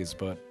copies,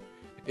 but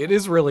it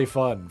is really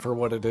fun for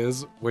what it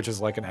is, which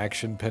is like an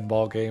action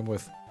pinball game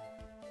with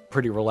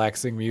pretty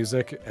relaxing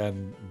music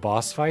and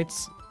boss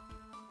fights.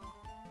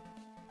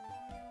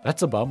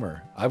 That's a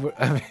bummer.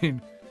 I mean,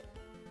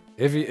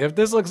 if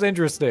this looks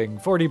interesting,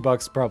 40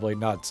 bucks probably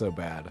not so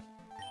bad.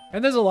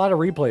 And there's a lot of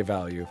replay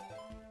value.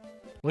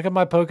 Look at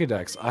my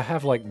Pokédex. I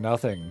have like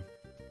nothing.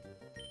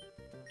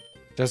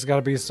 There's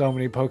gotta be so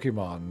many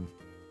Pokemon.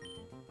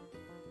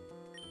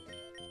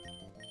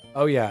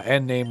 Oh yeah,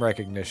 and name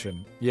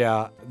recognition.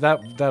 Yeah,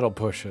 that'll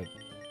push it.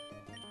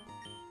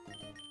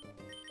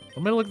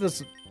 Let me look at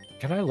this.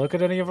 Can I look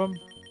at any of them?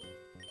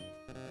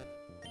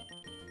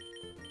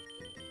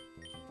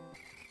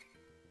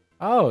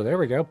 Oh, there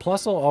we go.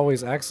 Plusle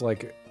always acts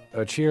like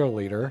a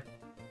cheerleader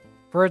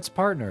for its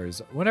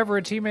partners. Whenever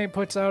a teammate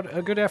puts out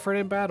a good effort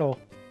in battle,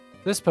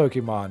 this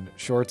Pokemon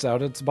shorts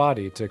out its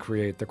body to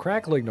create the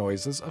crackling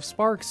noises of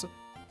sparks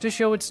to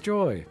show its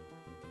joy.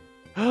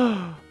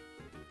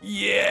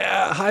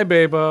 Yeah! Hi,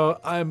 Babo.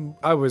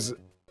 I was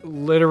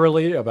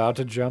literally about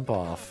to jump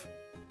off,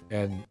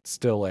 and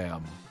still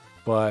am.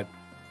 But,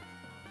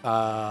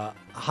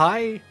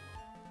 hi.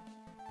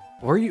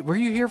 Were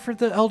you here for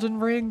the Elden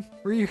Ring?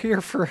 Were you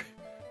here for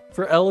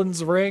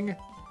Ellen's Ring?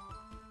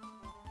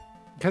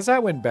 Because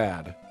that went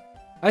bad.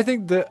 I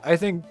think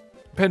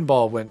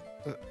Pinball went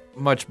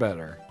much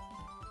better.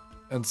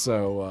 And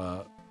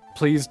so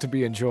pleased to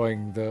be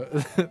enjoying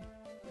the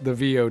the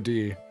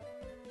VOD.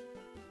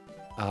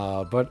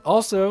 But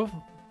also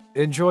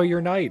enjoy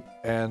your night,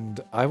 and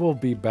I will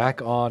be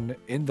back on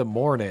in the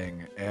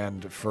morning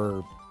and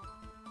for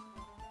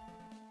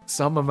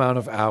some amount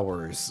of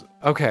hours.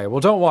 Okay, well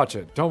don't watch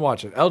it. Don't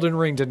watch it. Elden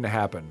Ring didn't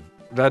happen.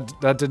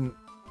 That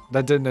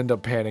didn't end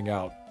up panning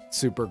out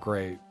super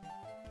great.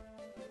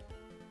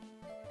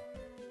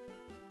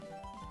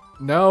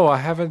 No, I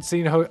haven't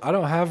seen I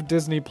don't have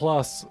Disney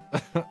Plus.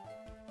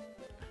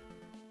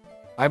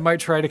 I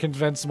might try to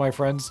convince my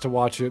friends to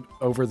watch it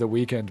over the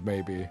weekend,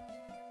 maybe.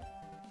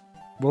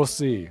 We'll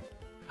see.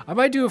 I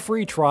might do a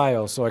free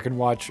trial so I can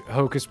watch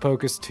Hocus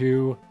Pocus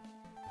 2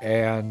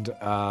 and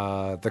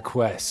The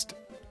Quest.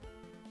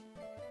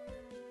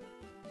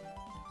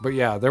 But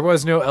yeah, there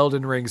was no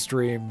Elden Ring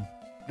stream.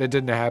 It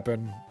didn't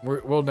happen.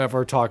 We'll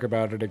never talk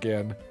about it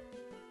again.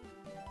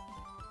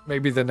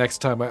 Maybe the next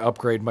time I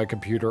upgrade my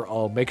computer,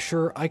 I'll make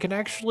sure I can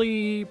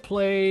actually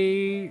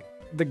play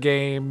the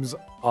games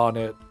on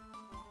it,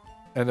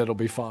 and it'll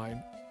be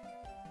fine.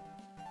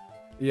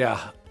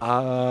 Yeah,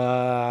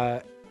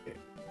 have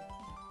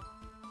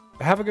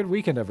a good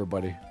weekend,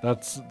 everybody.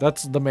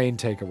 That's the main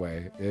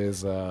takeaway,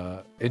 is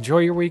enjoy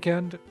your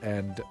weekend,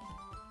 and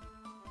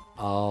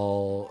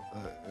I'll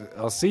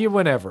see you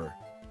whenever.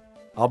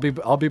 I'll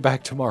be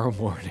back tomorrow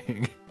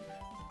morning.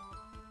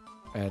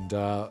 And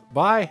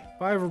bye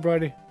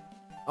everybody.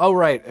 Oh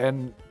right,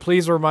 and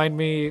please remind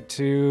me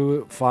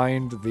to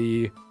find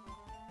the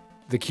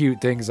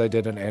cute things I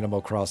did in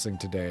Animal Crossing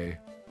today,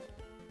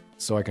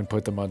 so I can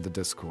put them on the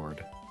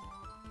Discord.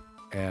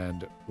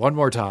 And one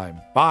more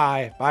time,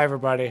 bye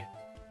everybody.